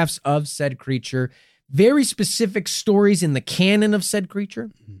photographs of said creature. Very specific stories in the canon of said creature.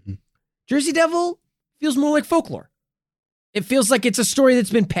 Mm-hmm. Jersey Devil feels more like folklore. It feels like it's a story that's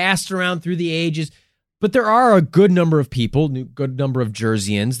been passed around through the ages. But there are a good number of people, good number of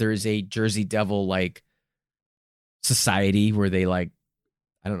Jerseyans. There is a Jersey Devil like society where they like,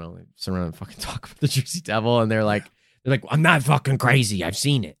 I don't know, sit around and fucking talk about the Jersey Devil, and they're like, I'm not fucking crazy. I've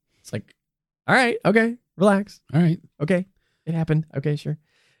seen it. It's like, all right, okay, relax. All right. Okay, it happened. Okay, sure.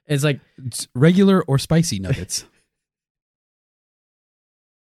 It's like It's regular or spicy nuggets.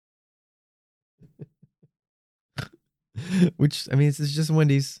 which I mean, it's just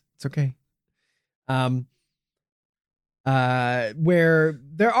Wendy's. It's okay. Where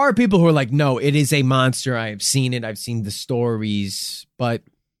there are people who are like, no, it is a monster. I have seen it. I've seen the stories, but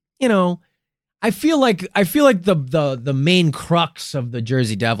you know, I feel like the main crux of the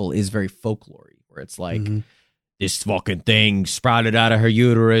Jersey Devil is very folklore-y, where it's like this fucking thing sprouted out of her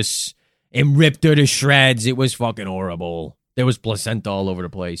uterus and ripped her to shreds. It was fucking horrible. There was placenta all over the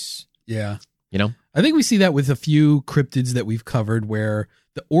place. Yeah. You know? I think we see that with a few cryptids that we've covered where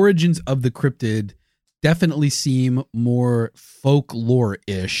the origins of the cryptid definitely seem more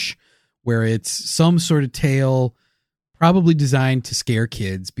folklore-ish, where it's some sort of tale, probably designed to scare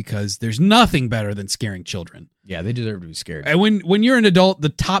kids because there's nothing better than scaring children. Yeah, they deserve to be scared. And when you're an adult, the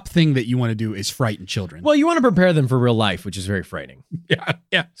top thing that you want to do is frighten children. Well, you want to prepare them for real life, which is very frightening.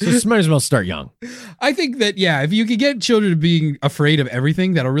 Yeah. So you might as well start young. I think that, if you could get children to being afraid of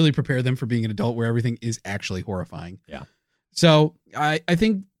everything, that'll really prepare them for being an adult where everything is actually horrifying. Yeah. So I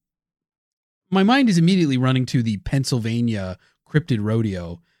think my mind is immediately running to the Pennsylvania cryptid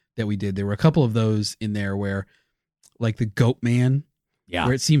rodeo that we did. There were a couple of those in there where, like the Goat Man,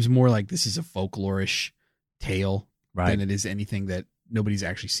 where it seems more like this is a folklorish tale than it is anything that nobody's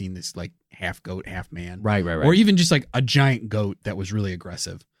actually seen, this like half goat, half man. Right. Or even just like a giant goat that was really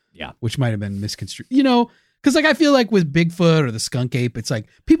aggressive. Yeah. Which might have been misconstrued. Because like I feel like with Bigfoot or the skunk ape, it's like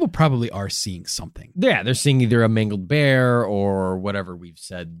people probably are seeing something. Yeah, they're seeing either a mangled bear or whatever we've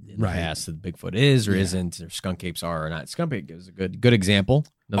said in the past that Bigfoot is or isn't, or skunk apes are or not. Skunk ape is a good example.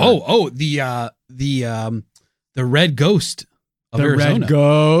 The red ghost of the Arizona. Red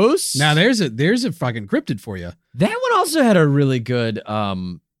ghost. Now there's a fucking cryptid for you. That one also had a really good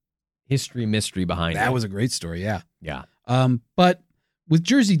history mystery behind it. That was a great story. Yeah. Yeah. But with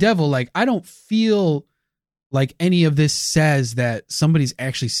Jersey Devil, like I don't feel like any of this says that somebody's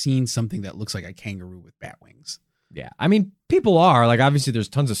actually seen something that looks like a kangaroo with bat wings. Yeah. I mean, people are like, obviously there's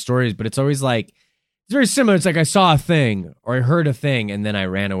tons of stories, but it's always like, it's very similar. It's like I saw a thing or I heard a thing and then I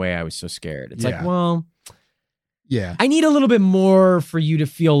ran away. I was so scared. It's like, well, yeah, I need a little bit more for you to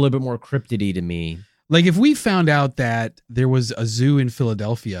feel a little bit more cryptidy to me. Like if we found out that there was a zoo in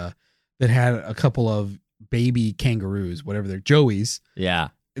Philadelphia that had a couple of baby kangaroos, whatever they're, joeys,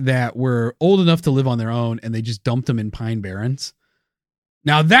 that were old enough to live on their own and they just dumped them in Pine Barrens.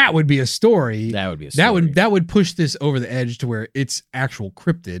 Now that would be a story. That would be a story. That would push this over the edge to where it's actual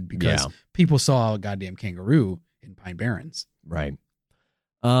cryptid because people saw a goddamn kangaroo in Pine Barrens. Right.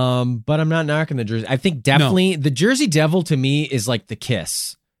 But I'm not knocking the Jersey. I think definitely the Jersey Devil to me is like the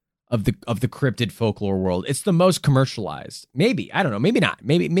Kiss of the cryptid folklore world. It's the most commercialized. Maybe, I don't know. Maybe not.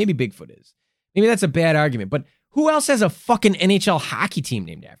 Maybe Bigfoot is. Maybe that's a bad argument. But who else has a fucking NHL hockey team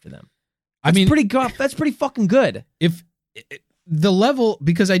named after them? That's pretty good. That's pretty fucking good. If the level,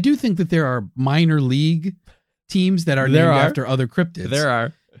 because I do think that there are minor league teams that are named after other cryptids. There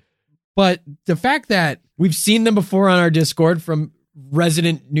are. But the fact that we've seen them before on our Discord from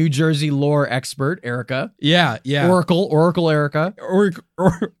resident New Jersey lore expert Erica. Yeah. Oracle Erica.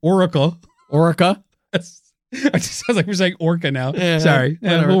 Oracle. Orica. It just sounds like we're saying Orca now. Yeah, sorry.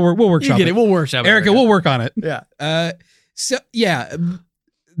 We'll workshop it. We'll workshop it. Erica, we'll work on it. Yeah.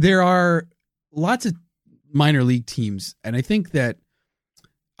 There are lots of minor league teams, and I think that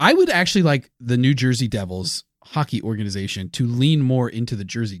I would actually like the New Jersey Devils hockey organization to lean more into the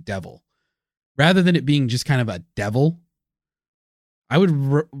Jersey Devil rather than it being just kind of a devil. I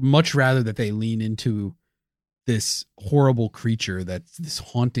would much rather that they lean into this horrible creature, that's this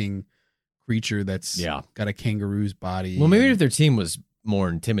haunting creature that's got a kangaroo's body. Well, maybe if their team was more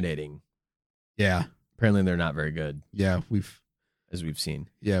intimidating. Yeah. Apparently they're not very good. Yeah, we've seen.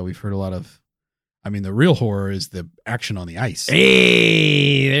 Yeah, we've heard a lot of, the real horror is the action on the ice.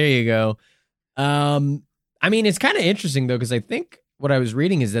 Hey, there you go. It's kind of interesting though, because I think what I was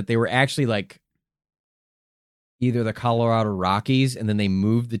reading is that they were actually like either the Colorado Rockies, and then they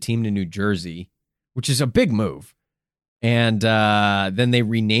moved the team to New Jersey, which is a big move. And then they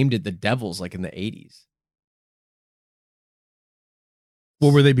renamed it the Devils, like in the 80s.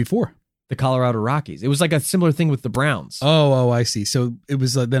 What were they before? The Colorado Rockies. It was like a similar thing with the Browns. Oh, I see. So it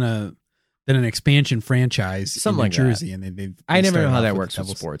was then an expansion franchise something in like New Jersey, that. And they I never know how that works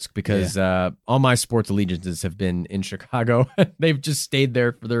with sports because all my sports allegiances have been in Chicago. They've just stayed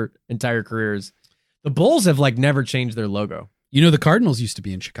there for their entire careers. The Bulls have like never changed their logo. The Cardinals used to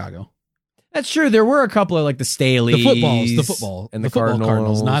be in Chicago. That's true. There were a couple of like the Staleys, the football, and the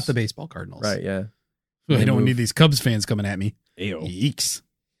Cardinals, not the baseball Cardinals. Right? Yeah. I don't need these Cubs fans coming at me. Ew. Yeeks.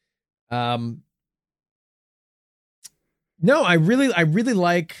 No, I really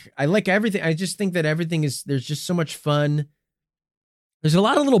like everything. I just think that there's just so much fun. There's a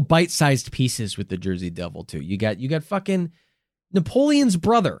lot of little bite-sized pieces with the Jersey Devil too. You got fucking Napoleon's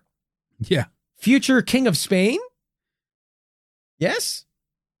brother. Yeah. Future King of Spain? Yes?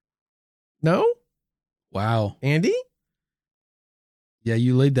 No? Wow. Andy? Yeah,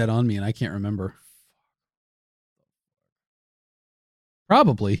 you laid that on me and I can't remember.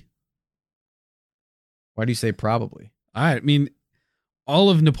 Probably. Why do you say probably? All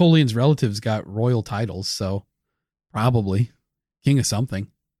of Napoleon's relatives got royal titles, so probably king of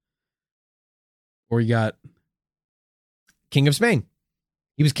something. Or you got King of Spain.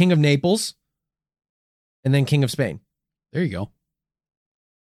 He was King of Naples and then King of Spain. There you go.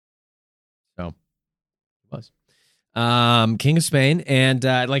 So, it was. King of Spain, and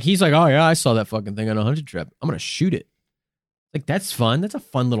like he's like, oh yeah, I saw that fucking thing on a hunting trip. I'm gonna shoot it. Like that's fun. That's a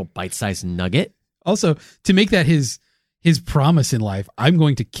fun little bite-sized nugget. Also, to make that his promise in life, I'm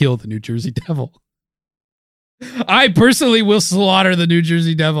going to kill the New Jersey Devil. I personally will slaughter the New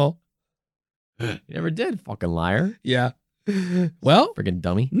Jersey Devil. You never did, fucking liar. Yeah. Well, Friggin'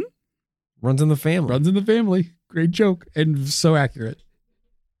 dummy. Runs in the family. runs in the family. Great joke and so accurate.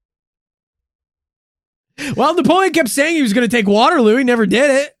 Well, Napoleon kept saying he was going to take Waterloo. He never did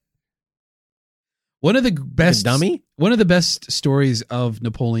it. One of the best dummy. One of the best stories of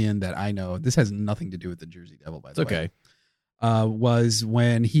Napoleon that I know. This has nothing to do with the Jersey Devil, by the way. Was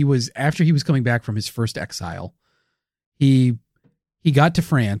when after he was coming back from his first exile, he got to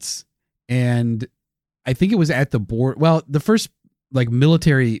France, and I think it was at the border. Well, the first like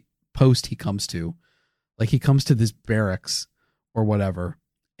military post he comes to, like he comes to this barracks or whatever,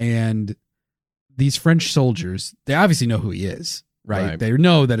 and these French soldiers, they obviously know who he is, right? They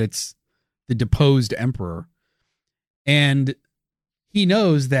know that it's the deposed emperor, and he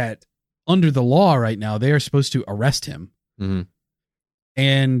knows that under the law right now they are supposed to arrest him. Mm-hmm.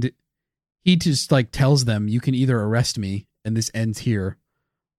 And he just like tells them, you can either arrest me and this ends here,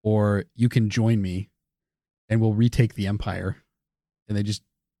 or you can join me and we'll retake the empire. And then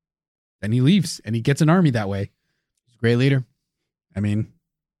he leaves and he gets an army that way. He's a great leader. I mean,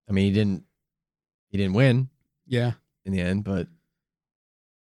 he didn't win. Yeah. In the end, but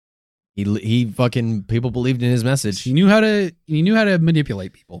he fucking, people believed in his message. He knew how to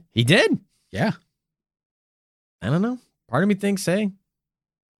manipulate people. He did. Yeah. I don't know. Part of me thinks, hey,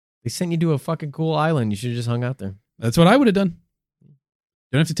 they sent you to a fucking cool island. You should have just hung out there. That's what I would have done.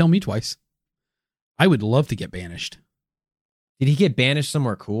 Don't have to tell me twice. I would love to get banished. Did he get banished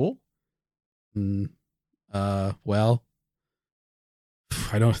somewhere cool? Well,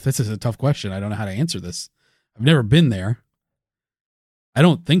 this is a tough question. I don't know how to answer this. I've never been there. I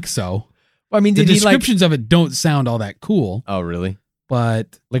don't think so. Well, I mean, the descriptions of it don't sound all that cool. Oh, really?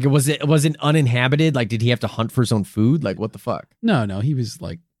 But like, it wasn't uninhabited. Like, did he have to hunt for his own food? Like, what the fuck? No, he was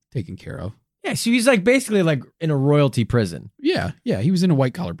like taken care of. Yeah, so he's like basically like in a royalty prison. Yeah, he was in a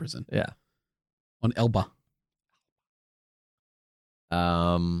white collar prison. Yeah, on Elba.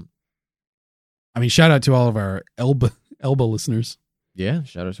 I mean, shout out to all of our Elba listeners. Yeah,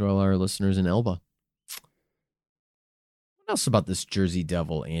 shout out to all our listeners in Elba. What else about this Jersey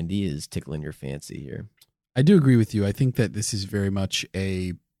Devil, Andy, is tickling your fancy here? I do agree with you. I think that this is very much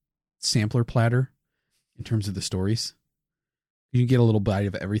a sampler platter in terms of the stories. You get a little bite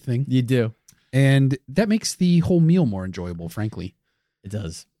of everything. You do. And that makes the whole meal more enjoyable, frankly. It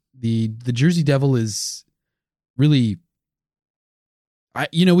does. The Jersey Devil is really...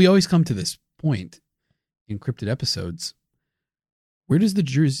 we always come to this point in cryptid episodes. Where does the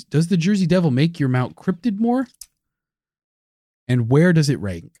Jersey Devil make your mount cryptid more? And where does it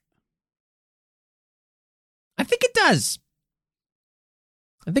rank? I think it does.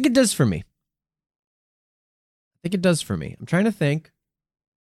 I think it does for me. I'm trying to think.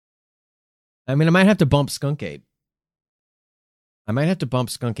 I mean, I might have to bump Skunk Ape.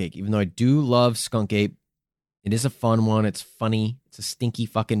 Even though I do love Skunk Ape. It is a fun one. It's funny. It's a stinky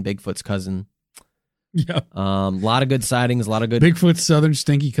fucking Bigfoot's cousin. Yeah. A lot of good sightings, a lot of good... Bigfoot's southern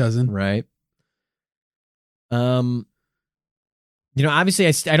stinky cousin. Right. Obviously,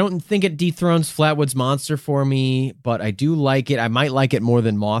 I don't think it dethrones Flatwoods Monster for me, but I do like it. I might like it more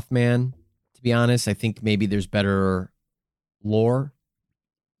than Mothman, to be honest. I think maybe there's better lore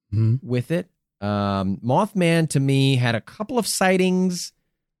with it. Mothman, to me, had a couple of sightings,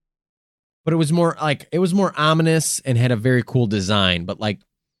 but it was more ominous and had a very cool design. But like,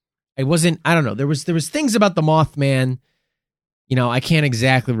 it wasn't, I don't know. There was things about the Mothman. I can't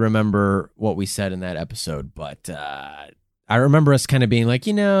exactly remember what we said in that episode, but I remember us kind of being like,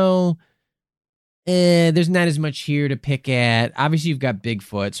 there's not as much here to pick at. Obviously, you've got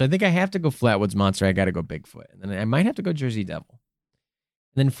Bigfoot. So I think I have to go Flatwoods Monster. I got to go Bigfoot. And then I might have to go Jersey Devil.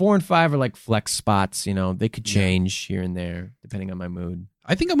 And then 4 and 5 are like flex spots. They could change here and there depending on my mood.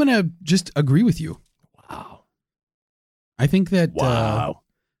 I think I'm going to just agree with you. Wow. I think that I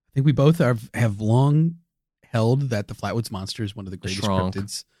think we both have long held that the Flatwoods Monster is one of the greatest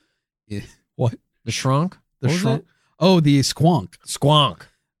cryptids. What? The Shrunk? The Shrunk? Oh, the Squonk. Squonk.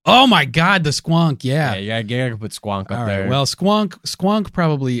 Oh my God, the Squonk. Yeah. Yeah, you gotta put Squonk up there. Right. Well, Squonk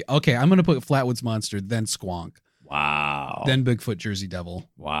probably. Okay, I'm gonna put Flatwoods Monster, then Squonk. Wow. Then Bigfoot Jersey Devil.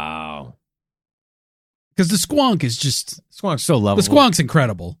 Wow. Because the Squonk is just Squonk's so lovable. The Squonk's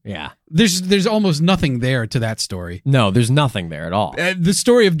incredible. Yeah. There's almost nothing there to that story. No, there's nothing there at all. The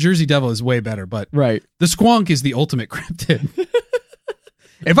story of Jersey Devil is way better, but right. The Squonk is the ultimate cryptid.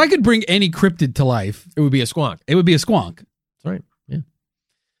 If I could bring any cryptid to life, It would be a squonk. it would be a squonk. That's right. Yeah.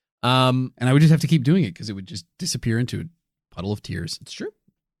 And I would just have to keep doing it because it would just disappear into a puddle of tears. It's true.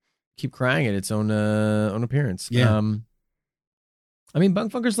 Keep crying at its own appearance. Yeah. I mean,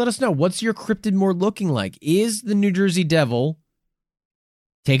 Bunk Funkers, let us know. What's your cryptid more looking like? Is the New Jersey Devil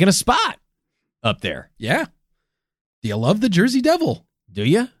taking a spot up there? Yeah. Do you love the Jersey Devil? Do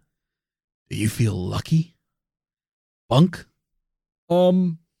you? Do you feel lucky? Bunk? I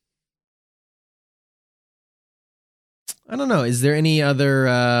don't know. Is there any other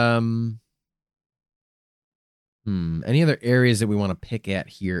any other areas that we want to pick at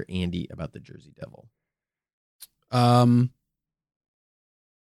here, Andy, about the Jersey Devil?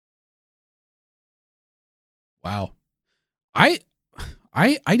 Wow. I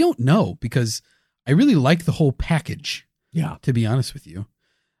don't know because I really like the whole package. Yeah. To be honest with you.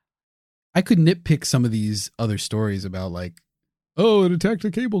 I could nitpick some of these other stories about like, oh, it attacked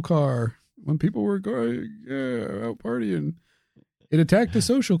a cable car when people were going out partying. It attacked a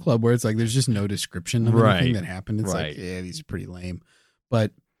social club where it's like there's just no description of anything that happened. It's like, yeah, these are pretty lame.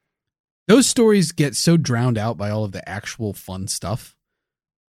 But those stories get so drowned out by all of the actual fun stuff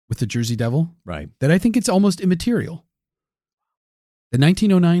with the Jersey Devil, Right. that I think it's almost immaterial. The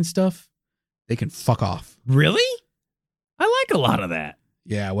 1909 stuff, they can fuck off. Really? I like a lot of that.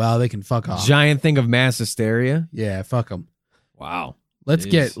 Yeah, well, they can fuck off. Giant thing of mass hysteria. Yeah, fuck them. Wow. Let's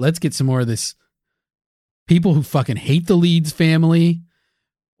get some more of this. People who fucking hate the Leeds family,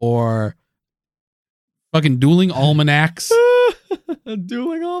 or fucking dueling almanacs.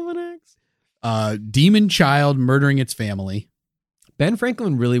 Dueling almanacs. Demon child murdering its family. Ben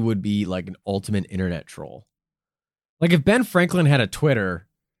Franklin really would be like an ultimate internet troll. Like if Ben Franklin had a Twitter,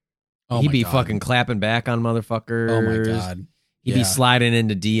 he'd be fucking clapping back on motherfuckers. Oh my God. He'd be sliding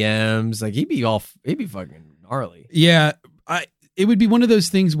into DMs. Like he'd be fucking gnarly. Yeah. It would be one of those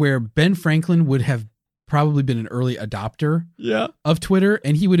things where Ben Franklin would have probably been an early adopter of Twitter,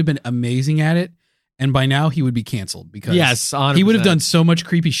 and he would have been amazing at it. And by now he would be canceled because 100%. he would have done so much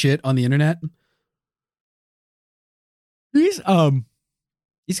creepy shit on the internet. He's kind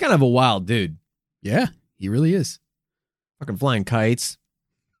of a wild dude. Yeah, he really is. Fucking flying kites.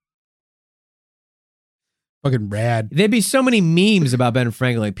 Fucking rad. There'd be so many memes about Ben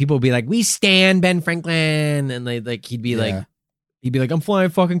Franklin. Like people would be like, "We stan Ben Franklin," and he'd be like, "I'm flying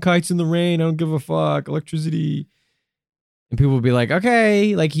fucking kites in the rain. I don't give a fuck. Electricity." And people would be like,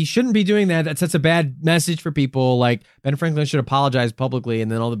 "Okay, like he shouldn't be doing that. That's such a bad message for people. Like Ben Franklin should apologize publicly."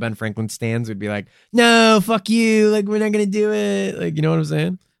 And then all the Ben Franklin stans would be like, "No, fuck you. Like we're not gonna do it." Like you know what I'm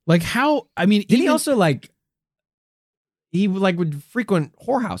saying? Like how? I mean, he also like he would frequent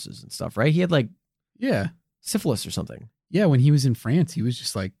whorehouses and stuff, right? He had like syphilis or something. Yeah, when he was in France, he was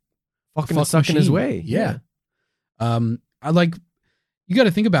just like fucking sucking his way. Yeah. I like, you got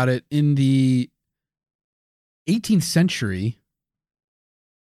to think about it. In the 18th century,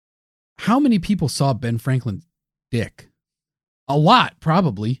 how many people saw Ben Franklin's dick? A lot,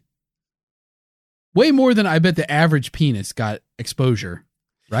 probably. Way more than I bet the average penis got exposure,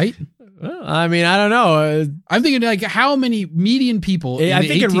 right? Well, I mean, I don't know. I'm thinking like how many median people. I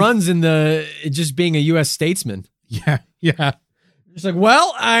think it runs in the just being a U.S. statesman. Yeah, yeah. It's like,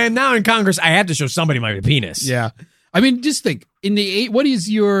 well, I am now in Congress. I have to show somebody my penis. Yeah. I mean, just think in the what's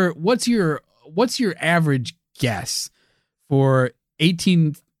your average guess for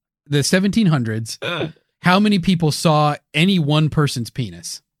the 1700s? How many people saw any one person's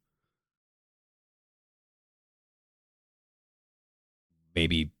penis?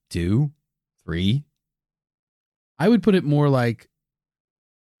 Maybe 2, 3. I would put it more like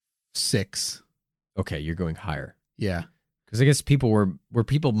 6. Okay, you're going higher. Yeah. Because I guess people were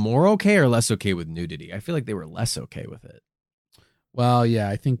people more okay or less okay with nudity? I feel like they were less okay with it. Well, yeah,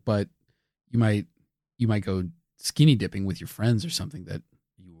 I think, but you might go skinny dipping with your friends or something. That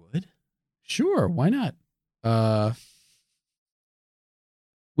you would? Sure, why not?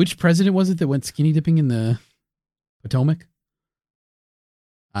 Which president was it that went skinny dipping in the Potomac?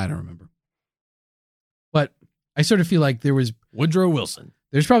 I don't remember. But I sort of feel like there was Woodrow Wilson.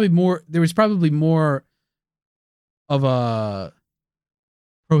 There was probably more of a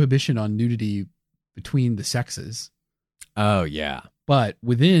prohibition on nudity between the sexes. Oh, yeah. But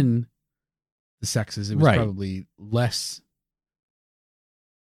within the sexes, it was probably less,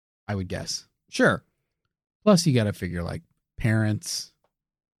 I would guess. Sure. Plus, you got to figure like parents,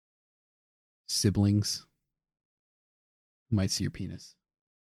 siblings who might see your penis.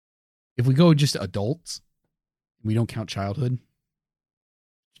 If we go just adults, we don't count childhood,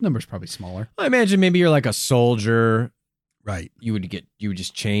 the number's probably smaller. I imagine maybe you're like a soldier. Right. You would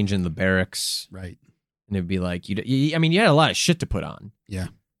just change in the barracks. Right. And it'd be like, I mean, you had a lot of shit to put on. Yeah.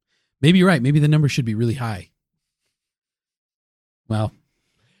 Maybe you're right. Maybe the number should be really high. Well,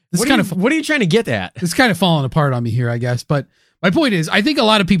 What are you trying to get at? It's kind of falling apart on me here, I guess. But my point is, I think a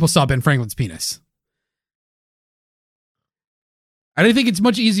lot of people saw Ben Franklin's penis. I don't think it's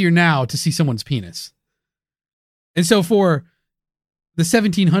much easier now to see someone's penis. And so for the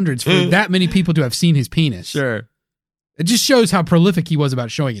 1700s, for that many people to have seen his penis, Sure. it just shows how prolific he was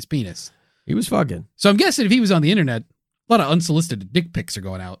about showing his penis. He was fucking. So I'm guessing if he was on the internet, a lot of unsolicited dick pics are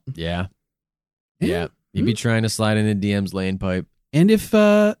going out. Yeah. Yeah. He'd be trying to slide into DM's lane pipe. And if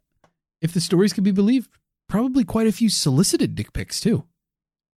the stories could be believed, probably quite a few solicited dick pics too.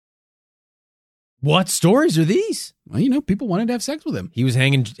 What stories are these? Well, people wanted to have sex with him. He was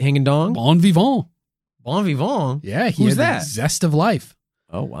hanging dong? Bon vivant. Bon vivant? Yeah, he Who's had that? the zest of life.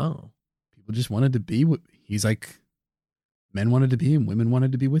 Oh, wow. People just wanted to be he's like, men wanted to be him, women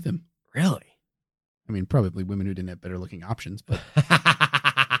wanted to be with him. Really? I mean, probably women who didn't have better looking options, but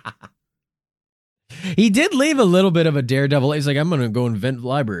He did leave a little bit of a daredevil. He's like, I'm going to go invent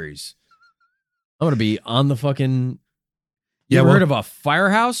libraries. I'm going to be on the fucking... You ever heard of a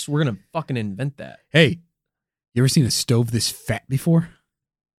firehouse? We're going to fucking invent that. Hey, you ever seen a stove this fat before?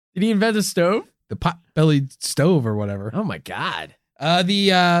 Did he invent a stove? The pot-bellied stove or whatever. Oh, my God.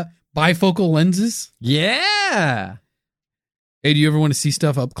 The bifocal lenses. Yeah. Hey, do you ever want to see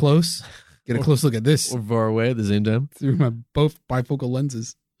stuff up close? Get a close look at this. Or far away at the same time. Through my both bifocal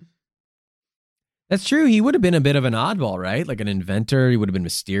lenses. That's true. He would have been a bit of an oddball, right? Like an inventor. He would have been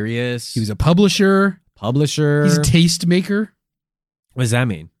mysterious. He was a publisher. He's a tastemaker. What does that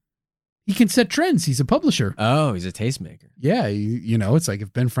mean? He can set trends. He's a publisher. Oh, he's a tastemaker. Yeah, it's like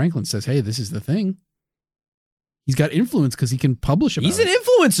if Ben Franklin says, hey, this is the thing. He's got influence because he can publish about it. He's an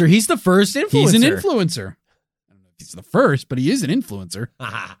influencer. He's the first influencer. He's an influencer. I don't know if he's the first, but he is an influencer.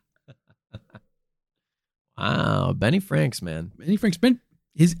 Wow, Benny Franks, man. Benny Franks,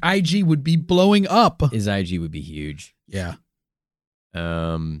 his IG would be blowing up. His IG would be huge. Yeah.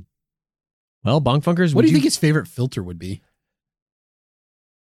 Well, Bonkfunkers, what do you think his favorite filter would be?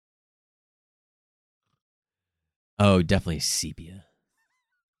 Oh, definitely sepia.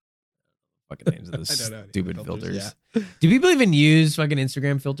 Fucking names of those I don't know stupid any filters. Yeah. Do people even use fucking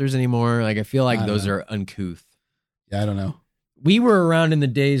Instagram filters anymore? Like, I feel like those are uncouth. Yeah, I don't know. We were around in the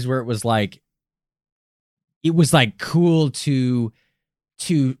days where it was like cool to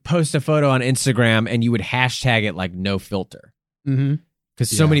post a photo on Instagram and you would hashtag it like no filter. Mm-hmm.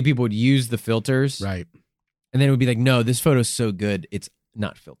 Because so many people would use the filters. Right. And then it would be like, no, this photo's so good, it's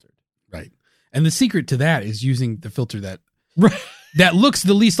not filtered. Right. And the secret to that is using the filter that looks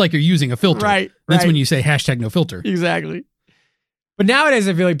the least like you're using a filter. Right. That's when you say hashtag no filter. Exactly. But nowadays,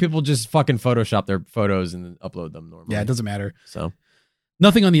 I feel like people just fucking Photoshop their photos and then upload them normally. Yeah, it doesn't matter. So,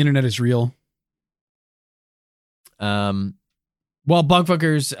 nothing on the internet is real. Well,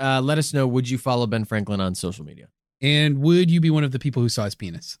 Bunkfuckers, let us know, would you follow Ben Franklin on social media? And would you be one of the people who saw his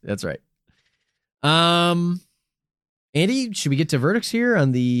penis? That's right. Andy, should we get to verdicts here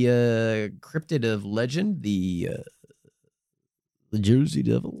on the cryptid of legend, the Jersey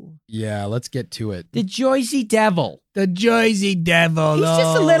Devil? Yeah, let's get to it. The Jersey Devil. The Jersey Devil. He's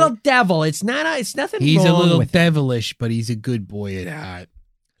just a little devil. It's nothing He's wrong a little with devilish, but he's a good boy at heart.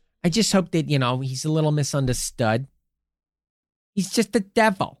 I just hope that, he's a little misunderstood. He's just a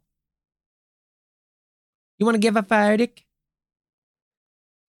devil. You want to give a verdict?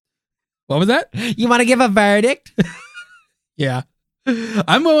 What was that? You want to give a verdict? Yeah.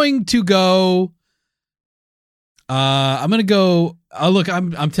 I'm going to go. I'm going to go. Look,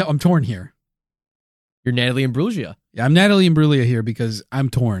 I'm torn here. You're Natalie Imbruglia. Yeah, I'm Natalie Imbruglia here because I'm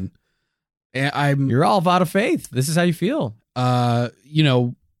torn. You're all out of faith. This is how you feel.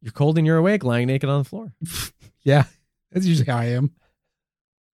 You're cold and you're awake, lying naked on the floor. Yeah, that's usually how I am.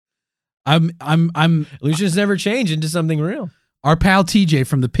 I'm illusions never change into something real. Our pal TJ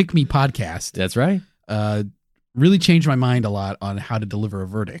from the Pick Me podcast. That's right. Really changed my mind a lot on how to deliver a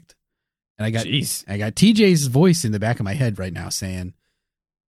verdict. And I got TJ's voice in the back of my head right now saying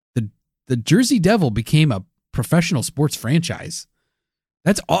the Jersey Devil became a professional sports franchise.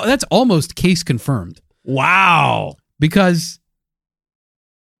 That's almost case confirmed. Wow. Because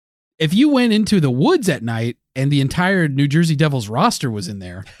if you went into the woods at night and the entire New Jersey Devils roster was in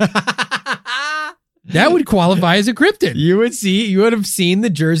there, that would qualify as a cryptid. You would have seen the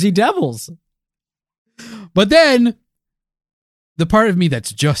Jersey Devils. But then the part of me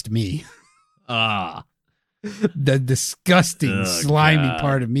that's just me, the disgusting, slimy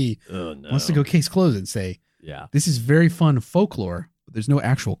part of me wants to go case closed and say, yeah, this is very fun folklore, but there's no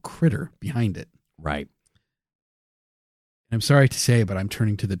actual critter behind it. Right. I'm sorry to say, but I'm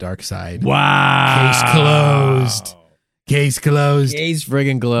turning to the dark side. Wow. Case closed. Case closed. Case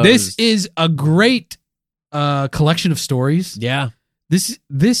friggin' closed. This is a great collection of stories. Yeah. This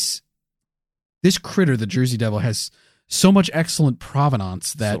critter, the Jersey Devil, has so much excellent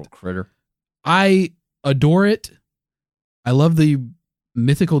provenance that Little critter. I adore it. I love the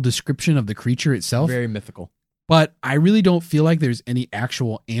mythical description of the creature itself, Very mythical. but I really don't feel like there's any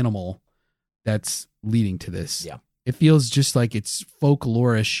actual animal that's leading to this. Yeah. It feels just like it's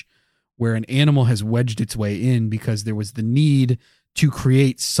folklorish, where an animal has wedged its way in because there was the need to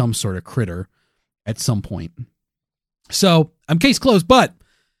create some sort of critter at some point. So I'm case closed, but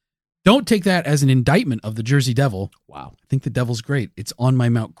don't take that as an indictment of the Jersey Devil. Wow. I think the Devil's great. It's on my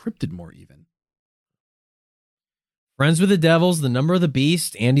Mount Cryptidmore even. Friends with the Devils, The Number of the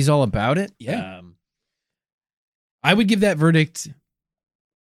Beast. Andy's all about it. Yeah. I would give that verdict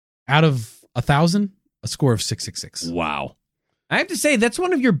out of 1,000, a score of 666. Wow. I have to say, that's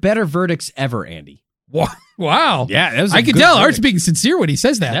one of your better verdicts ever, Andy. Wow. Yeah, that was I can tell Art's being sincere when he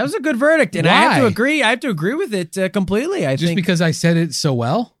says that. That was a good verdict, and I have to Why? agree. I have to agree with it completely. I Just think because I said it so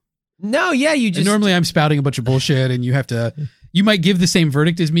well? no, yeah, you And just normally I'm spouting a bunch of bullshit, and you might give the same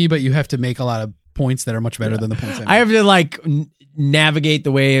verdict as me, but you have to make a lot of points that are much better than the points I make. I have to navigate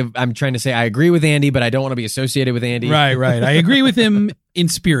the way I'm trying to say I agree with Andy, but I don't want to be associated with Andy. Right. I agree with him in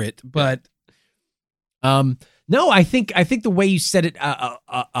spirit, but No, I think the way you said it,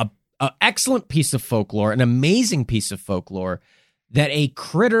 a excellent piece of folklore, an amazing piece of folklore that a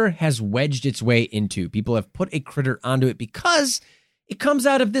critter has wedged its way into. People have put a critter onto it because it comes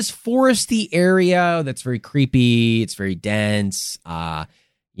out of this foresty area that's very creepy. It's very dense. The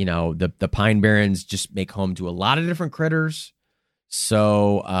Pine Barrens just make home to a lot of different critters.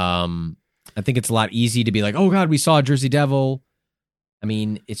 So I think it's a lot easy to be like, oh God, we saw a Jersey Devil. I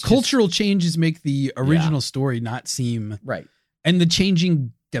mean, it's cultural changes make the original story not seem right. And the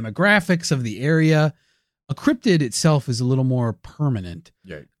changing demographics of the area. A cryptid itself is a little more permanent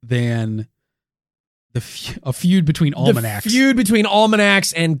than a feud between almanacs. The feud between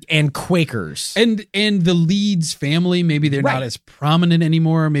almanacs and Quakers. And the Leeds family, maybe they're not as prominent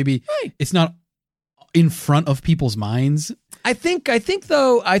anymore. Maybe it's not in front of people's minds. I think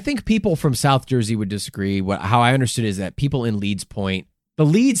people from South Jersey would disagree. How I understood is that people in Leeds Point, the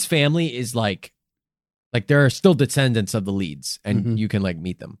Leeds family is like there are still descendants of the Leeds, and you can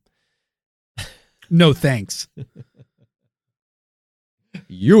meet them. No thanks.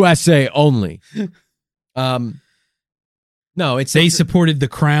 USA only. No, they supported the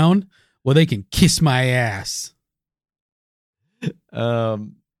crown. Well, they can kiss my ass.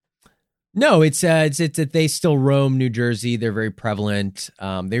 No, it's that they still roam New Jersey. They're very prevalent.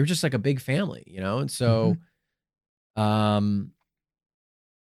 They were just like a big family, and so,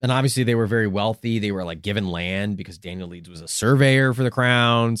 and obviously they were very wealthy. They were given land because Daniel Leeds was a surveyor for the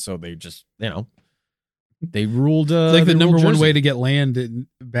crown. So they just, they ruled. It's the number one way to get land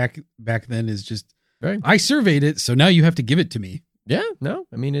back then is just, I surveyed it, so now you have to give it to me. Yeah, no,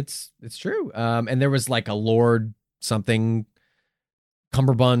 I mean it's true. And there was a Lord something.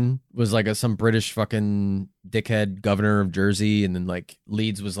 Cumberbund was some British fucking dickhead governor of Jersey, and then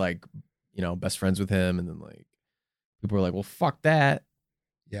Leeds was best friends with him, and then people were like, well, fuck that.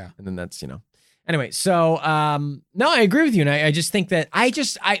 Yeah. And then that's anyway, so no, I agree with you, and I just think that I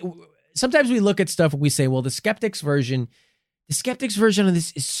sometimes we look at stuff and we say, well, the skeptics version of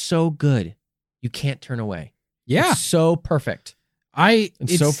this is so good you can't turn away. Yeah. It's so perfect.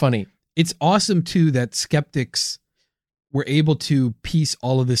 It's so funny. It's awesome too that skeptics were able to piece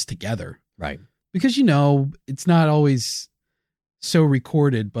all of this together. Right. Because, it's not always so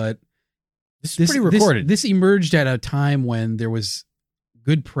recorded, but this is pretty recorded. This emerged at a time when there was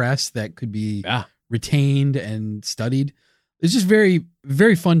good press that could be retained and studied. It's just very,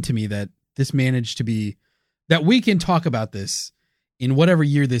 very fun to me that this managed to be, that we can talk about this in whatever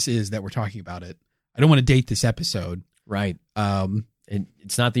year this is that we're talking about it. I don't want to date this episode. Right.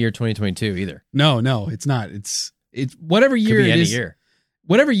 It's not the year 2022 either. No, it's not. It's whatever year Could be it any is. Year.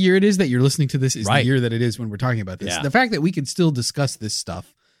 Whatever year it is that you're listening to this is the year that it is when we're talking about this. Yeah. The fact that we can still discuss this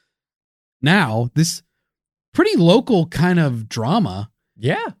stuff now, this pretty local kind of drama,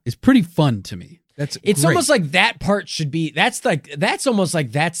 is pretty fun to me. It's almost like that part should be. That's almost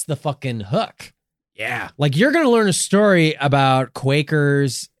like that's the fucking hook. Yeah, you're gonna learn a story about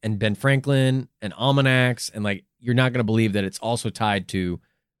Quakers and Ben Franklin and almanacs, and you're not gonna believe that it's also tied to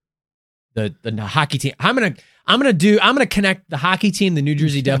the hockey team. I'm gonna connect the hockey team, the New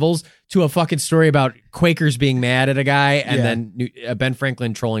Jersey Devils, to a fucking story about Quakers being mad at a guy and then Ben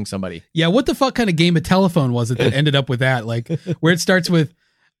Franklin trolling somebody. Yeah, what the fuck kind of game of telephone was it that ended up with that? Where it starts with,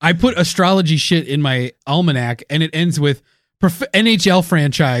 I put astrology shit in my almanac, and it ends with, NHL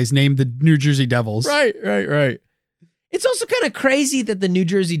franchise named the New Jersey Devils. Right. It's also kind of crazy that the New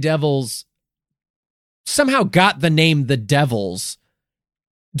Jersey Devils somehow got the name the Devils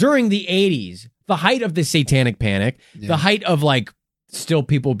during the 80s, the height of the Satanic Panic, the height of like still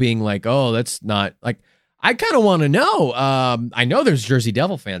people being like, oh, that's not like, I kind of want to know. I know there's Jersey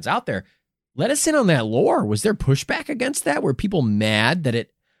Devil fans out there. Let us in on that lore. Was there pushback against that? Were people mad that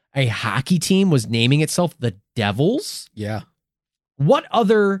a hockey team was naming itself the Devils? Yeah. What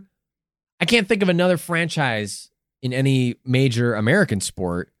other, I can't think of another franchise in any major American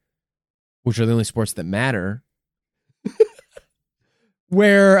sport, which are the only sports that matter,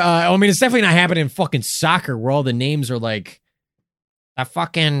 where, I mean, it's definitely not happening in fucking soccer where all the names are like,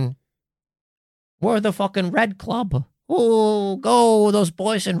 we're the fucking Red Club. Oh, go those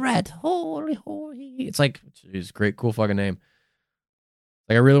boys in red. Holy. It's like, it's a great, cool fucking name.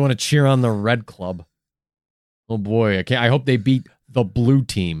 Like, I really want to cheer on the Red Club. Oh boy, I hope they beat the blue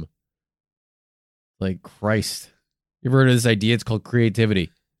team. Like, Christ. You ever heard of this idea? It's called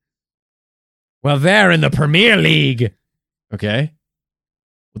creativity. Well, they're in the Premier League. Okay.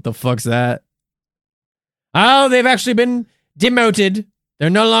 What the fuck's that? Oh, they've actually been demoted. They're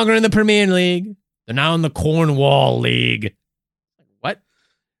no longer in the Premier League. They're now in the Cornwall League. What?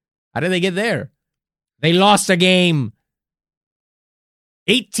 How did they get there? They lost a game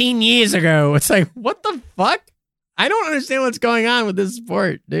 18 years ago. It's like, what the fuck? I don't understand what's going on with this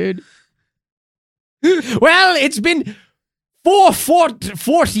sport, dude. Well, it's been 4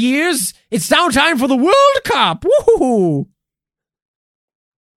 years. It's now time for the World Cup. Woohoo!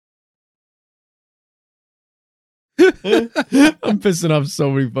 I'm pissing off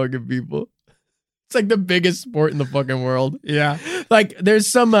so many fucking people. It's like the biggest sport in the fucking world. Yeah. Like,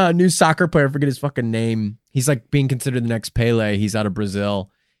 there's some new soccer player, I forget his fucking name. He's like being considered the next Pele. He's out of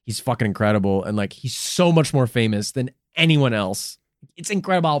Brazil. He's fucking incredible. And like, he's so much more famous than anyone else. It's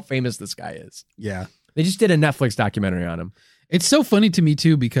incredible how famous this guy is. Yeah. They just did a Netflix documentary on him. It's so funny to me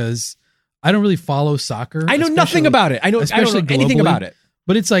too, because I don't really follow soccer. I know nothing about it. I don't know anything about it.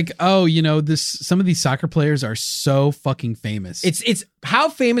 But it's like, oh, some of these soccer players are so fucking famous. It's how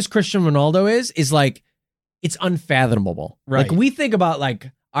famous Cristiano Ronaldo is like, it's unfathomable. Right. Like, we think about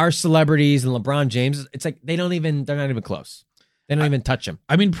like our celebrities and LeBron James. It's like they're not even close. They don't even touch him.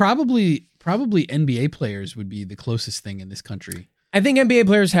 I mean, probably NBA players would be the closest thing in this country. I think NBA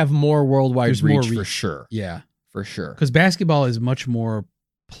players have more worldwide reach for sure. Yeah. For sure. Because basketball is much more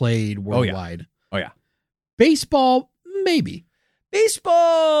played worldwide. Oh, yeah. Baseball, maybe.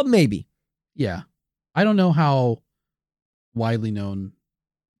 Baseball, maybe. Yeah. I don't know how widely known.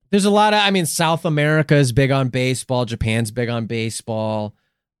 There's a lot of, South America is big on baseball. Japan's big on baseball.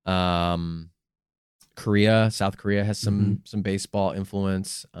 South Korea has some baseball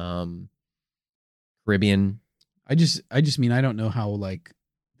influence. Caribbean. I just mean, I don't know how like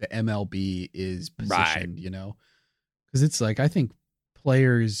the MLB is positioned, because it's like, I think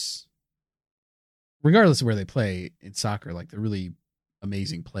players, regardless of where they play in soccer, like the really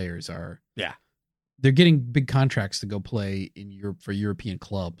amazing players they're getting big contracts to go play in Europe for European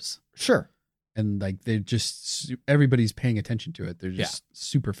clubs. Sure. And like, they're just, everybody's paying attention to it. They're just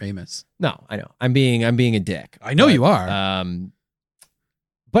super famous. No, I know. I'm being a dick. I know you are.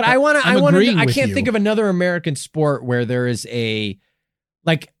 But I can't you. think of another American sport where there is a,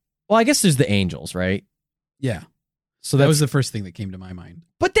 like, well, I guess there's the Angels, right? Yeah. So that was the first thing that came to my mind.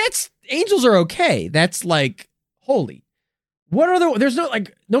 But Angels are okay. That's like, holy. What are there's no,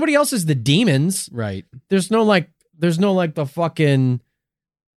 like, nobody else is the Demons. Right. There's no the fucking,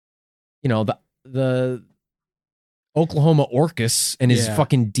 the Oklahoma Orcus and his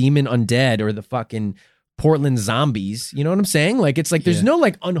fucking demon undead, or the fucking Portland Zombies. You know what I'm saying? Like, it's like, there's no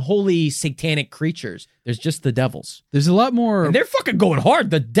like unholy satanic creatures. There's just the devils. There's a lot more. And they're fucking going hard.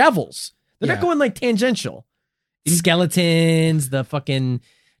 The devils. They're not going like tangential. Skeletons, the fucking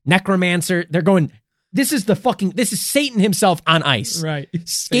necromancer. They're going, this is Satan himself on ice. Right.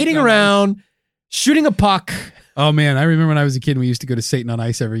 Skating around, shooting a puck. Oh man, I remember when I was a kid, we used to go to Satan on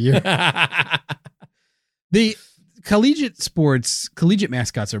Ice every year. The collegiate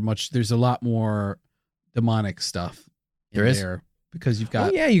mascots there's a lot more demonic stuff there. Because you've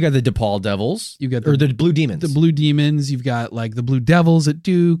got... Oh yeah, you got the DePaul Devils. You've got the Blue Demons. The Blue Demons. You've got like the Blue Devils at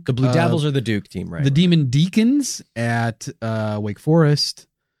Duke. The Blue Devils are the Duke team, right? The Demon Deacons at Wake Forest.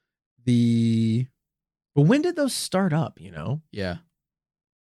 But when did those start up, Yeah.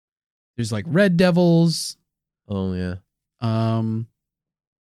 There's like Red Devils. Oh yeah.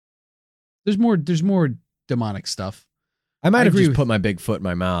 There's more demonic stuff. I might have just put my big foot in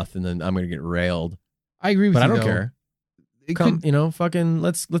my mouth and then I'm going to get railed. I agree with you. But I don't care. come, fucking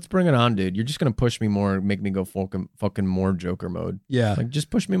let's bring it on, dude. You're just gonna push me more, make me go fucking more Joker mode. Yeah, like just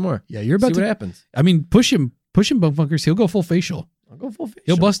push me more. Yeah, you're about see what happens. I mean, push him, Bunk Funkers. He'll go full facial. I'll go full facial.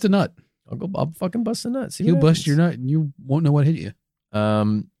 He'll bust a nut. I'll fucking bust a nut. See, he'll bust your nut, and you won't know what hit you.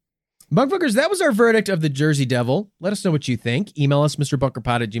 Bunkfuckers, that was our verdict of the Jersey Devil. Let us know what you think. Email us,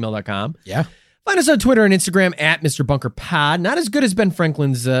 MrBunkerPod@gmail.com. Yeah. Find us on Twitter and Instagram at MrBunkerPod. Not as good as Ben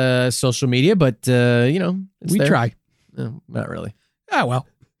Franklin's social media, but, it's we there. try. No, not really. Ah, well.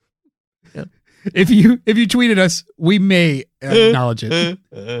 Yeah. If you tweeted us, we may acknowledge it.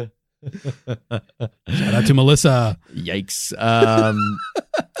 Shout out to Melissa. Yikes.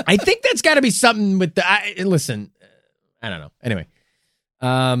 I think that's got to be something with the... listen, I don't know. Anyway.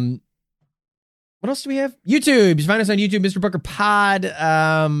 What else do we have? YouTube. You find us on YouTube, Mr. Bunker Pod.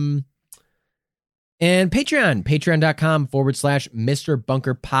 And Patreon. Patreon.com/Mr.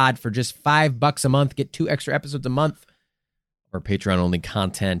 Bunker Pod for just $5 a month. Get 2 extra episodes a month. Or Patreon-only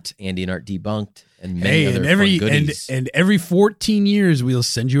content, Andy and Art Debunked, and many other fun goodies. And every 14 years, we'll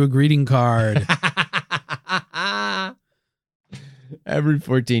send you a greeting card. Every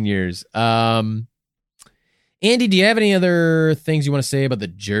 14 years. Andy, do you have any other things you want to say about the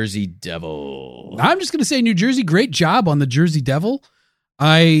Jersey Devil? I'm just going to say, New Jersey, great job on the Jersey Devil.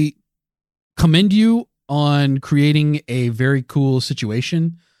 I commend you on creating a very cool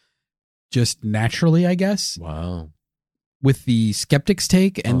situation, just naturally, I guess. Wow. With the skeptics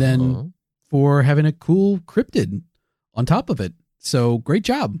take, and then for having a cool cryptid on top of it. So great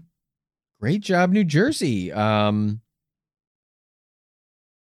job. Great job, New Jersey.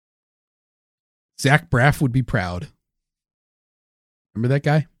 Zach Braff would be proud. Remember that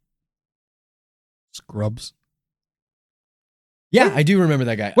guy? Scrubs. Yeah, I do remember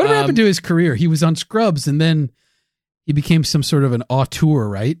that guy. Whatever happened to his career? He was on Scrubs, and then he became some sort of an auteur,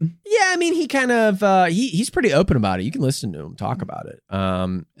 right? Yeah, I mean, he kind of he's pretty open about it. You can listen to him talk about it.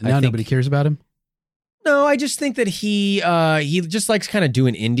 And now nobody cares about him. No, I just think that he just likes kind of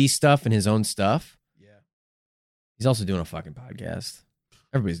doing indie stuff and his own stuff. Yeah, he's also doing a fucking podcast.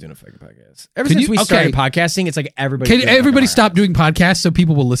 Everybody's doing a fucking podcast. Ever since we started podcasting, it's like everybody. Can everybody stop doing podcasts so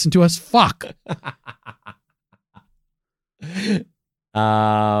people will listen to us? Fuck. He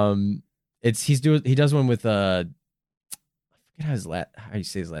does one with I forget how you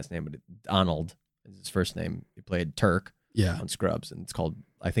say his last name, but Donald is his first name. He played Turk on Scrubs, and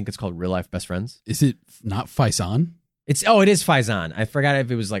I think it's called Real Life Best Friends. Is it not Faison? It is Faison. I forgot if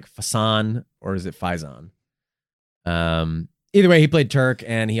it was like Faison or is it Faison. Either way, he played Turk,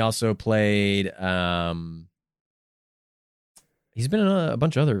 and he also played he's been in a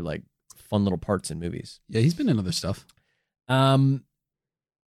bunch of other like fun little parts in movies. Yeah, he's been in other stuff. I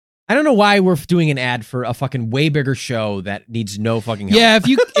don't know why we're doing an ad for a fucking way bigger show that needs no fucking help. Yeah,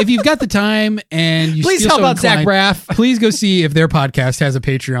 if you've got the time and you please help out Zach Braff. Please go see if their podcast has a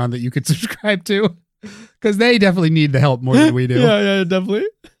Patreon that you could subscribe to, because they definitely need the help more than we do. Yeah, definitely.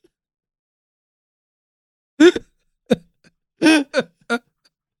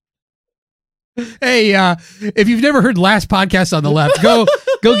 Hey, if you've never heard Last Podcast on the Left, go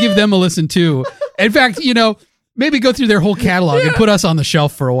give them a listen too. In fact, maybe go through their whole catalog and put us on the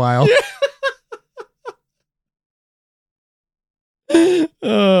shelf for a while. Yeah.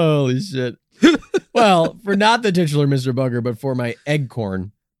 Holy shit. Well, for not the titular Mr. Bunker, but for my egg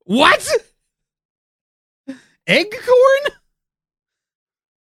corn. What? Egg corn?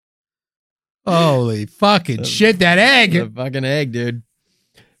 Holy fucking shit, that egg. The fucking egg, dude.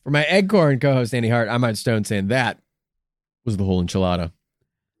 For my egg corn co-host, Andy Hart, I'm Art Stone saying that was the whole enchilada.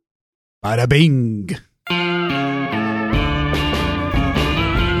 Bada bing.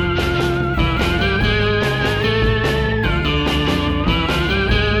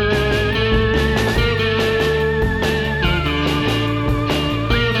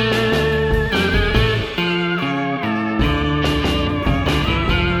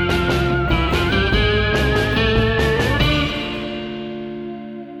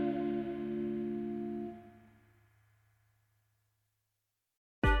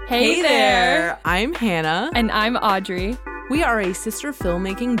 Hey there! I'm Hannah. And I'm Audrey. We are a sister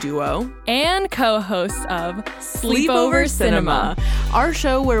filmmaking duo and co-hosts of Sleepover Cinema, our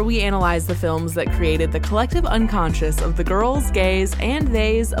show where we analyze the films that created the collective unconscious of the girls, gays, and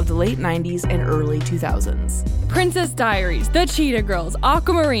theys of the late 90s and early 2000s. Princess Diaries, The Cheetah Girls,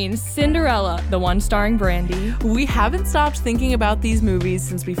 Aquamarine, Cinderella, the one starring Brandy. We haven't stopped thinking about these movies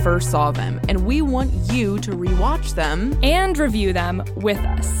since we first saw them, and we want you to rewatch them and review them with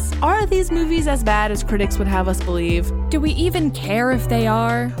us. Are these movies as bad as critics would have us believe? Do we even care if they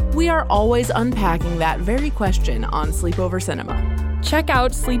are? We are always unpacking that very question on Sleepover Cinema. Check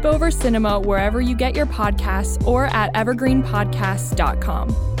out Sleepover Cinema wherever you get your podcasts or at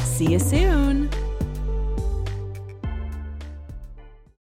evergreenpodcasts.com. See you soon.